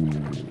 Ooh.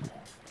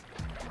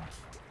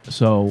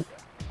 So,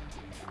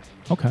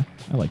 okay,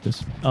 I like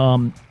this.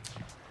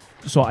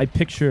 So I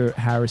picture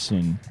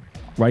Harrison,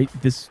 right?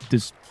 This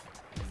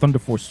Thunder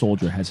Force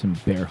soldier has him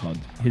bear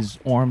hugged. His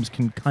arms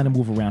can kind of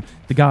move around.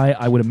 The guy,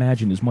 I would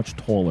imagine, is much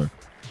taller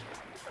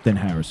than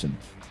Harrison,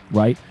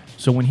 right?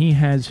 So when he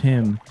has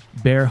him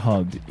bear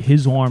hugged,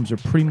 his arms are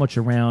pretty much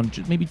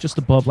around, maybe just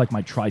above, like,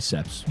 my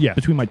triceps. Yeah.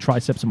 Between my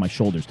triceps and my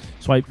shoulders.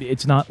 So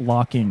it's not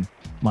locking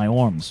my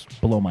arms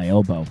below my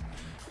elbow.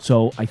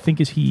 So I think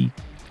as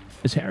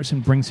Harrison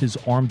brings his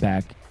arm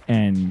back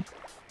and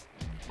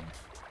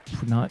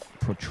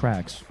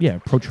protracts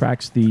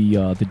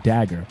the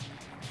dagger,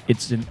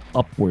 it's an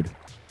upward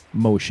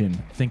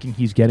motion, thinking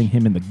he's getting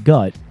him in the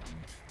gut,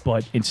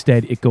 but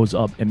instead it goes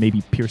up and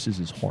maybe pierces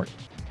his heart.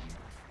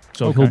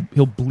 So Okay.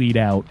 he'll bleed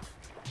out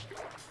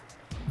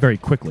very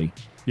quickly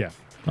Yeah.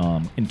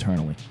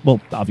 internally.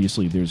 Well,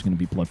 obviously there's going to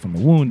be blood from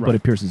the wound, Right. but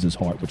it pierces his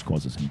heart, which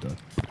causes him to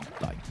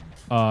die.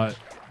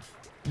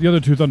 The other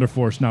two Thunder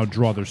Force now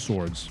draw their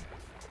swords.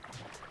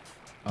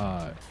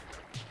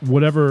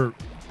 Whatever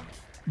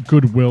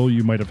goodwill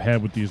you might have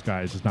had with these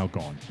guys is now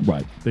gone.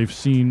 Right. They've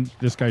seen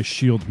this guy's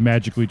shield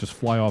magically just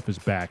fly off his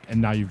back,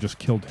 and now you've just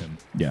killed him.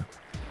 Yeah.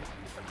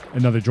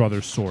 And now they draw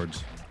their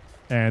swords.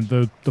 And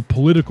the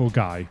political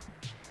guy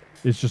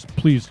is just,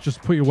 please, just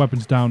put your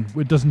weapons down.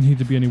 It doesn't need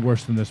to be any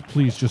worse than this.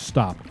 Please, just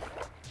stop.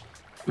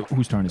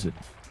 Whose turn is it?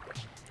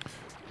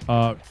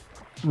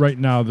 Right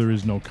now, there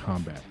is no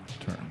combat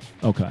turn.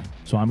 Okay.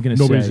 So I'm going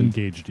to Nobody's say,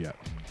 engaged yet.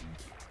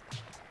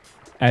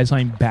 as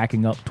I'm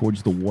backing up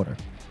towards the water,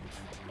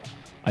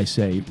 I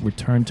say,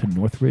 return to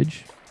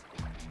Northridge,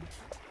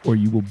 or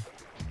you will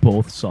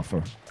both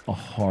suffer a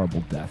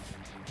horrible death.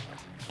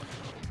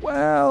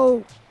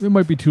 Well, it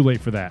might be too late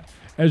for that.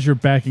 As you're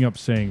backing up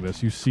saying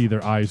this, you see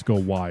their eyes go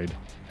wide.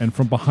 And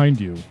from behind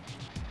you,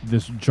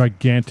 this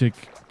gigantic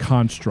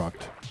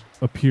construct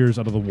appears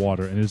out of the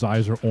water, and his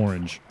eyes are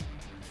orange.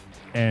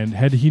 And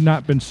had he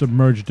not been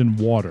submerged in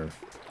water,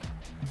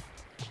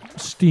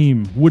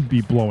 steam would be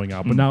blowing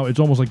out. But now it's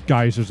almost like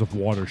geysers of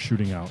water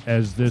shooting out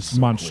as this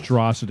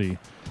monstrosity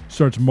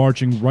starts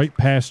marching right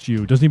past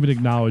you, doesn't even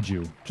acknowledge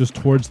you, just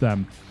towards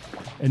them.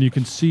 And you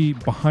can see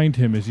behind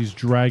him as he's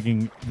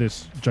dragging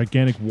this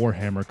gigantic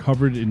warhammer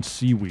covered in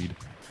seaweed.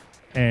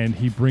 And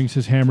he brings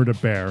his hammer to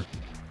bear.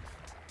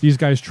 These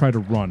guys try to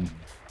run.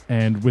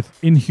 And with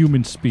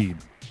inhuman speed,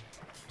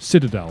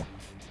 Citadel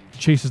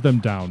chases them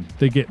down.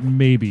 They get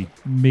maybe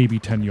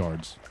 10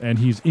 yards. And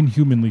he's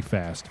inhumanly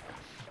fast.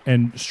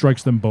 And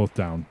strikes them both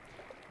down.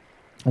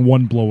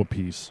 One blow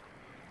apiece.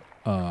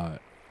 Not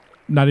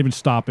even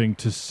stopping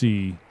to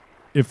see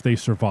if they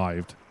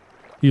survived.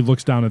 He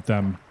looks down at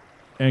them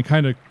and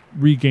kind of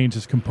regains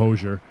his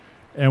composure.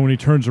 And when he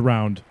turns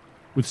around,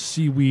 with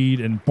seaweed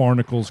and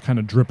barnacles kind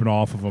of dripping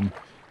off of him,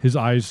 his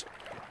eyes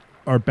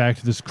are back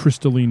to this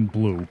crystalline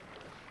blue.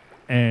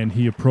 and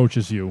he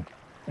approaches you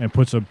and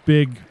puts a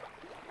big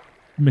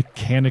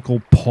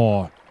mechanical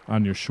paw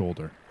on your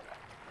shoulder.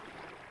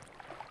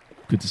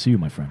 Good to see you,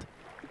 my friend.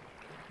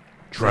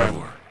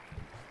 Traveler,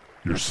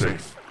 you're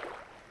safe.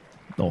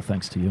 All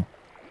thanks to you.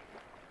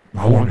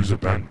 How long has it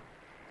been?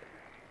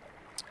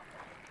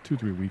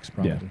 2-3 weeks,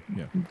 probably.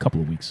 Yeah. A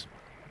couple of weeks.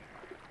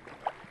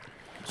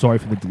 Sorry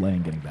for the delay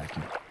in getting back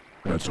here.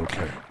 That's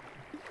okay.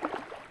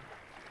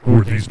 Who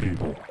are these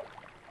people?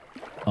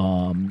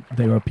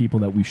 They are people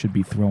that we should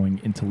be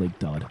throwing into Lake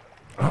Dodd.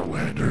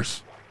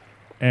 Outlanders.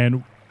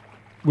 And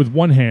with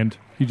one hand,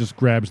 he just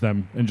grabs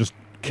them and just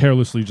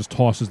carelessly just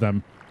tosses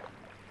them,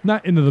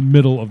 not into the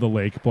middle of the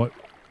lake, but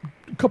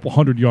a couple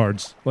 100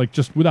 yards, like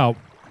just without,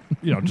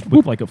 just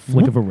With like a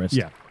flick of a wrist.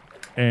 Yeah.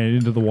 And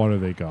into the water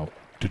they go.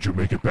 Did you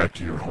make it back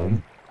to your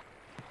home?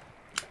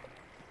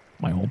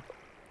 My home?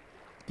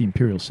 The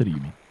Imperial City, you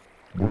mean?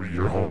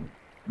 Your home.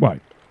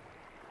 Right.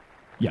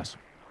 Yes.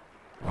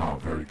 Oh,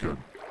 very good.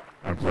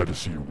 I'm glad to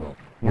see you well.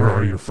 Where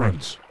are your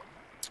friends?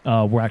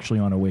 We're actually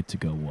on our way to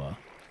go,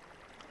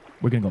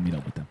 we're going to go meet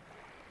up with them.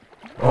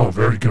 Oh,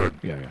 very good.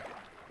 Yeah.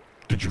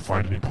 Did you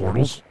find any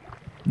portals?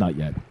 Not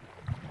yet.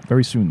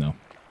 Very soon, though.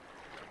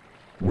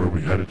 Where are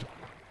we headed?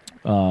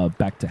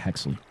 Back to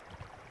Hexley.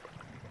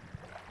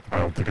 I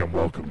don't think I'm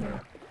welcome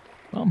there.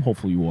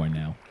 Hopefully you are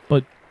now.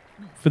 But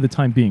for the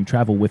time being,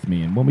 travel with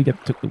me, and when we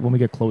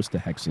get close to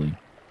Hexley,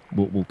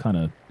 we'll kind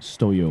of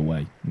stow you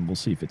away, and we'll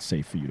see if it's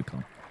safe for you to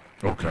come.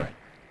 Okay.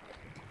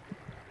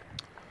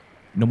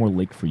 No more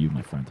lake for you,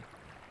 my friend.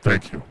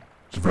 Thank you.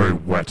 It's very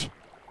wet.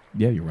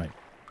 Yeah, you're right.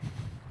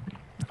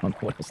 I don't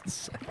know what else to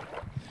say.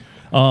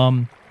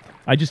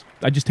 I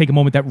just take a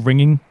moment. That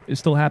ringing is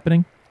still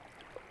happening,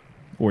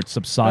 or it's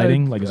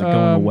subsiding. Like, is it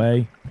going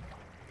away?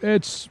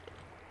 It's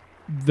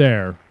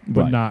there,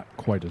 but Right. not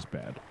quite as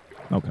bad.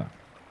 Okay.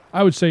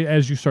 I would say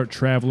as you start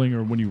traveling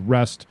or when you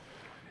rest,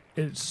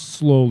 it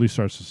slowly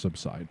starts to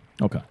subside.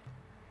 Okay.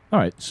 All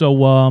right. So,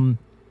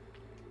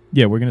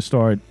 yeah, we're gonna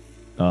start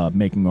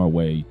making our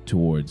way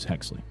towards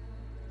Hexley.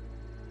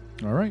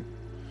 All right.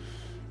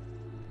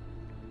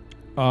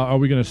 Are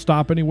we going to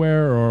stop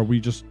anywhere, or are we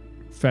just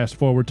fast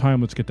forward time?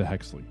 Let's get to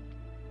Hexley.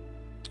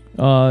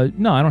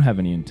 No, I don't have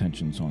any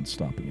intentions on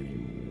stopping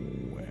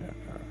anywhere.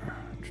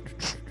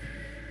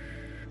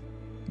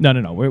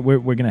 No.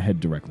 We're gonna head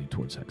directly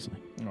towards Hexley.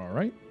 All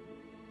right.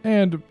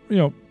 And,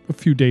 a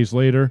few days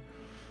later,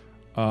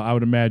 I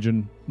would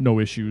imagine no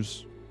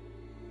issues.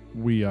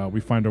 We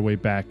find our way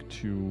back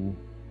to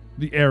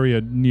the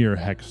area near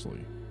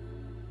Hexley.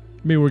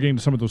 Maybe we're getting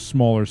to some of those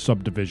smaller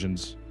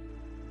subdivisions.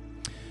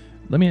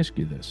 Let me ask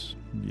you this: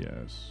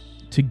 Yes.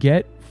 to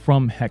get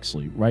from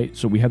Hexley, right?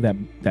 So we have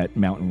that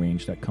mountain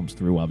range that comes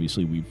through.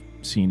 Obviously, we've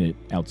seen it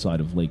outside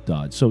of Lake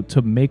Dodd. So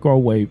to make our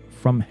way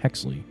from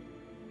Hexley,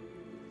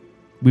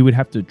 we would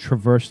have to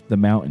traverse the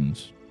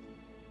mountains.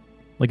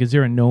 Like, is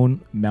there a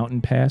known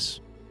mountain pass?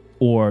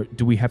 Or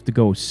do we have to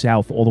go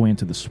south all the way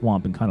into the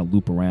swamp and kind of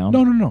loop around?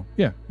 No.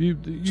 Yeah.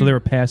 So there are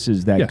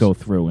passes that Yes. go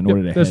through in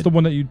order to That's head. the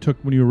one that you took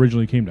when you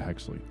originally came to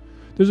Hexley.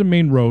 There's a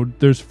main road.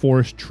 There's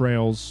forest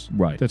trails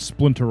Right. that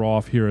splinter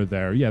off here or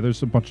there. Yeah,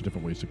 there's a bunch of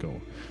different ways to go.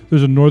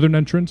 There's a northern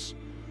entrance,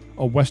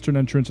 a western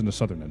entrance, and a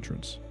southern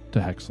entrance to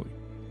Hexley.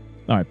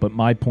 All right, but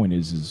my point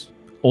is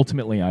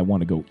ultimately I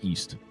want to go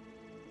east.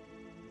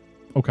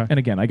 Okay. And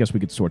again, I guess we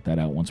could sort that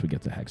out once we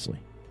get to Hexley.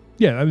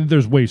 Yeah, I mean,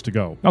 there's ways to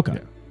go. Okay. Yeah.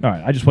 All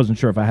right. I just wasn't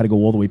sure if I had to go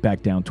all the way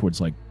back down towards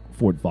like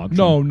Fort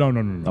Vogtron.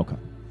 No. Okay.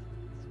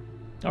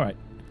 All right.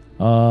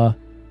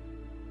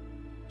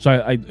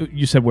 So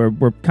you said we're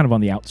kind of on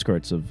the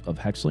outskirts of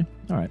Hexley.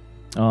 All right.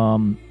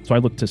 So I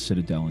look to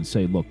Citadel and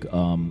say, look,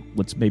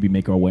 let's maybe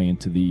make our way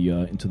into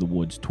the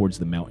woods towards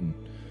the mountain,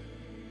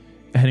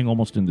 heading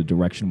almost in the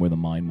direction where the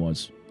mine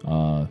was.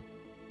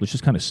 Let's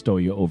just kind of stow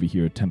you over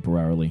here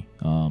temporarily.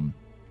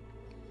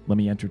 Let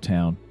me enter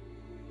town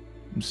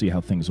and see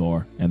how things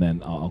are, and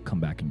then I'll come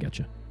back and get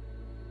you.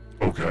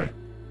 Okay.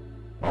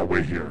 I'll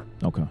wait here.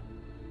 Okay.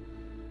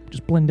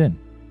 Just blend in.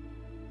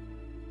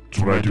 It's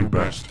what I do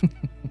best.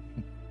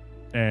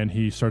 And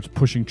he starts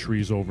pushing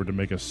trees over to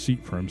make a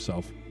seat for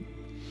himself.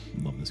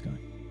 Love this guy.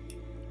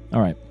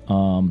 All right.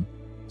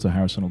 So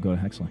Harrison will go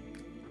to Hexley.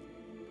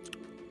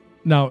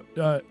 Now,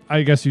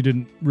 I guess you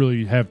didn't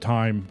really have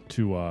time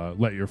to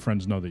let your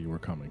friends know that you were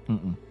coming.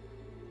 Mm-mm.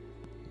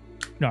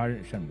 No, I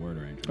didn't send word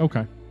or anything.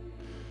 Okay.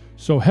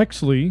 So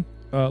Hexley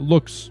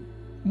looks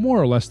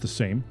more or less the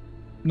same.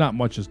 Not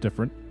much is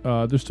different.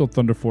 There's still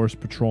Thunder Force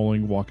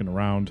patrolling, walking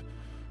around.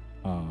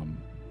 But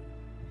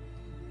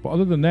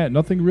other than that,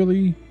 nothing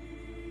really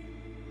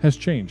has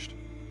changed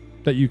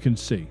that you can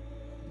see.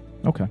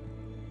 Okay.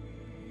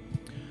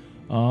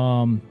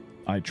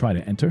 I try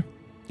to enter.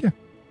 Yeah.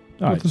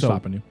 All right. Nothing's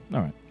stopping you.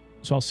 All right.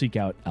 So I'll seek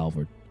out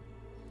Alvord.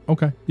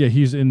 Okay. Yeah,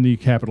 he's in the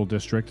Capital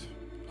District,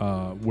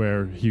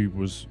 where he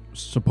was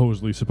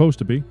supposedly supposed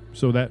to be.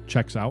 So that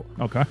checks out.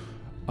 Okay.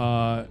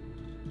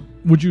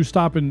 Would you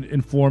stop and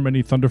inform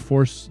any Thunder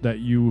Force that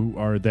you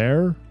are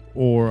there?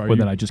 Or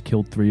that I just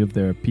killed 3 of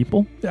their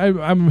people?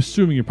 I'm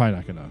assuming you're probably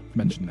not going to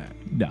mention that.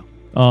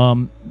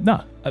 No.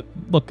 No.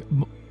 Look,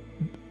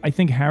 I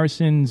think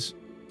Harrison's...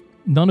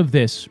 None of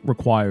this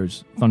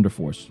requires Thunder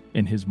Force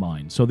in his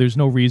mind. So there's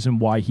no reason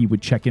why he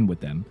would check in with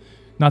them.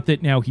 Not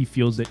that now he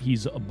feels that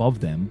he's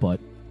above them, but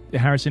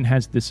Harrison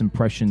has this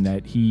impression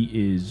that he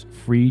is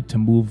free to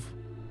move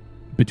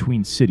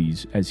between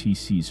cities as he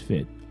sees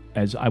fit,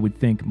 as I would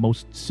think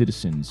most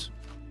citizens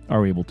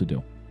are able to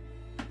do.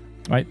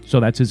 Right?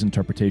 So that's his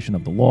interpretation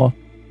of the law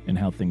and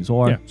how things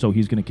are. Yeah. So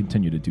he's going to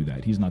continue to do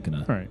that. He's not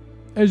going to... All right.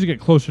 As you get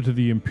closer to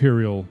the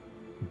Imperial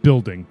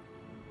building,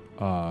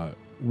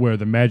 where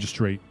the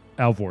magistrate,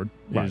 Alvord,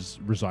 is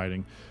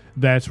residing,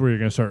 that's where you're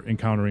going to start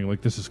encountering,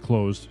 like, this is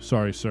closed.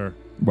 Sorry, sir.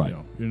 Right.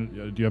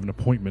 Do you have an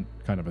appointment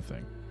kind of a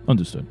thing?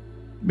 Understood.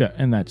 Yeah,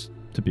 and that's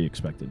to be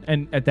expected.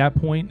 And at that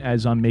point,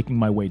 as I'm making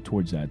my way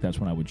towards that, that's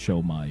when I would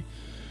show my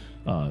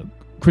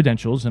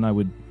credentials, and I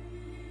would,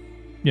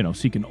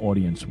 seek an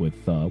audience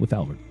with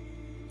Alvord.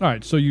 All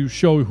right, so you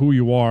show who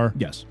you are.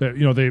 Yes.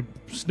 They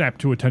snap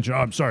to attention. Oh,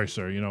 I'm sorry,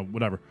 sir.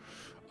 Whatever.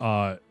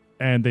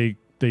 And they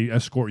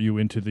escort you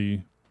into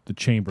the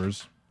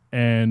chambers,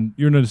 and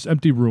you're in this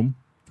empty room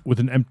with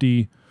an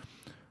empty.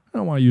 I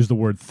don't want to use the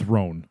word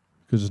throne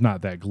because it's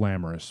not that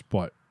glamorous,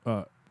 but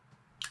a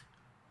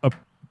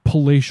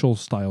palatial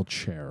style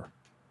chair,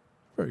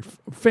 very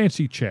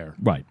fancy chair,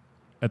 right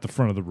at the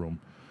front of the room.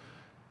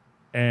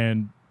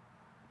 And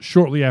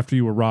shortly after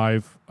you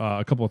arrive,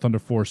 a couple of Thunder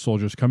Force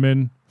soldiers come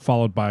in,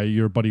 followed by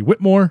your buddy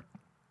Whitmore,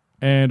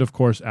 and of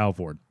course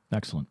Alvord.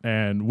 Excellent.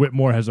 And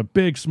Whitmore has a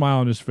big smile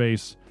on his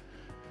face.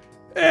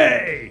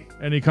 Hey!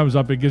 And he comes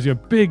up and gives you a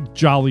big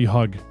jolly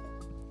hug,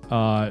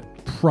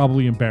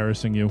 probably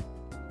embarrassing you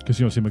because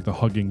you don't seem like the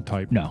hugging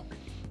type. No.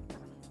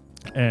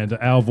 And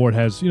Alvord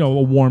has, a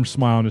warm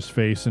smile on his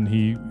face, and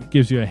he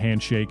gives you a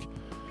handshake.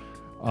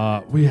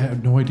 We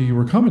had no idea you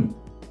were coming.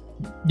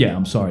 Yeah,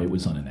 I'm sorry it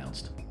was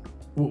unannounced.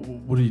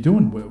 What are you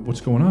doing?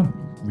 What's going on?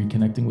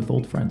 Reconnecting with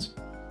old friends.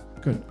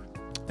 Good.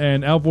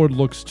 And Alvord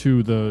looks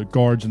to the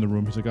guards in the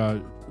room. He's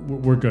like,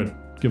 we're good.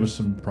 Give us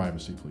some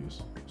privacy,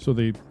 please. So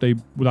they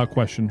without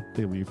question,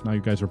 they leave. Now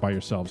you guys are by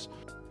yourselves.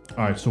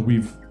 All right, so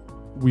we've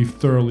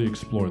thoroughly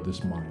explored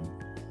this mine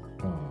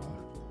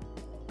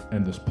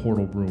and this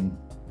portal room.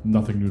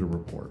 Nothing new to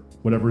report.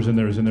 Whatever's in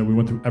there is in there. We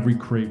went through every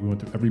crate. We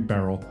went through every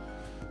barrel.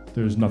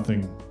 There's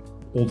nothing.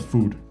 Old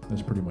food.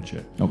 That's pretty much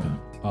it. Okay.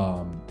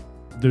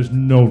 There's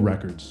no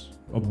records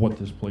of what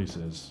this place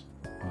is.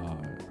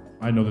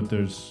 I know that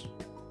there's,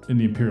 in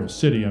the Imperial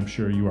City, I'm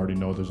sure you already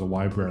know there's a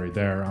library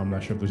there. I'm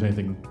not sure if there's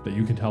anything that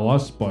you can tell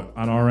us, but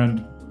on our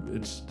end,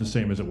 it's the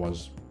same as it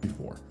was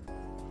before.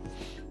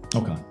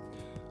 Okay.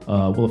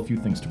 Well, a few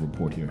things to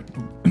report here.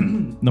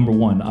 Number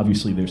one,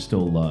 obviously there's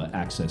still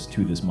access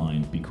to this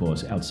mine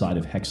because outside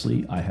of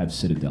Hexley, I have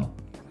Citadel.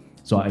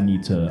 So I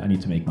need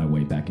to make my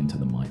way back into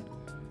the mine,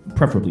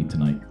 preferably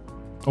tonight.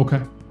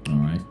 Okay. All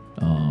right.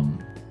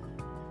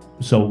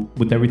 So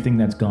with everything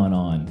that's gone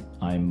on,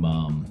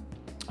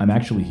 I'm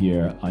actually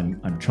here.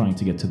 I'm trying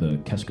to get to the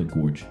Keska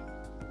Gorge.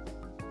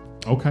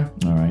 Okay.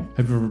 All right.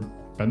 Have you ever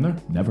been there?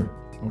 Never.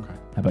 Okay.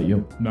 How about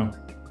you? No.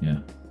 Yeah.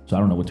 So I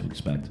don't know what to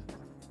expect.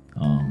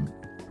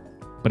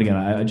 But again,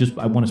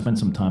 I want to spend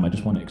some time. I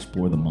just want to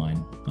explore the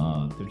mine.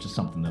 There's just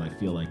something that I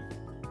feel like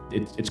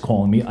it's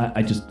calling me.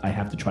 I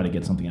have to try to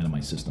get something out of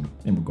my system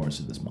in regards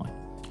to this mine.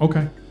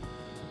 Okay.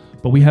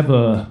 But we have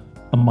a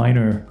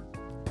minor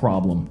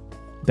problem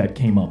that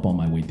came up on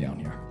my way down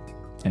here.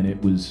 And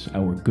it was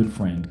our good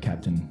friend,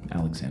 Captain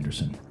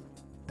Alexanderson.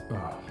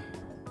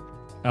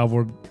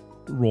 Alvord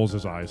rolls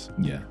his eyes.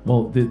 Yeah.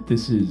 Well,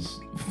 this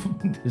is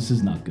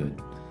not good.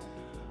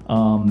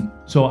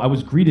 So I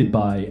was greeted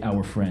by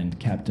our friend,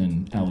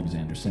 Captain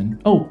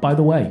Alexanderson. Oh, by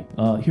the way,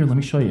 here, let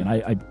me show you. And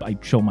I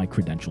show my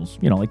credentials,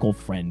 like old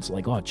friends,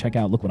 like, oh, check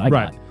out, look what I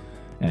got.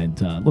 And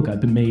look,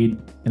 I've been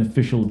made an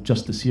official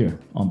justiciar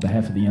on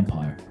behalf of the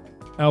Empire.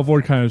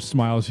 Alvord kind of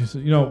smiles. He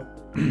says,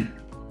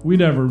 we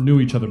never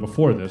knew each other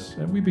before this,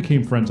 and we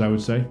became friends, I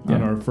would say,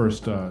 on our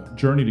first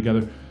journey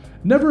together.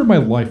 Never in my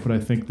life would I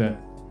think that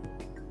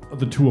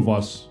the two of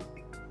us,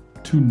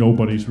 two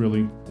nobodies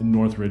really, in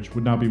Northridge,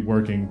 would not be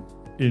working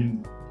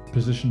in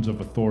positions of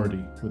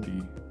authority with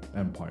the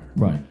Empire.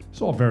 Right.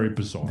 It's all very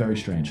bizarre. Very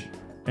strange.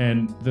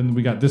 And then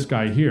we got this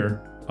guy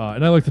here,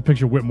 and I like to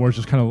picture Whitmore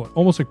just kind of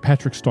almost like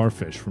Patrick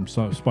Starfish from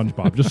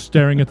SpongeBob, just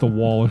staring at the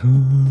wall.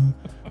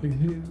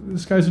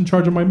 This guy's in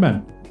charge of my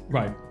men.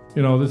 Right.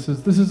 This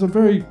is a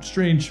very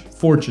strange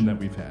fortune that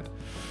we've had.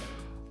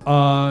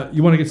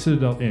 You want to get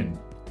Citadel in.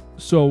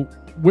 So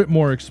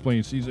Whitmore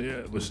explains, he's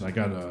listen, I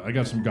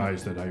got some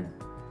guys that I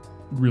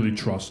really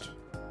trust.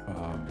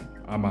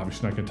 I'm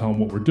obviously not going to tell them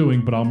what we're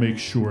doing, but I'll make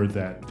sure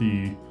that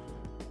the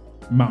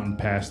mountain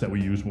pass that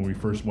we used when we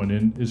first went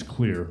in is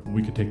clear.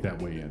 We can take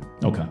that way in.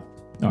 Okay.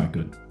 All right,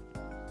 good.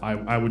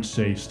 I would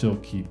say still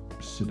keep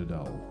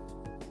Citadel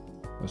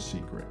a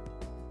secret.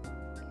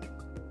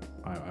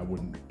 I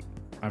wouldn't.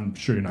 I'm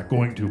sure you're not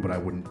going to, but I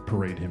wouldn't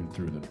parade him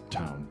through the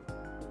town.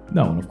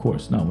 No, and of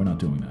course, no, we're not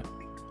doing that.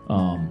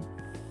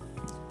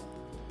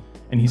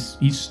 And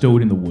he's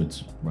stowed in the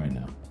woods right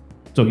now.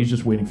 So he's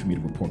just waiting for me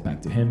to report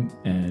back to him.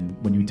 And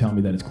when you tell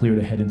me that it's clear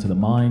to head into the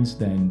mines,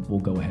 then we'll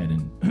go ahead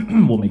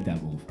and we'll make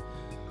that move.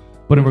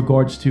 But in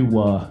regards to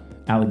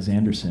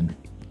Alexanderson,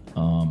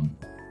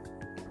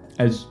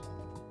 as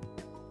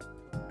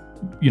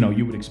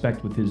you would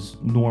expect with his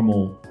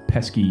normal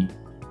pesky,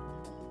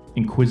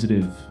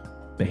 inquisitive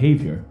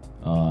behavior,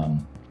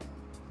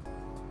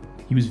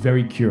 he was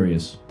very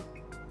curious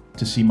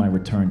to see my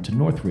return to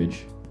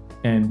Northridge,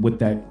 and with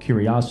that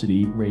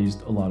curiosity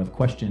raised a lot of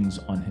questions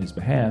on his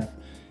behalf,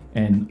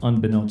 and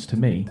unbeknownst to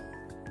me,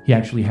 he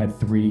actually had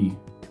 3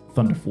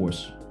 Thunder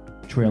Force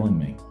trailing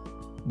me.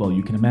 Well,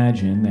 you can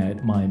imagine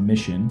that my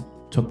mission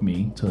took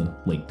me to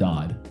Lake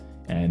Dodd,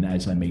 and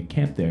as I made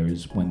camp there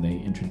is when they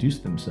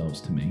introduced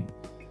themselves to me.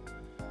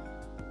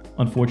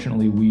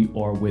 Unfortunately, we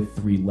are with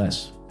 3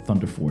 less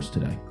Thunder Force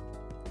today.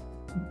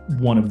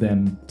 One of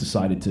them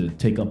decided to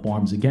take up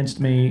arms against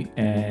me,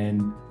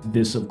 and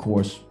this, of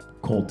course,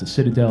 called to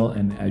Citadel,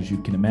 and as you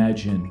can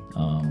imagine,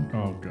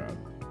 oh God,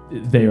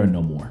 they are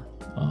no more.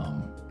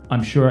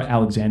 I'm sure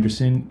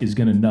Alexanderson is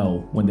going to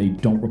know when they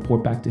don't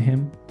report back to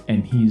him,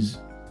 and he's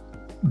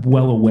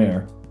well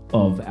aware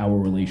of our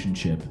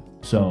relationship.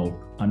 So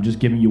I'm just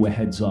giving you a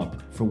heads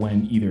up for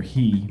when either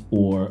he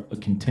or a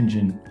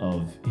contingent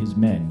of his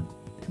men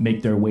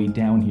make their way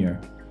down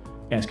here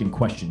asking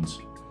questions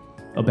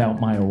about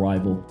my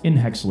arrival in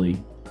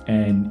Hexley,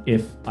 and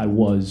if I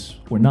was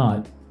or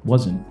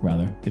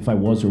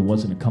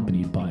wasn't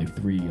accompanied by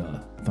 3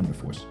 Thunder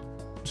Force.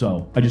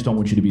 So I just don't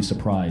want you to be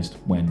surprised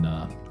when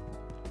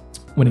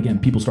again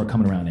people start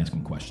coming around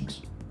asking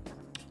questions.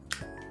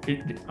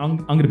 I'm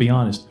going to be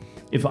honest.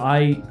 If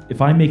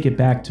I make it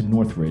back to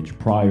Northridge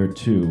prior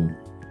to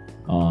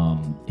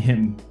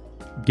him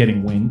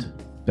getting wind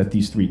that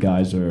these 3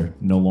 guys are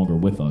no longer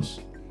with us,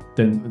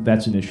 then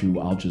that's an issue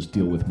I'll just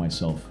deal with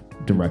myself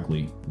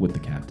directly with the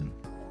captain.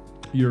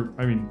 Your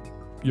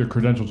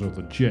credentials are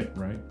legit,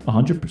 right?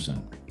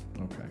 100%.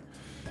 Okay.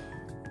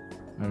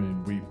 I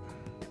mean,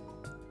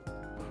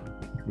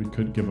 we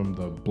could give him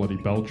the bloody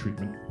bell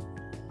treatment.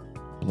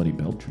 Bloody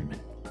bell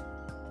treatment.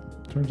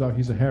 Turns out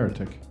he's a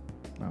heretic.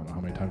 I don't know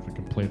how many times we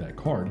can play that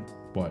card,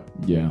 but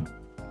Yeah,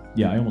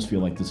 I almost feel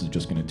like this is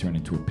just going to turn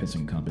into a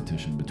pissing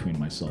competition between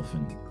myself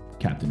and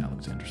Captain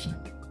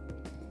Alexanderson.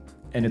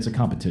 And it's a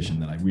competition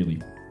that I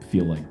really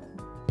feel like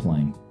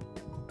playing.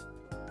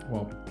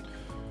 Well,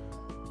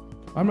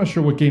 I'm not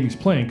sure what game he's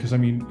playing, because, I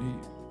mean,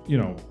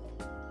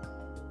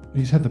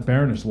 he's had the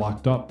Baroness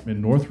locked up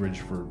in Northridge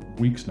for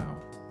weeks now.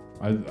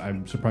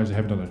 I'm surprised they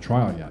haven't done a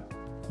trial yet.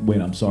 Wait,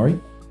 I'm sorry?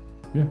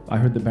 Yeah. I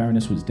heard the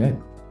Baroness was dead.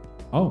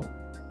 Oh.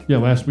 Yeah,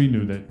 last we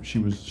knew that she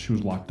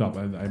was locked up.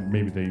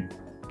 Maybe they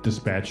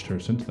dispatched her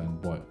since then,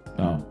 but...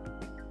 Oh.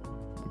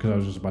 Because I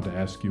was just about to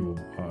ask you,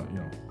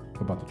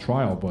 about the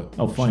trial, but...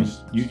 Oh, funny.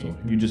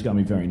 You just got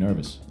me very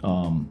nervous.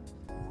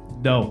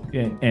 No,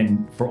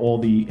 and for all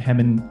the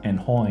hemming and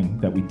hawing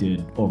that we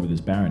did over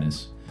this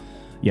Baroness,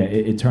 yeah,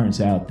 it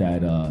turns out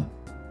that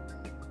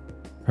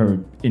her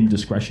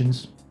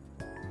indiscretions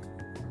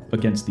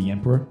against the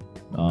Emperor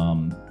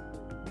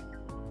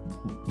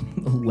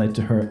led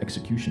to her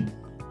execution,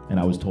 and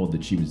I was told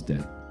that she was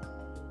dead.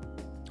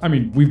 I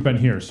mean, we've been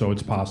here, so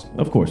it's possible.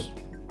 Of course.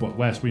 But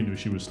last we knew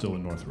she was still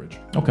in Northridge.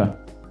 Okay. All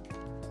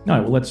right,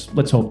 well,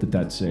 let's hope that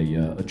that's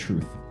a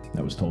truth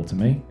that was told to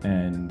me,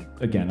 and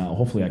again,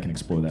 hopefully I can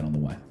explore that on the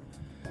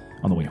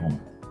way home.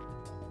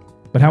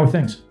 But how are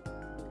things?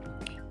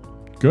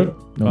 Good.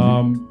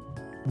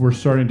 We're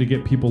starting to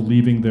get people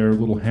leaving their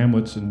little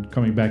hamlets and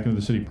coming back into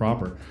the city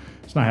proper.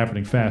 It's not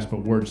happening fast,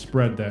 but word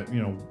spread that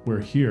we're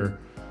here.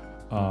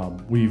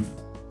 We've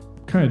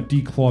kind of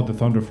declawed the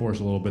Thunder Force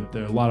a little bit.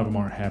 A lot of them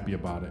aren't happy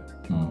about it.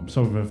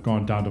 Some of them have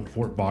gone down to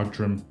Fort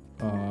Bogtrim.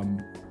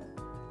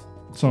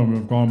 Some of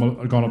them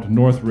have gone up to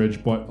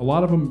Northridge, but a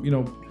lot of them,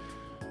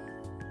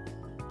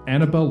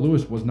 Annabelle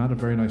Lewis was not a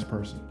very nice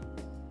person.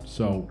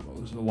 So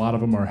a lot of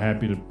them are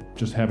happy to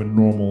just have a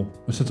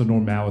sense of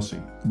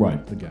normalcy.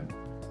 Right. Again.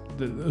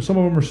 Some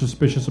of them are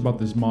suspicious about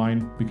this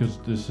mine because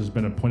this has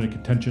been a point of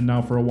contention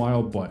now for a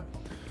while, but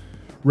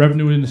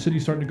revenue in the city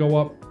is starting to go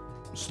up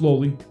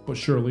slowly but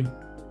surely.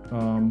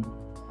 The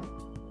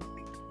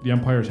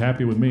Empire's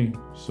happy with me,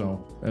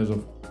 so as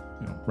of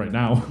right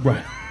now.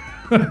 Right.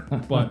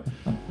 But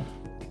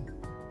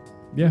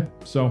yeah,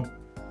 so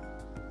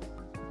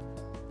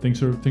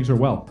things are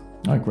well.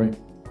 All right, great.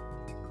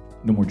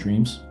 No more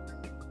dreams?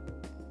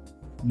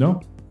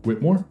 No.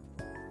 Whitmore?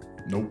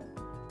 Nope.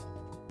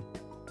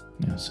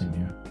 Yeah, same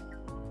here.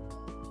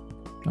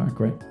 All right,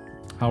 great.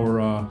 How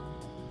are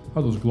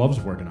those gloves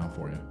working out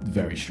for you?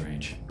 Very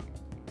strange.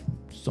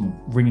 Some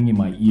ringing in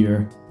my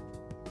ear.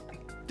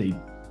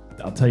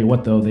 I'll tell you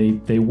what though,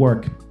 they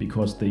work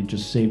because they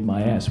just saved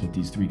my ass with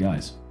these 3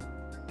 guys.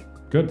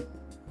 Good.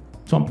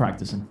 So I'm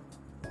practicing.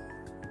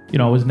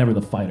 I was never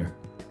the fighter.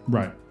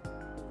 Right.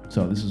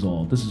 So this is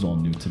all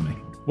new to me.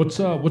 What's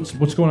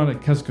going on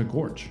at Keska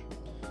Gorge?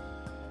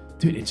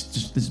 Dude, it's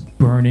just this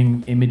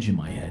burning image in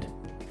my head.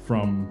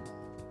 From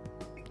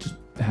just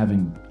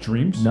having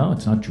dreams? No,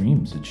 it's not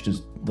dreams. It's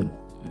just like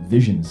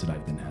visions that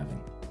I've been having.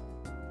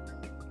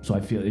 So So I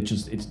feel it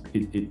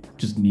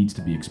just needs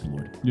to be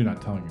explored. You're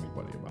not telling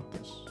anybody about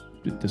this.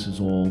 This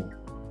is all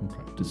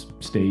Okay. just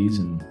stays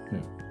and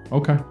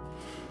Okay.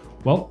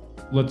 Well,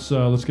 let's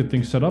get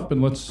things set up,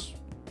 and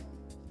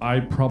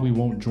I probably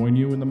won't join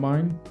you in the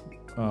mine,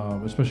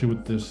 especially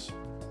with this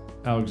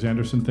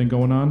Alexanderson thing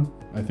going on.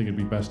 I think it'd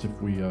be best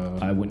if we.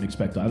 I wouldn't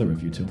expect either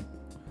of you to.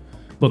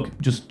 Look,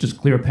 just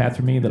clear a path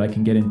for me that I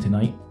can get in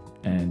tonight,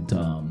 and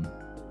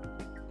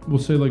we'll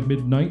say like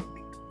midnight.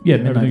 Yeah,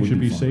 midnight everything would should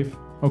be fine. safe.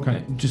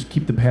 Okay. Just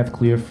keep the path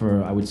clear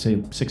for, I would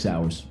say, 6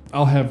 hours.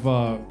 I'll have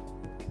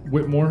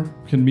Whitmore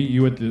can meet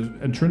you at the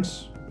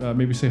entrance.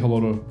 Maybe say hello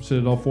to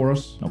Citadel for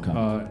us. Okay.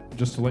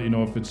 Just to let you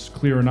know if it's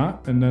clear or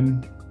not, and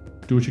then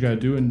do what you gotta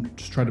do, and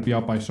just try to be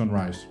out by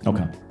sunrise.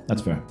 Okay,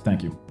 that's fair.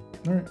 Thank you.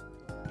 All right.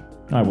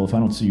 All right, well, if I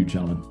don't see you,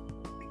 gentlemen.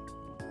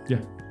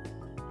 Yeah.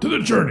 To the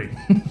journey.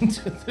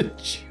 To the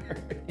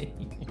journey.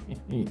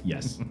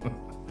 Yes.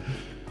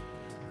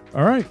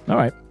 All right. All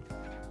right.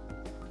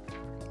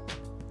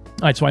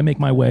 All right, so I make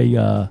my way,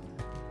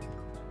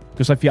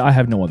 because I feel I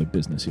have no other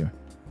business here.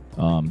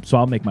 So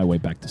I'll make my way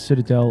back to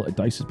Citadel. A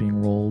dice is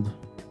being rolled.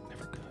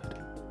 Never good.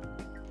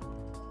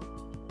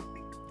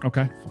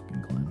 Okay.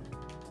 Fucking Glenn.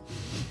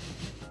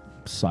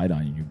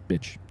 Side-eyeing you,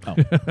 bitch. Oh.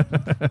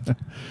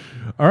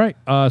 All right.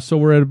 So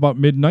we're at about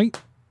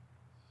midnight.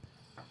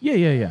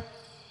 Yeah.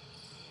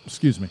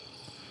 Excuse me.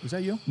 Was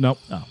that you? Nope.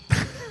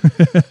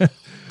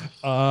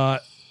 Oh.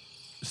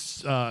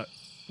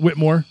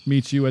 Whitmore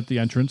meets you at the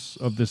entrance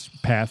of this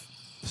path,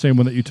 the same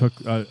one that you took.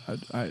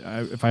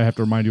 If I have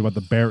to remind you about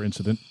the bear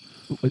incident.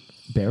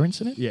 Bear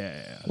incident? Yeah.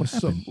 What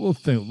some happened? little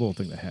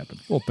thing that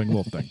happened.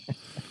 Little thing.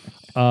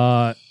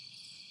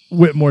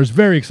 Whitmore's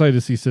very excited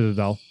to see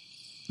Citadel.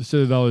 The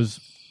Citadel is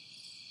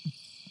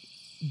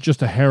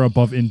just a hair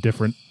above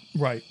indifferent.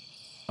 Right.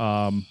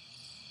 And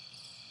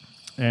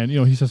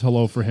he says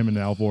hello for him and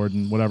Alvord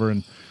and whatever,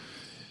 and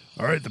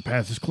all right, the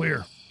path is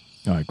clear.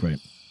 All right, great.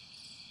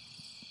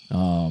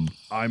 I'm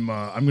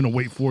gonna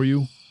wait for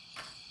you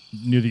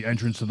near the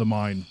entrance of the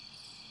mine,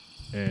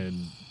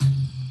 and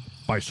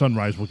by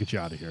sunrise we'll get you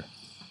out of here,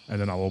 and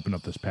then I'll open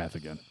up this path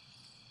again.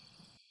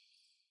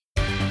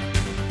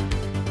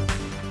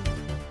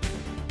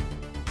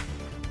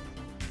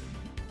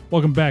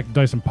 Welcome back,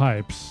 Dice and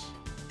Pipes.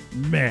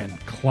 Man,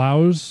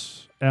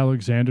 Klaus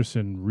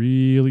Alexanderson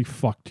really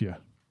fucked you.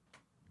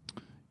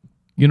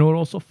 You know what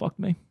also fucked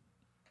me?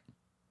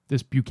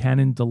 This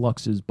Buchanan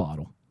Deluxe's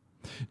bottle.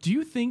 Do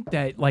you think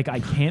that, like,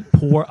 I can't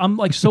pour? I'm,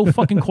 like, so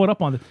fucking caught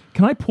up on this.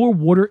 Can I pour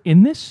water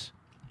in this?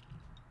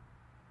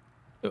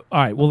 All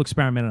right, we'll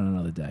experiment on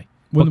another day.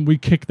 When we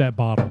kick that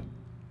bottle,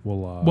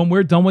 we'll... when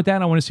we're done with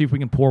that, I want to see if we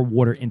can pour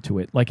water into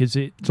it. Like, is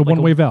it... It's a like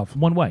one-way valve.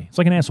 One way. It's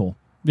like an asshole.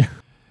 Yeah.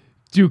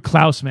 Dude,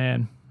 Klaus,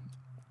 man.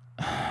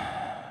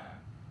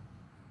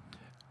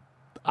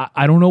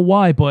 I don't know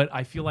why, but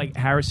I feel like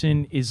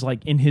Harrison is,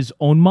 like, in his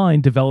own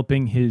mind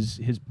developing his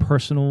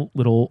personal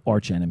little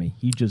arch enemy.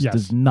 He just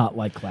does not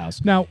like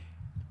Klaus. Now,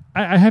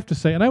 I have to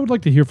say, and I would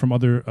like to hear from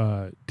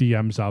other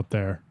DMs out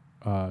there,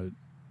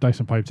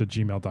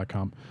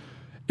 diceandpipes@gmail.com,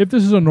 if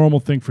this is a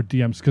normal thing for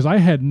DMs, because I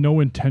had no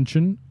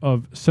intention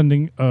of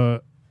sending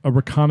a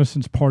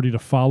reconnaissance party to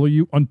follow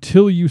you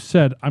until you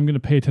said, I'm going to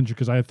pay attention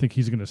because I think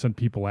he's going to send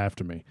people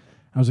after me.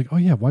 I was like, oh,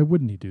 yeah, why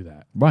wouldn't he do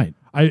that? Right.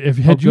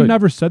 Had you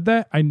never said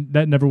that,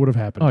 that never would have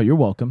happened. Oh, you're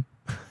welcome.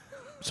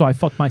 So I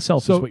fucked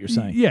myself, is what you're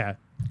saying. Yeah.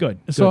 Good.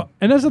 So,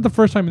 and that's not the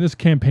first time in this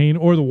campaign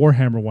or the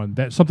Warhammer one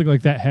that something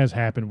like that has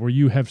happened, where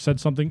you have said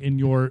something in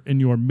your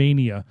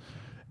mania,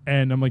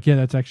 and I'm like, yeah,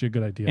 that's actually a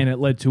good idea. And it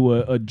led to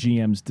a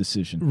GM's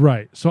decision.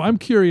 Right. So I'm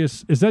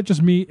curious, is that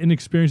just me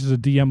inexperienced as a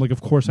DM? Like,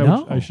 of course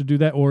I should do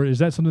that, or is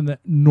that something that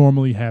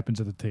normally happens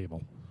at the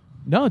table?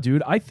 No,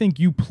 dude. I think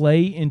you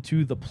play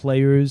into the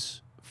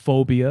player's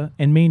phobia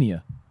and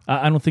mania.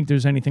 I don't think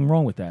there's anything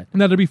wrong with that.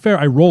 Now, to be fair,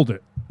 I rolled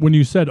it when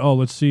you said, "Oh,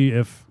 let's see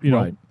if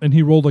Right. and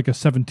he rolled like a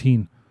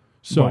 17.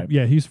 So Right.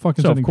 yeah, he's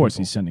fucking. So sending of course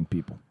people. he's sending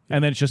people,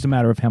 and then it's just a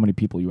matter of how many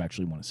people you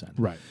actually want to send.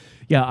 Right.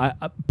 Yeah.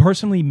 I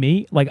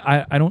personally,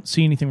 I don't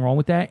see anything wrong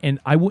with that,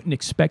 and I wouldn't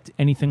expect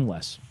anything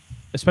less,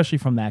 especially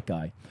from that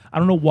guy. I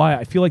don't know why.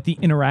 I feel like the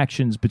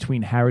interactions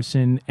between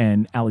Harrison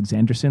and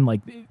Alexanderson,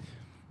 like,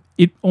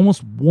 it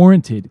almost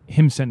warranted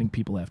him sending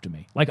people after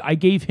me. Like, I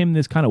gave him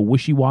this kind of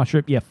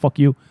wishy-washy. Yeah, fuck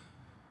you.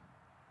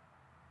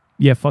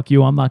 Yeah, fuck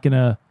you. I'm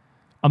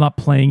not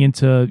playing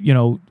into,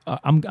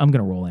 I'm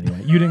gonna roll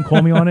anyway. You didn't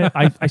call me on it.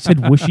 I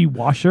said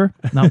wishy-washer,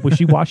 not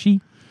wishy-washy.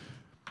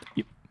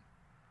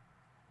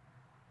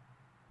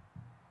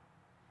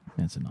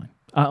 That's a 9.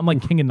 I'm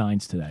like king of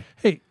 9s today.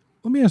 Hey,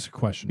 let me ask a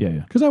question. Yeah.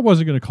 Because I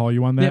wasn't going to call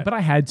you on that. Yeah, but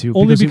I had to.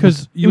 Only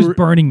because it was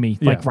burning me,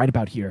 like, yeah. right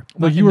about here.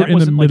 Like, you were in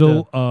the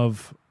middle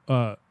of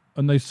a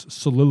nice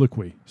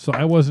soliloquy, so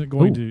I wasn't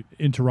going to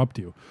interrupt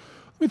you.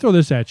 Let me throw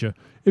this at you.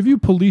 If you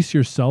police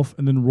yourself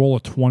and then roll a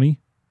 20,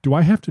 do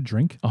I have to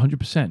drink?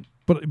 100%.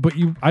 But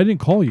I didn't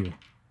call you.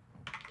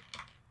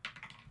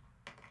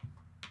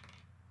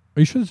 Are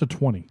you sure it's a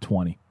 20?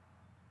 20.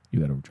 You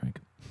got to drink.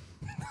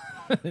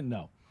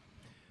 No.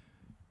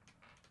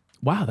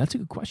 Wow, that's a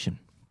good question.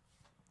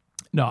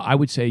 No, I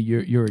would say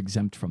you're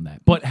exempt from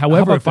that. But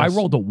however, if I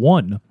rolled a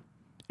 1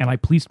 and I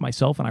policed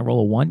myself and I roll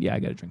a 1, yeah, I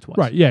got to drink twice.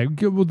 Right, yeah.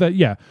 Well,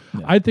 yeah.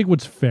 I think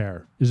what's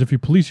fair is if you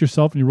police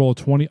yourself and you roll a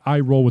 20, I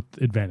roll with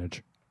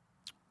advantage.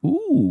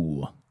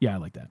 Ooh. Yeah, I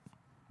like that.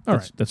 All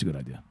right. That's a good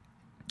idea.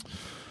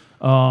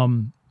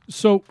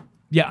 So,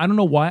 yeah, I don't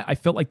know why. I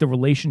felt like the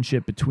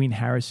relationship between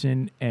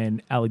Harrison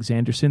and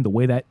Alexanderson, the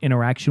way that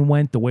interaction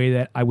went, the way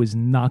that I was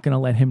not going to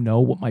let him know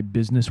what my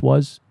business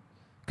was.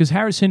 Because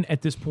Harrison,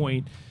 at this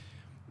point,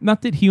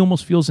 not that he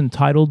almost feels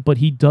entitled, but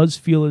he does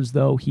feel as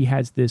though he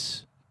has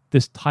this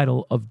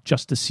title of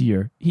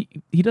justiciar.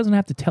 He doesn't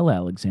have to tell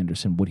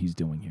Alexanderson what he's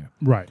doing here.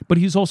 right. But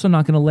he's also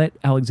not going to let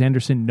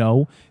Alexanderson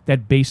know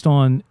that based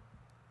on,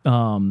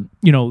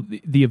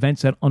 the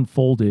events that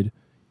unfolded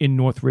in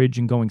Northridge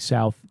and going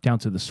south down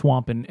to the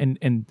swamp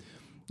and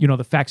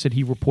the facts that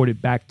he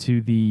reported back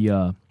to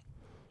the,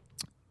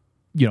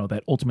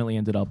 that ultimately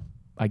ended up,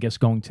 I guess,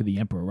 going to the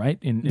emperor, right?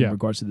 In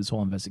regards to this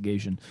whole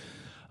investigation.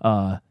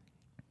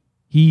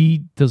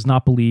 He does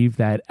not believe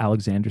that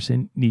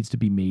Alexanderson needs to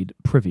be made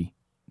privy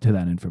to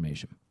that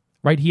information,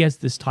 right? He has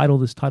this title.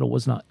 This title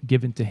was not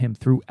given to him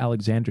through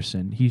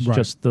Alexanderson. He's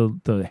just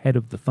the head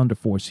of the Thunder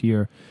Force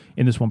here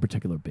in this one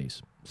particular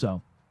base.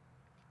 So,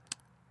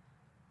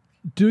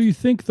 Do you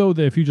think, though,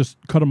 that if you just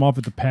cut him off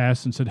at the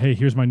pass and said, hey,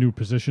 here's my new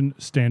position,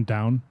 stand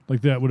down,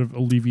 like that would have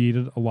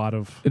alleviated a lot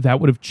of... That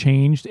would have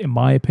changed, in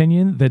my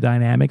opinion, the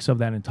dynamics of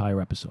that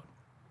entire episode.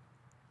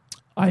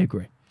 I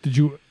agree. Did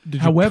you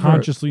However,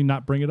 consciously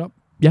not bring it up?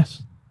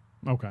 Yes.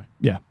 Okay.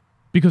 Yeah.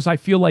 Because I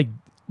feel like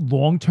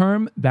long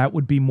term, that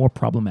would be more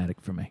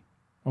problematic for me.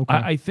 Okay.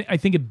 I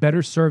think it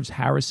better serves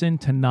Harrison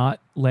to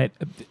not let...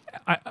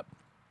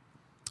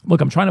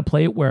 Look, I'm trying to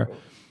play it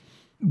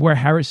where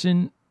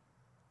Harrison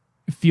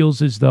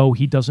feels as though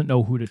he doesn't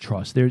know who to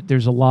trust.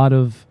 There's a lot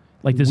of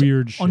like this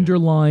weird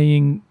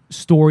underlying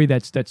story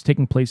that's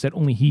taking place that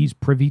only he's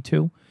privy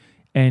to,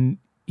 and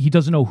he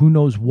doesn't know who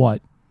knows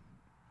what.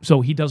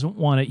 So he doesn't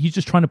want to. He's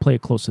just trying to play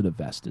it close to the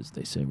vest, as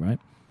they say, right?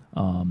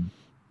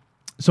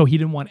 So he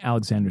didn't want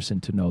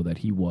Alexanderson to know that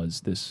he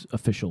was this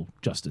official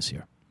justice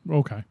here.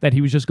 Okay. That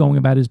he was just going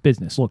about his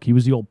business. Look, he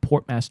was the old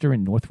portmaster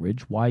in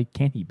Northridge. Why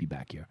can't he be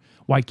back here?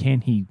 Why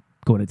can't he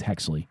go to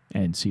Hexley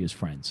and see his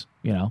friends?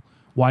 You know,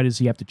 why does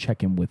he have to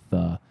check in with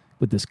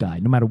this guy?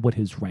 No matter what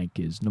his rank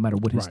is, no matter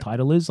what his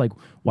title is, like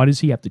why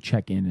does he have to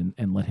check in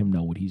and let him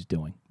know what he's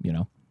doing? You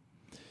know.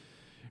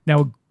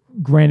 Now,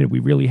 granted, we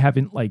really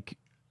haven't like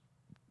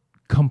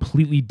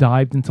completely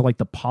dived into like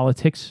the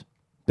politics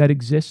that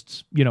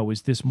exists. You know,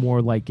 is this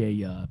more like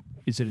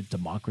is it a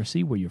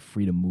democracy where you're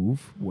free to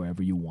move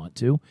wherever you want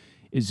to?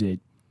 Is it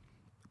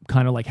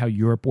kind of like how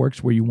Europe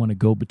works, where you want to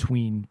go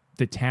between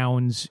the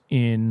towns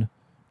in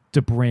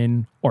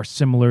Debrin, or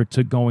similar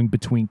to going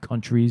between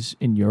countries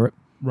in Europe,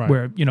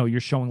 where you're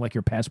showing like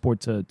your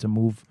passport to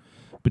move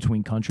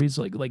between countries?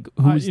 Like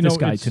who is this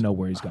guy to know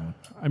where he's going?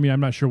 I mean,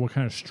 I'm not sure what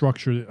kind of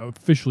structure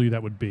officially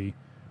that would be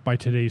by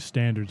today's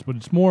standards, but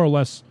it's more or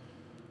less,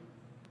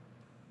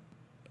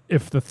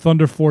 if the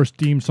Thunder Force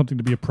deems something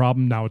to be a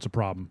problem, now it's a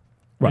problem.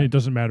 Right. And it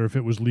doesn't matter if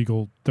it was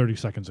legal 30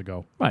 seconds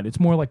ago. Right. It's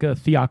more like a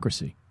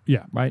theocracy.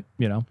 Yeah. Right.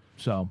 You know.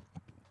 So,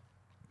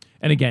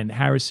 and again,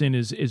 Harrison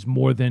is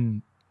more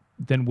than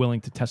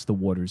willing to test the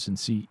waters and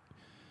see.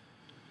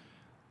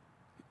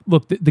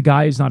 Look, the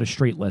guy is not a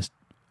straight list.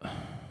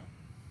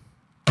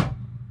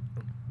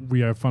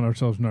 We have found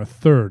ourselves in our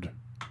third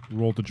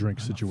roll to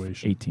drink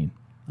situation. 18.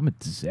 I'm a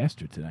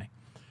disaster today.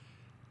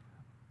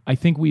 I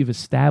think we've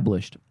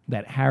established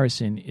that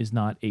Harrison is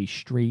not a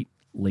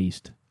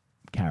straight-laced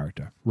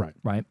character. Right.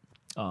 Right?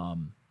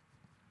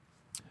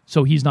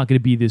 So he's not going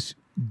to be this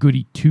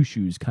goody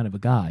two-shoes kind of a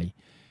guy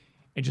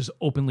and just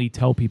openly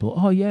tell people,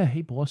 oh, yeah,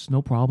 hey, boss,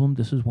 no problem.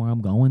 This is where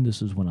I'm going.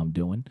 This is what I'm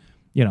doing.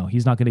 You know,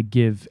 he's not going to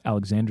give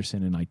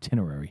Alexanderson an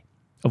itinerary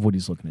of what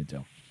he's looking to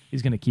do.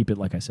 He's going to keep it,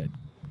 like I said,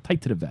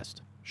 tight to the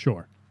vest.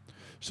 Sure.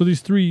 So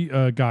these three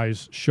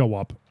guys show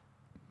up,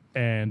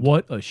 and...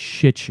 What a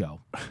shit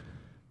show.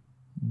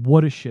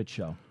 What a shit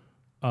show.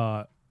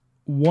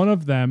 One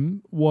of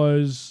them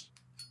was...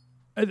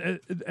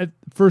 At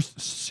first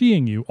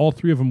seeing you, all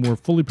three of them were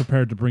fully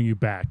prepared to bring you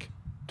back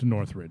to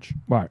Northridge.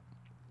 Right.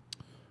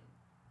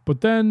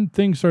 But then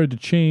things started to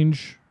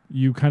change.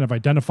 You kind of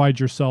identified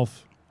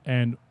yourself,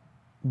 and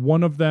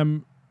one of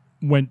them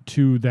went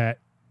to that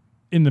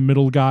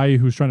in-the-middle guy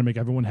who's trying to make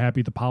everyone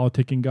happy, the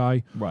politicking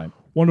guy. Right.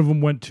 One of them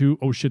went to,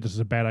 oh, shit, this is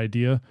a bad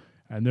idea.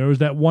 And there was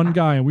that one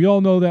guy, and we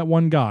all know that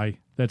one guy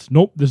that's,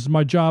 nope, this is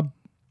my job.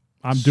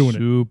 I'm doing it.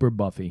 Super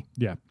Buffy.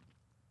 Yeah.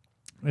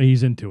 And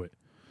he's into it.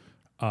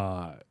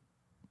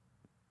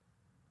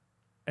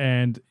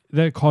 And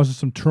that causes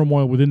some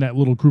turmoil within that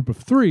little group of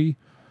three.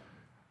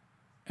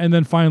 And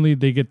then finally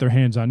they get their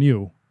hands on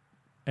you.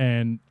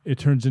 And it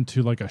turns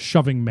into like a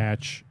shoving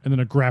match, and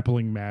then a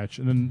grappling match,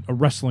 and then a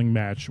wrestling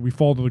match. We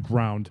fall to the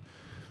ground.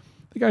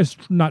 The guy's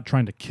not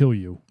trying to kill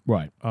you.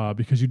 Right.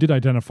 Because you did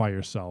identify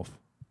yourself.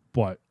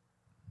 But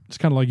it's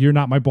kind of like, you're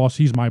not my boss,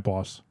 he's my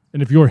boss.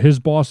 And if you're his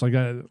boss, like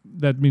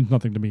that means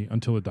nothing to me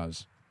until it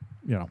does.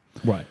 You know.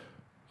 Right.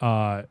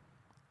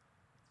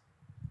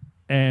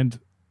 And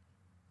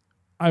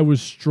I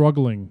was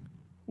struggling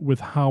with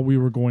how we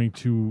were going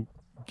to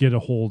get a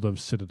hold of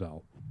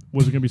Citadel.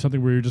 Was it going to be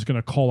something where you're just going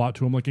to call out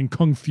to him like in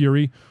Kung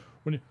Fury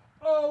when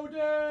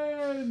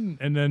Odin,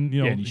 and then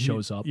and he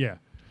shows up. Yeah.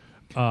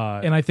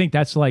 And I think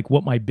that's like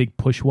what my big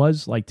push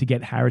was, like to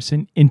get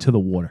Harrison into the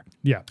water.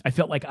 Yeah. I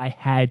felt like I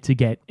had to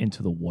get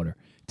into the water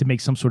to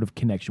make some sort of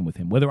connection with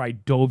him, whether I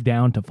dove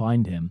down to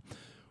find him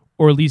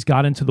or at least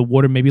got into the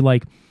water. Maybe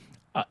like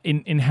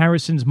in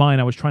Harrison's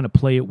mind, I was trying to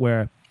play it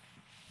where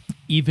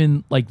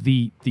even like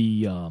the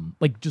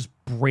like just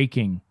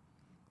breaking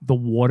the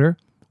water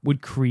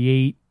would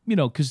create,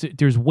 because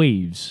there's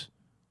waves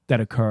that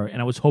occur, and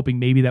I was hoping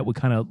maybe that would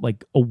kind of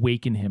like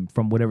awaken him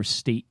from whatever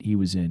state he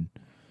was in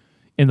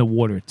the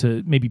water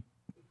to maybe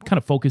kind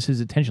of focus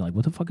his attention. Like,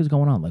 what the fuck is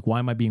going on? Like, why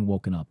am I being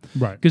woken up?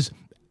 Right. Because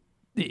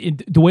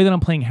the way that I'm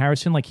playing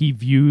Harrison, like he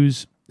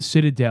views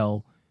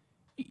Citadel,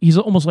 he's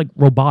almost like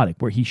robotic,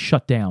 where he's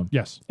shut down.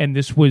 Yes. And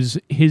this was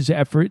his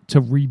effort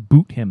to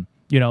reboot him,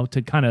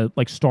 to kind of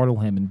like startle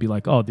him and be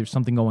like, oh, there's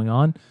something going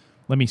on.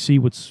 Let me see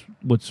what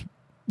the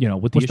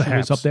issue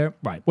is up there.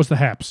 Right. What's the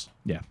haps?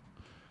 Yeah.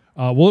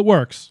 Well, it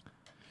works.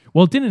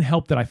 Well, it didn't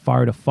help that I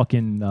fired a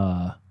fucking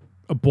A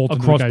bolt a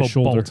into the crossbow guy's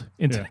shoulder. bolt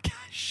into the guy's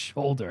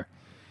shoulder.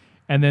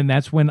 And then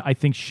that's when I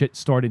think shit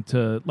started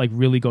to like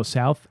really go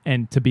south.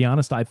 And to be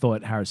honest, I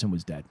thought Harrison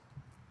was dead.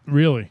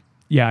 Really?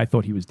 Yeah, I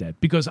thought he was dead.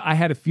 Because I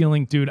had a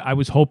feeling, dude, I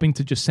was hoping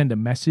to just send a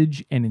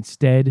message, and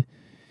instead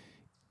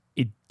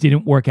it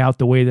didn't work out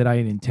the way that I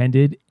had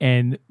intended.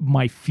 And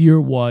my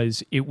fear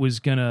was it was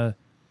going to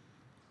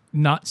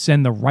not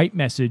send the right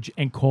message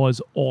and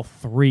cause all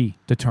three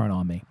to turn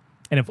on me.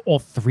 And if all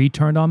three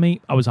turned on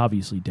me, I was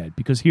obviously dead.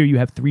 Because here you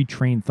have 3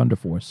 trained Thunder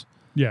Force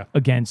Yeah.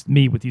 against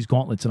me with these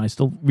gauntlets, and I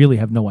still really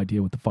have no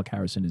idea what the fuck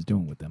Harrison is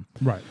doing with them.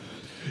 Right.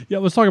 Yeah,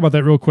 let's talk about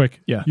that real quick.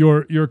 Yeah.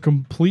 Your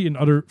complete and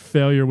utter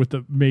failure with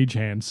the mage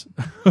hands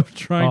of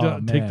trying to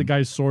take man. the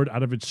guy's sword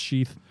out of its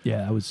sheath.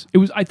 Yeah, it was.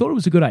 I thought it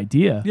was a good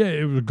idea. Yeah,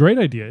 it was a great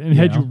idea. And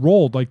had you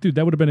rolled, like, dude,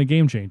 that would have been a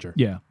game changer.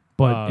 Yeah,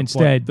 but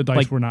instead, the dice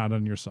like, were not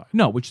on your side.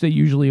 no, which they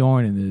usually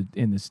aren't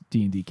in this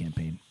D&D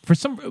campaign. For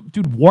some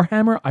dude,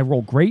 Warhammer, I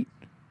roll great.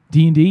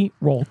 D&D,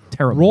 roll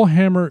terrible.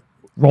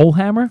 Roll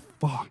hammer,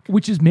 Fuck.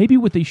 which is maybe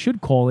what they should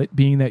call it,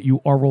 being that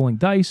you are rolling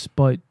dice,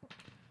 but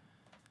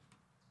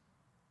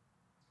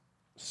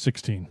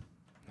 16.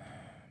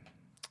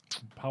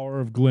 Power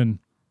of Glyn.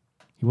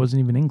 he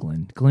wasn't even in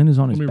Glenn. Glenn is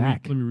on his Let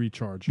back. me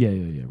recharge. Yeah,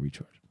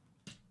 recharge.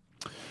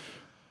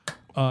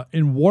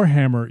 In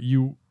Warhammer,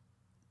 you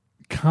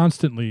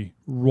constantly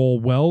roll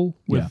well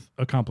with Yeah.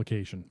 a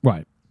complication.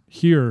 Right.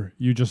 Here,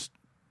 you just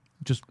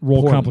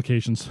roll poorly.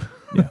 complications.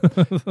 Yeah.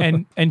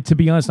 and to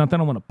be honest, not that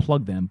I want to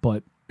plug them,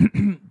 but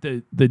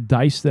the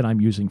dice that I'm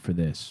using for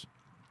this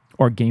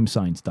are game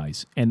science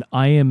dice. And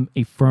I am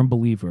a firm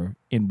believer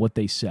in what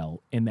they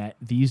sell, in that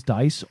these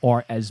dice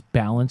are as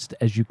balanced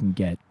as you can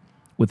get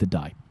with a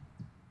die.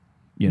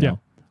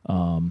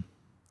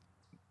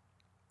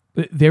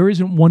 There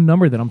isn't one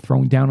number that I'm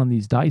throwing down on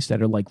these dice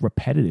that are like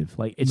repetitive.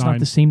 Like it's 9. not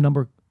the same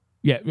number.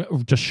 Yeah,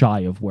 just shy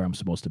of where I'm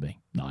supposed to be.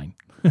 9.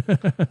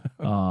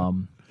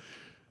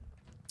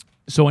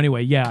 So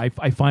anyway, yeah,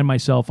 I find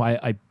myself,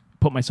 I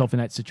put myself in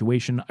that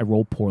situation. I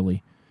roll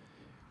poorly.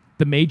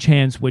 The mage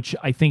hands, which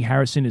I think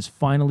Harrison is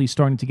finally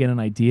starting to get an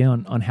idea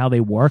on how they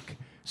work.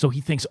 So he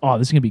thinks, oh,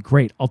 this is going to be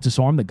great. I'll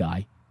disarm the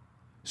guy.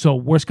 So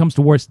worst comes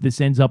to worst, this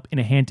ends up in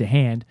a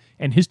hand-to-hand,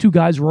 and his 2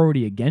 guys are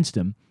already against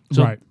him.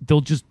 So Right.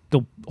 they'll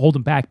hold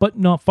him back. But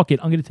no, fuck it.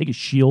 I'm going to take a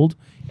shield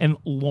and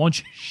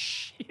launch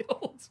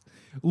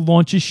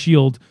his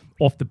shield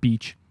off the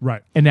beach.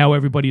 Right. And now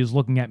everybody is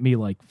looking at me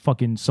like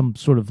fucking some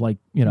sort of like,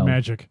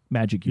 Magic.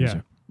 magic Yeah.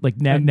 user. Like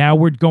now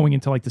we're going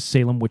into like the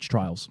Salem witch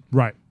trials.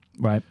 Right.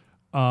 Right.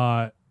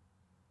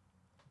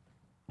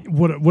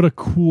 What a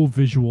cool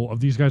visual of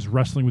these guys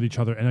wrestling with each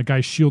other and a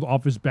guy's shield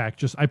off his back.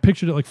 I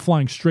pictured it like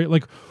flying straight,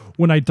 like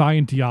when I die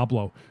in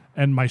Diablo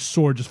and my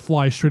sword just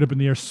flies straight up in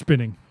the air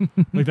spinning.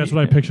 Like that's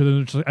what I pictured.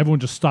 And it's like, everyone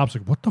just stops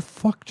like, what the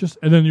fuck?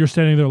 And then you're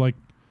standing there like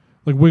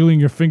wiggling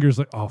your fingers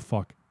like, oh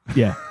fuck.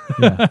 Yeah.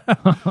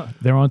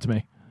 They're on to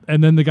me.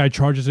 And then the guy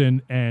charges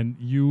in and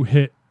you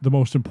hit the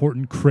most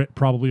important crit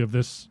probably of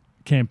this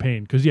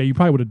campaign. Because you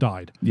probably would have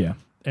died. Yeah.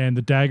 And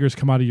the daggers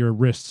come out of your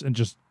wrists and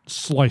just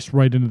slice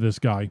right into this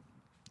guy.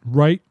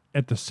 Right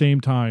at the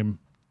same time,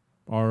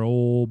 our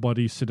old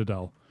buddy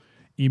Citadel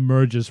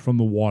emerges from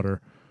the water,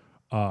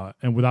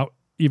 and without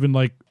even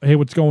like, hey,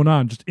 what's going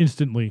on? Just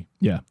instantly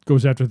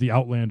goes after the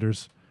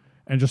Outlanders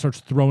and just starts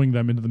throwing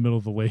them into the middle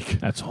of the lake.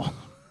 That's all.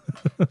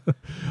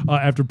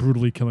 After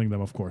brutally killing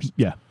them, of course.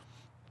 Yeah.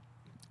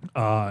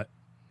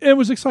 It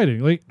was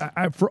exciting. Like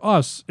for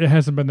us, it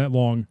hasn't been that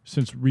long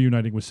since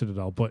reuniting with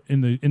Citadel, but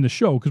in the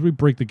show, because we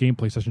break the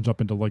gameplay sessions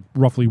up into like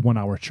roughly 1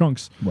 hour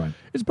chunks, Right.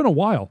 it's been a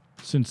while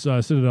since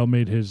Citadel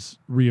made his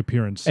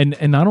reappearance. And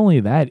not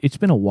only that, it's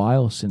been a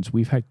while since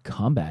we've had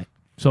combat.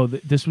 So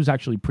this was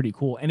actually pretty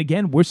cool. And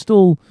again, we're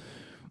still,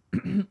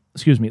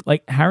 excuse me,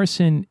 like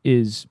Harrison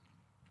is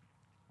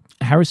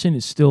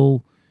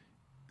still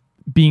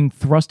being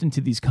thrust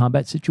into these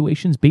combat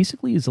situations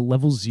basically is a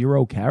level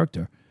 0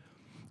 character.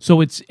 So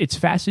it's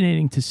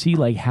fascinating to see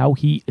like how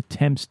he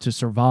attempts to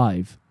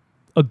survive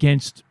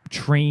against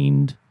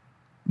trained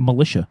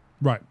militia.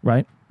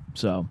 Right.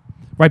 So,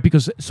 right,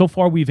 because so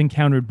far we've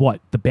encountered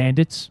what? The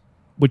bandits,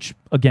 which,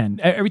 again,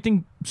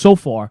 everything so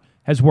far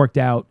has worked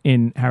out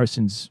in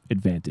Harrison's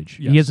advantage.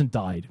 Yes. He hasn't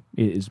died,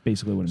 is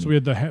basically what I mean. So we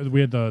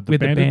had the bandits, the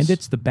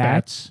bandits, the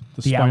bats,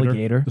 the spider,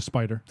 alligator, the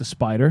spider, the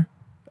spider,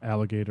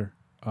 alligator.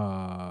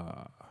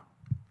 The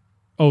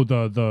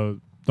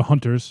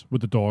hunters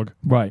with the dog.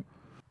 right,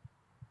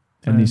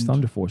 and these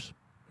Thunder Force.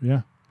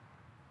 Yeah.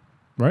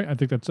 Right? I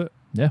think that's it.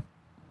 Yeah.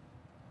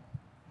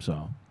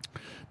 So,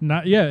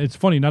 it's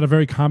funny, not a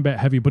very combat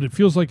heavy, but it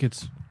feels like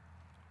it's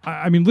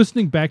I mean,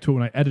 listening back to it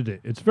when I edit it,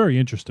 it's very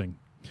interesting.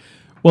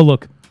 well,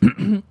 look,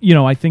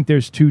 I think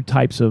there's two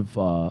types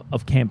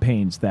of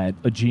campaigns that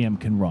a GM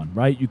can run,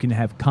 right? You can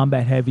have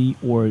combat heavy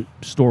or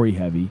story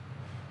heavy.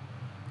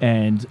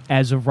 And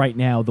as of right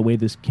now, the way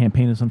this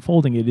campaign is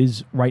unfolding, it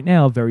is right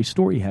now very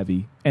story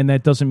heavy, and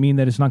that doesn't mean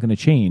that it's not going to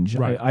change.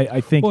 Right.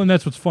 I think. Well, and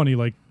that's what's funny.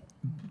 Like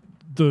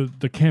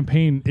the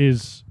campaign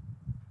is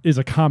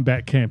a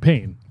combat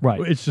campaign.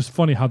 Right. It's just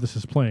funny how this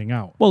is playing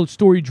out. Well, it's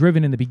story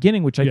driven in the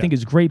beginning, which I Yeah. think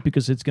is great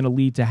because it's going to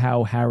lead to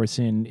how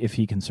Harrison, if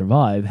he can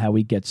survive, how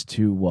he gets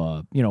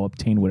to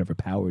obtain whatever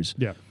powers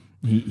Yeah.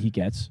 he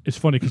gets. It's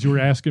funny because you were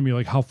asking me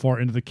like, how far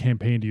into the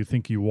campaign do you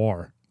think you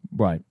are?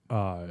 Right.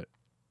 And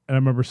I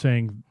remember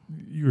saying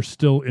you're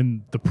still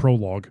in the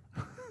prologue.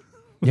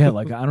 Yeah,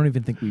 like I don't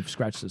even think we've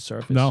scratched the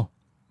surface. No.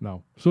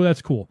 So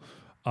that's cool.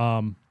 We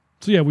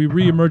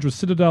reemerge with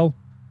Citadel.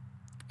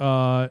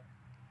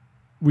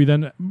 We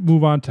then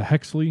move on to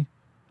Hexley.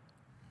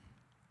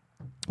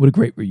 What a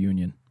great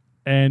reunion.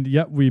 And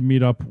we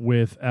meet up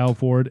with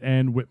Alford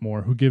and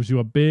Whitmore, who gives you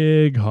a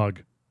big hug.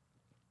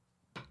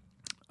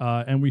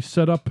 And we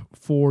set up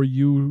for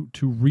you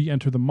to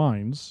re-enter the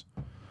mines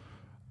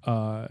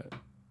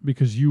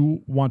because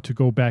you want to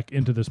go back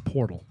into this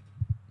portal.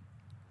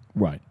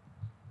 Right.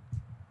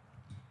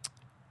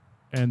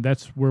 And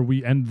that's where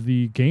we end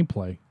the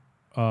gameplay.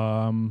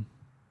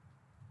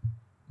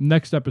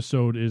 Next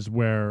episode is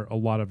where a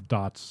lot of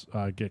dots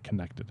get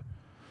connected.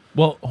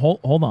 Well,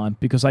 hold on,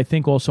 because I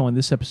think also in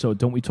this episode,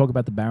 don't we talk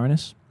about the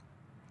Baroness?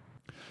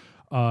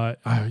 I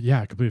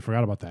completely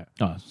forgot about that.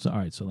 Oh, all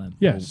right. So then,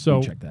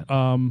 we'll check that.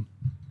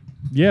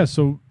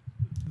 So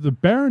the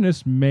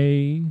Baroness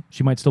may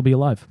She might still be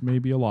alive,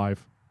 be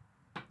alive.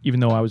 even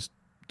though I was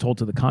told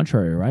to the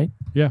contrary. Right?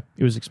 Yeah.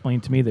 It was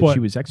explained to me that But she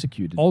was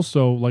executed.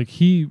 Also, like,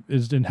 he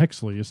is in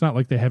Hexley. It's not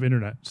like they have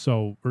internet,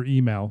 or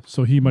email.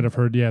 So he might have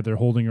heard, they're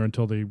holding her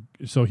until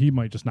so he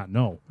might just not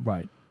know.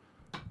 Right.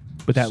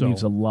 But that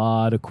leaves a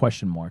lot of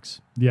question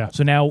marks. Yeah.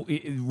 So now,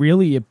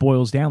 it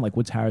boils down, like,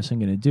 what's Harrison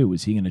going to do?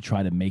 Is he going to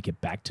try to make it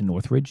back to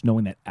Northridge,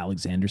 knowing that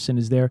Alexanderson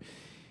is there?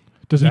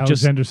 Does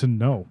Alexanderson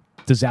know?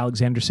 Does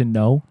Alexanderson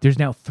know? There's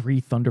now 3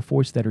 Thunder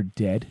Force that are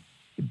dead,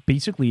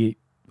 basically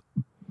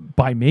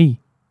by me.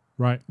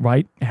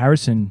 Right.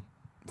 Harrison,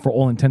 for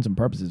all intents and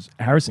purposes,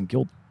 Harrison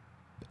killed.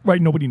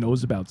 Right? Nobody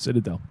knows about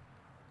Citadel.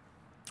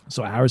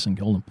 So Harrison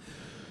killed him.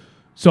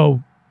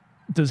 So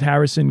does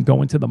Harrison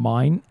go into the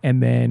mine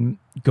and then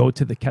go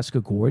to the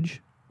Keska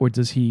Gorge? Or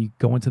does he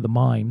go into the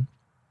mine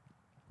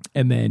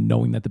and then,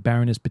 knowing that the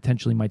Baroness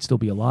potentially might still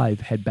be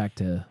alive, head back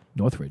to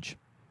Northridge?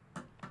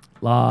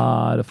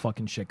 Lot of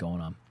fucking shit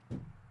going on.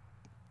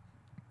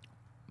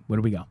 Where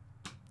do we go?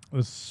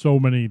 There's so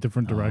many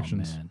different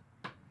directions. Oh, man.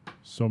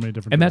 So many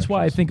different And directions. that's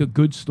why I think a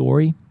good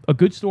story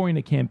in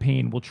a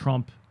campaign will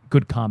trump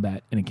good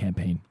combat in a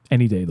campaign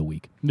any day of the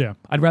week. Yeah.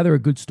 I'd rather a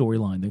good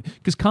storyline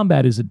because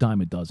combat is a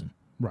dime a dozen.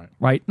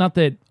 Right? Not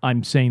that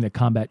I'm saying that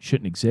combat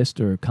shouldn't exist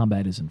or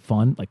combat isn't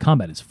fun. Like,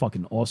 combat is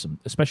fucking awesome.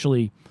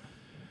 Especially,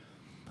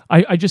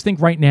 I just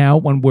think right now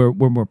when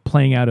we're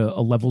playing out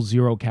a level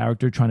 0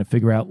 character, trying to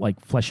figure out, like,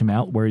 flesh him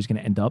out, where he's going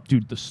to end up.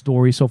 Dude, the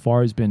story so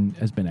far has been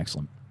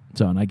excellent.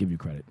 So, and I give you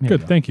credit. Here Good,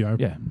 you go. thank you. I'm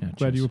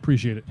glad you cheers.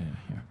 appreciate it. Yeah,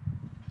 here.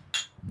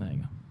 There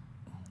you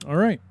go. All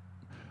right.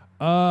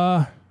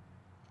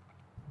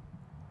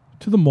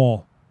 To the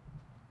mall.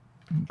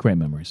 Great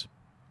memories.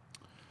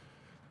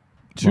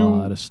 A To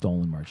lot of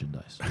stolen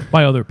merchandise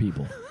by other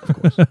people,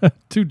 of course.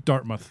 to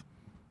Dartmouth.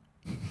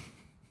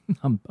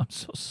 I'm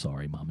so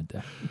sorry, Mom and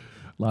Dad.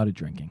 A lot of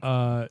drinking.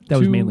 That That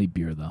was mainly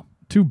beer, though.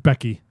 To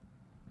Becky.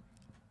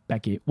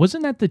 Becky,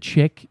 wasn't that the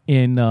chick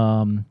in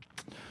what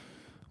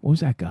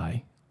was that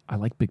guy? I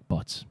like big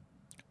butts.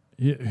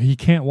 He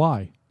can't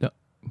lie.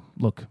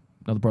 Look,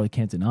 another brother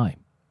can't deny.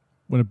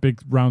 When a big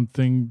round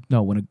thing.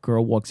 No, when a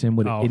girl walks in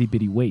with Oh. an itty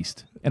bitty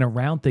waist and a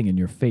round thing in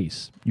your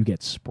face, you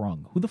get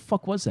sprung. Who the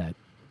fuck was that?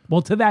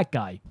 Well, to that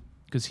guy,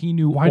 because he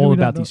knew Why do all we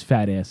not about know? these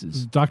fat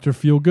asses. Dr.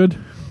 Feelgood?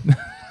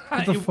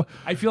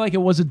 I feel like it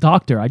was a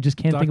doctor. I just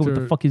can't think of what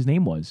the Dr. fuck his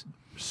name was.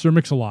 Sir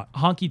Mix-a-Lot.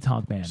 Honky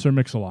Tonk Man. Sir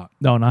Mix-a-Lot.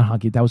 No, not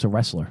Honky. That was a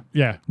wrestler.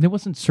 Yeah. It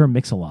wasn't Sir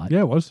Mix-a-Lot. Yeah,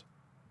 it was.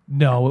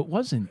 No, it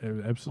wasn't.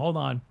 Absolutely. Hold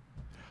on.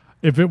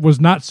 If it was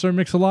not Sir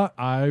Mix-a-Lot,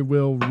 I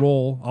will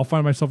roll. I'll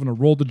find myself in a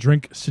roll to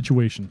drink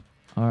situation.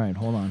 All right,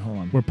 hold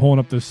on. We're pulling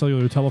up the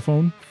cellular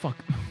telephone. Fuck.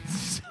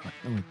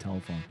 Cellular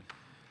telephone.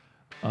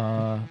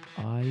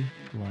 I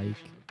like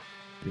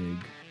big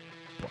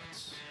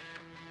butts.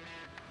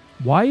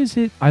 Why is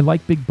it I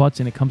like big butts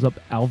and it comes up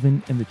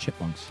Alvin and the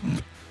Chipmunks?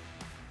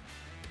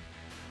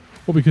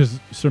 Well, because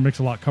Sir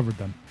Mix-a-Lot covered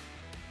them.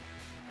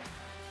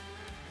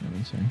 Let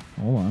me see.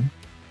 Hold on.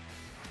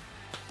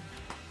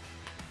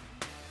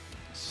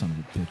 Son of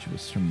a bitch, it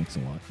was Sir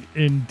Mix-a-Lot.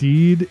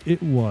 Indeed,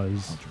 it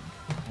was.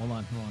 Hold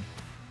on.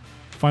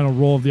 Final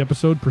roll of the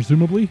episode,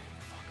 presumably.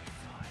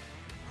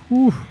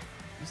 Whew.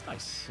 These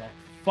guys suck.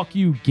 Fuck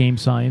you, game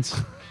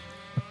science.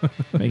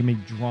 Making me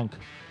drunk.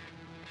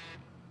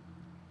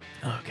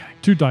 Okay.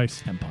 2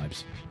 dice. 10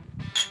 pipes.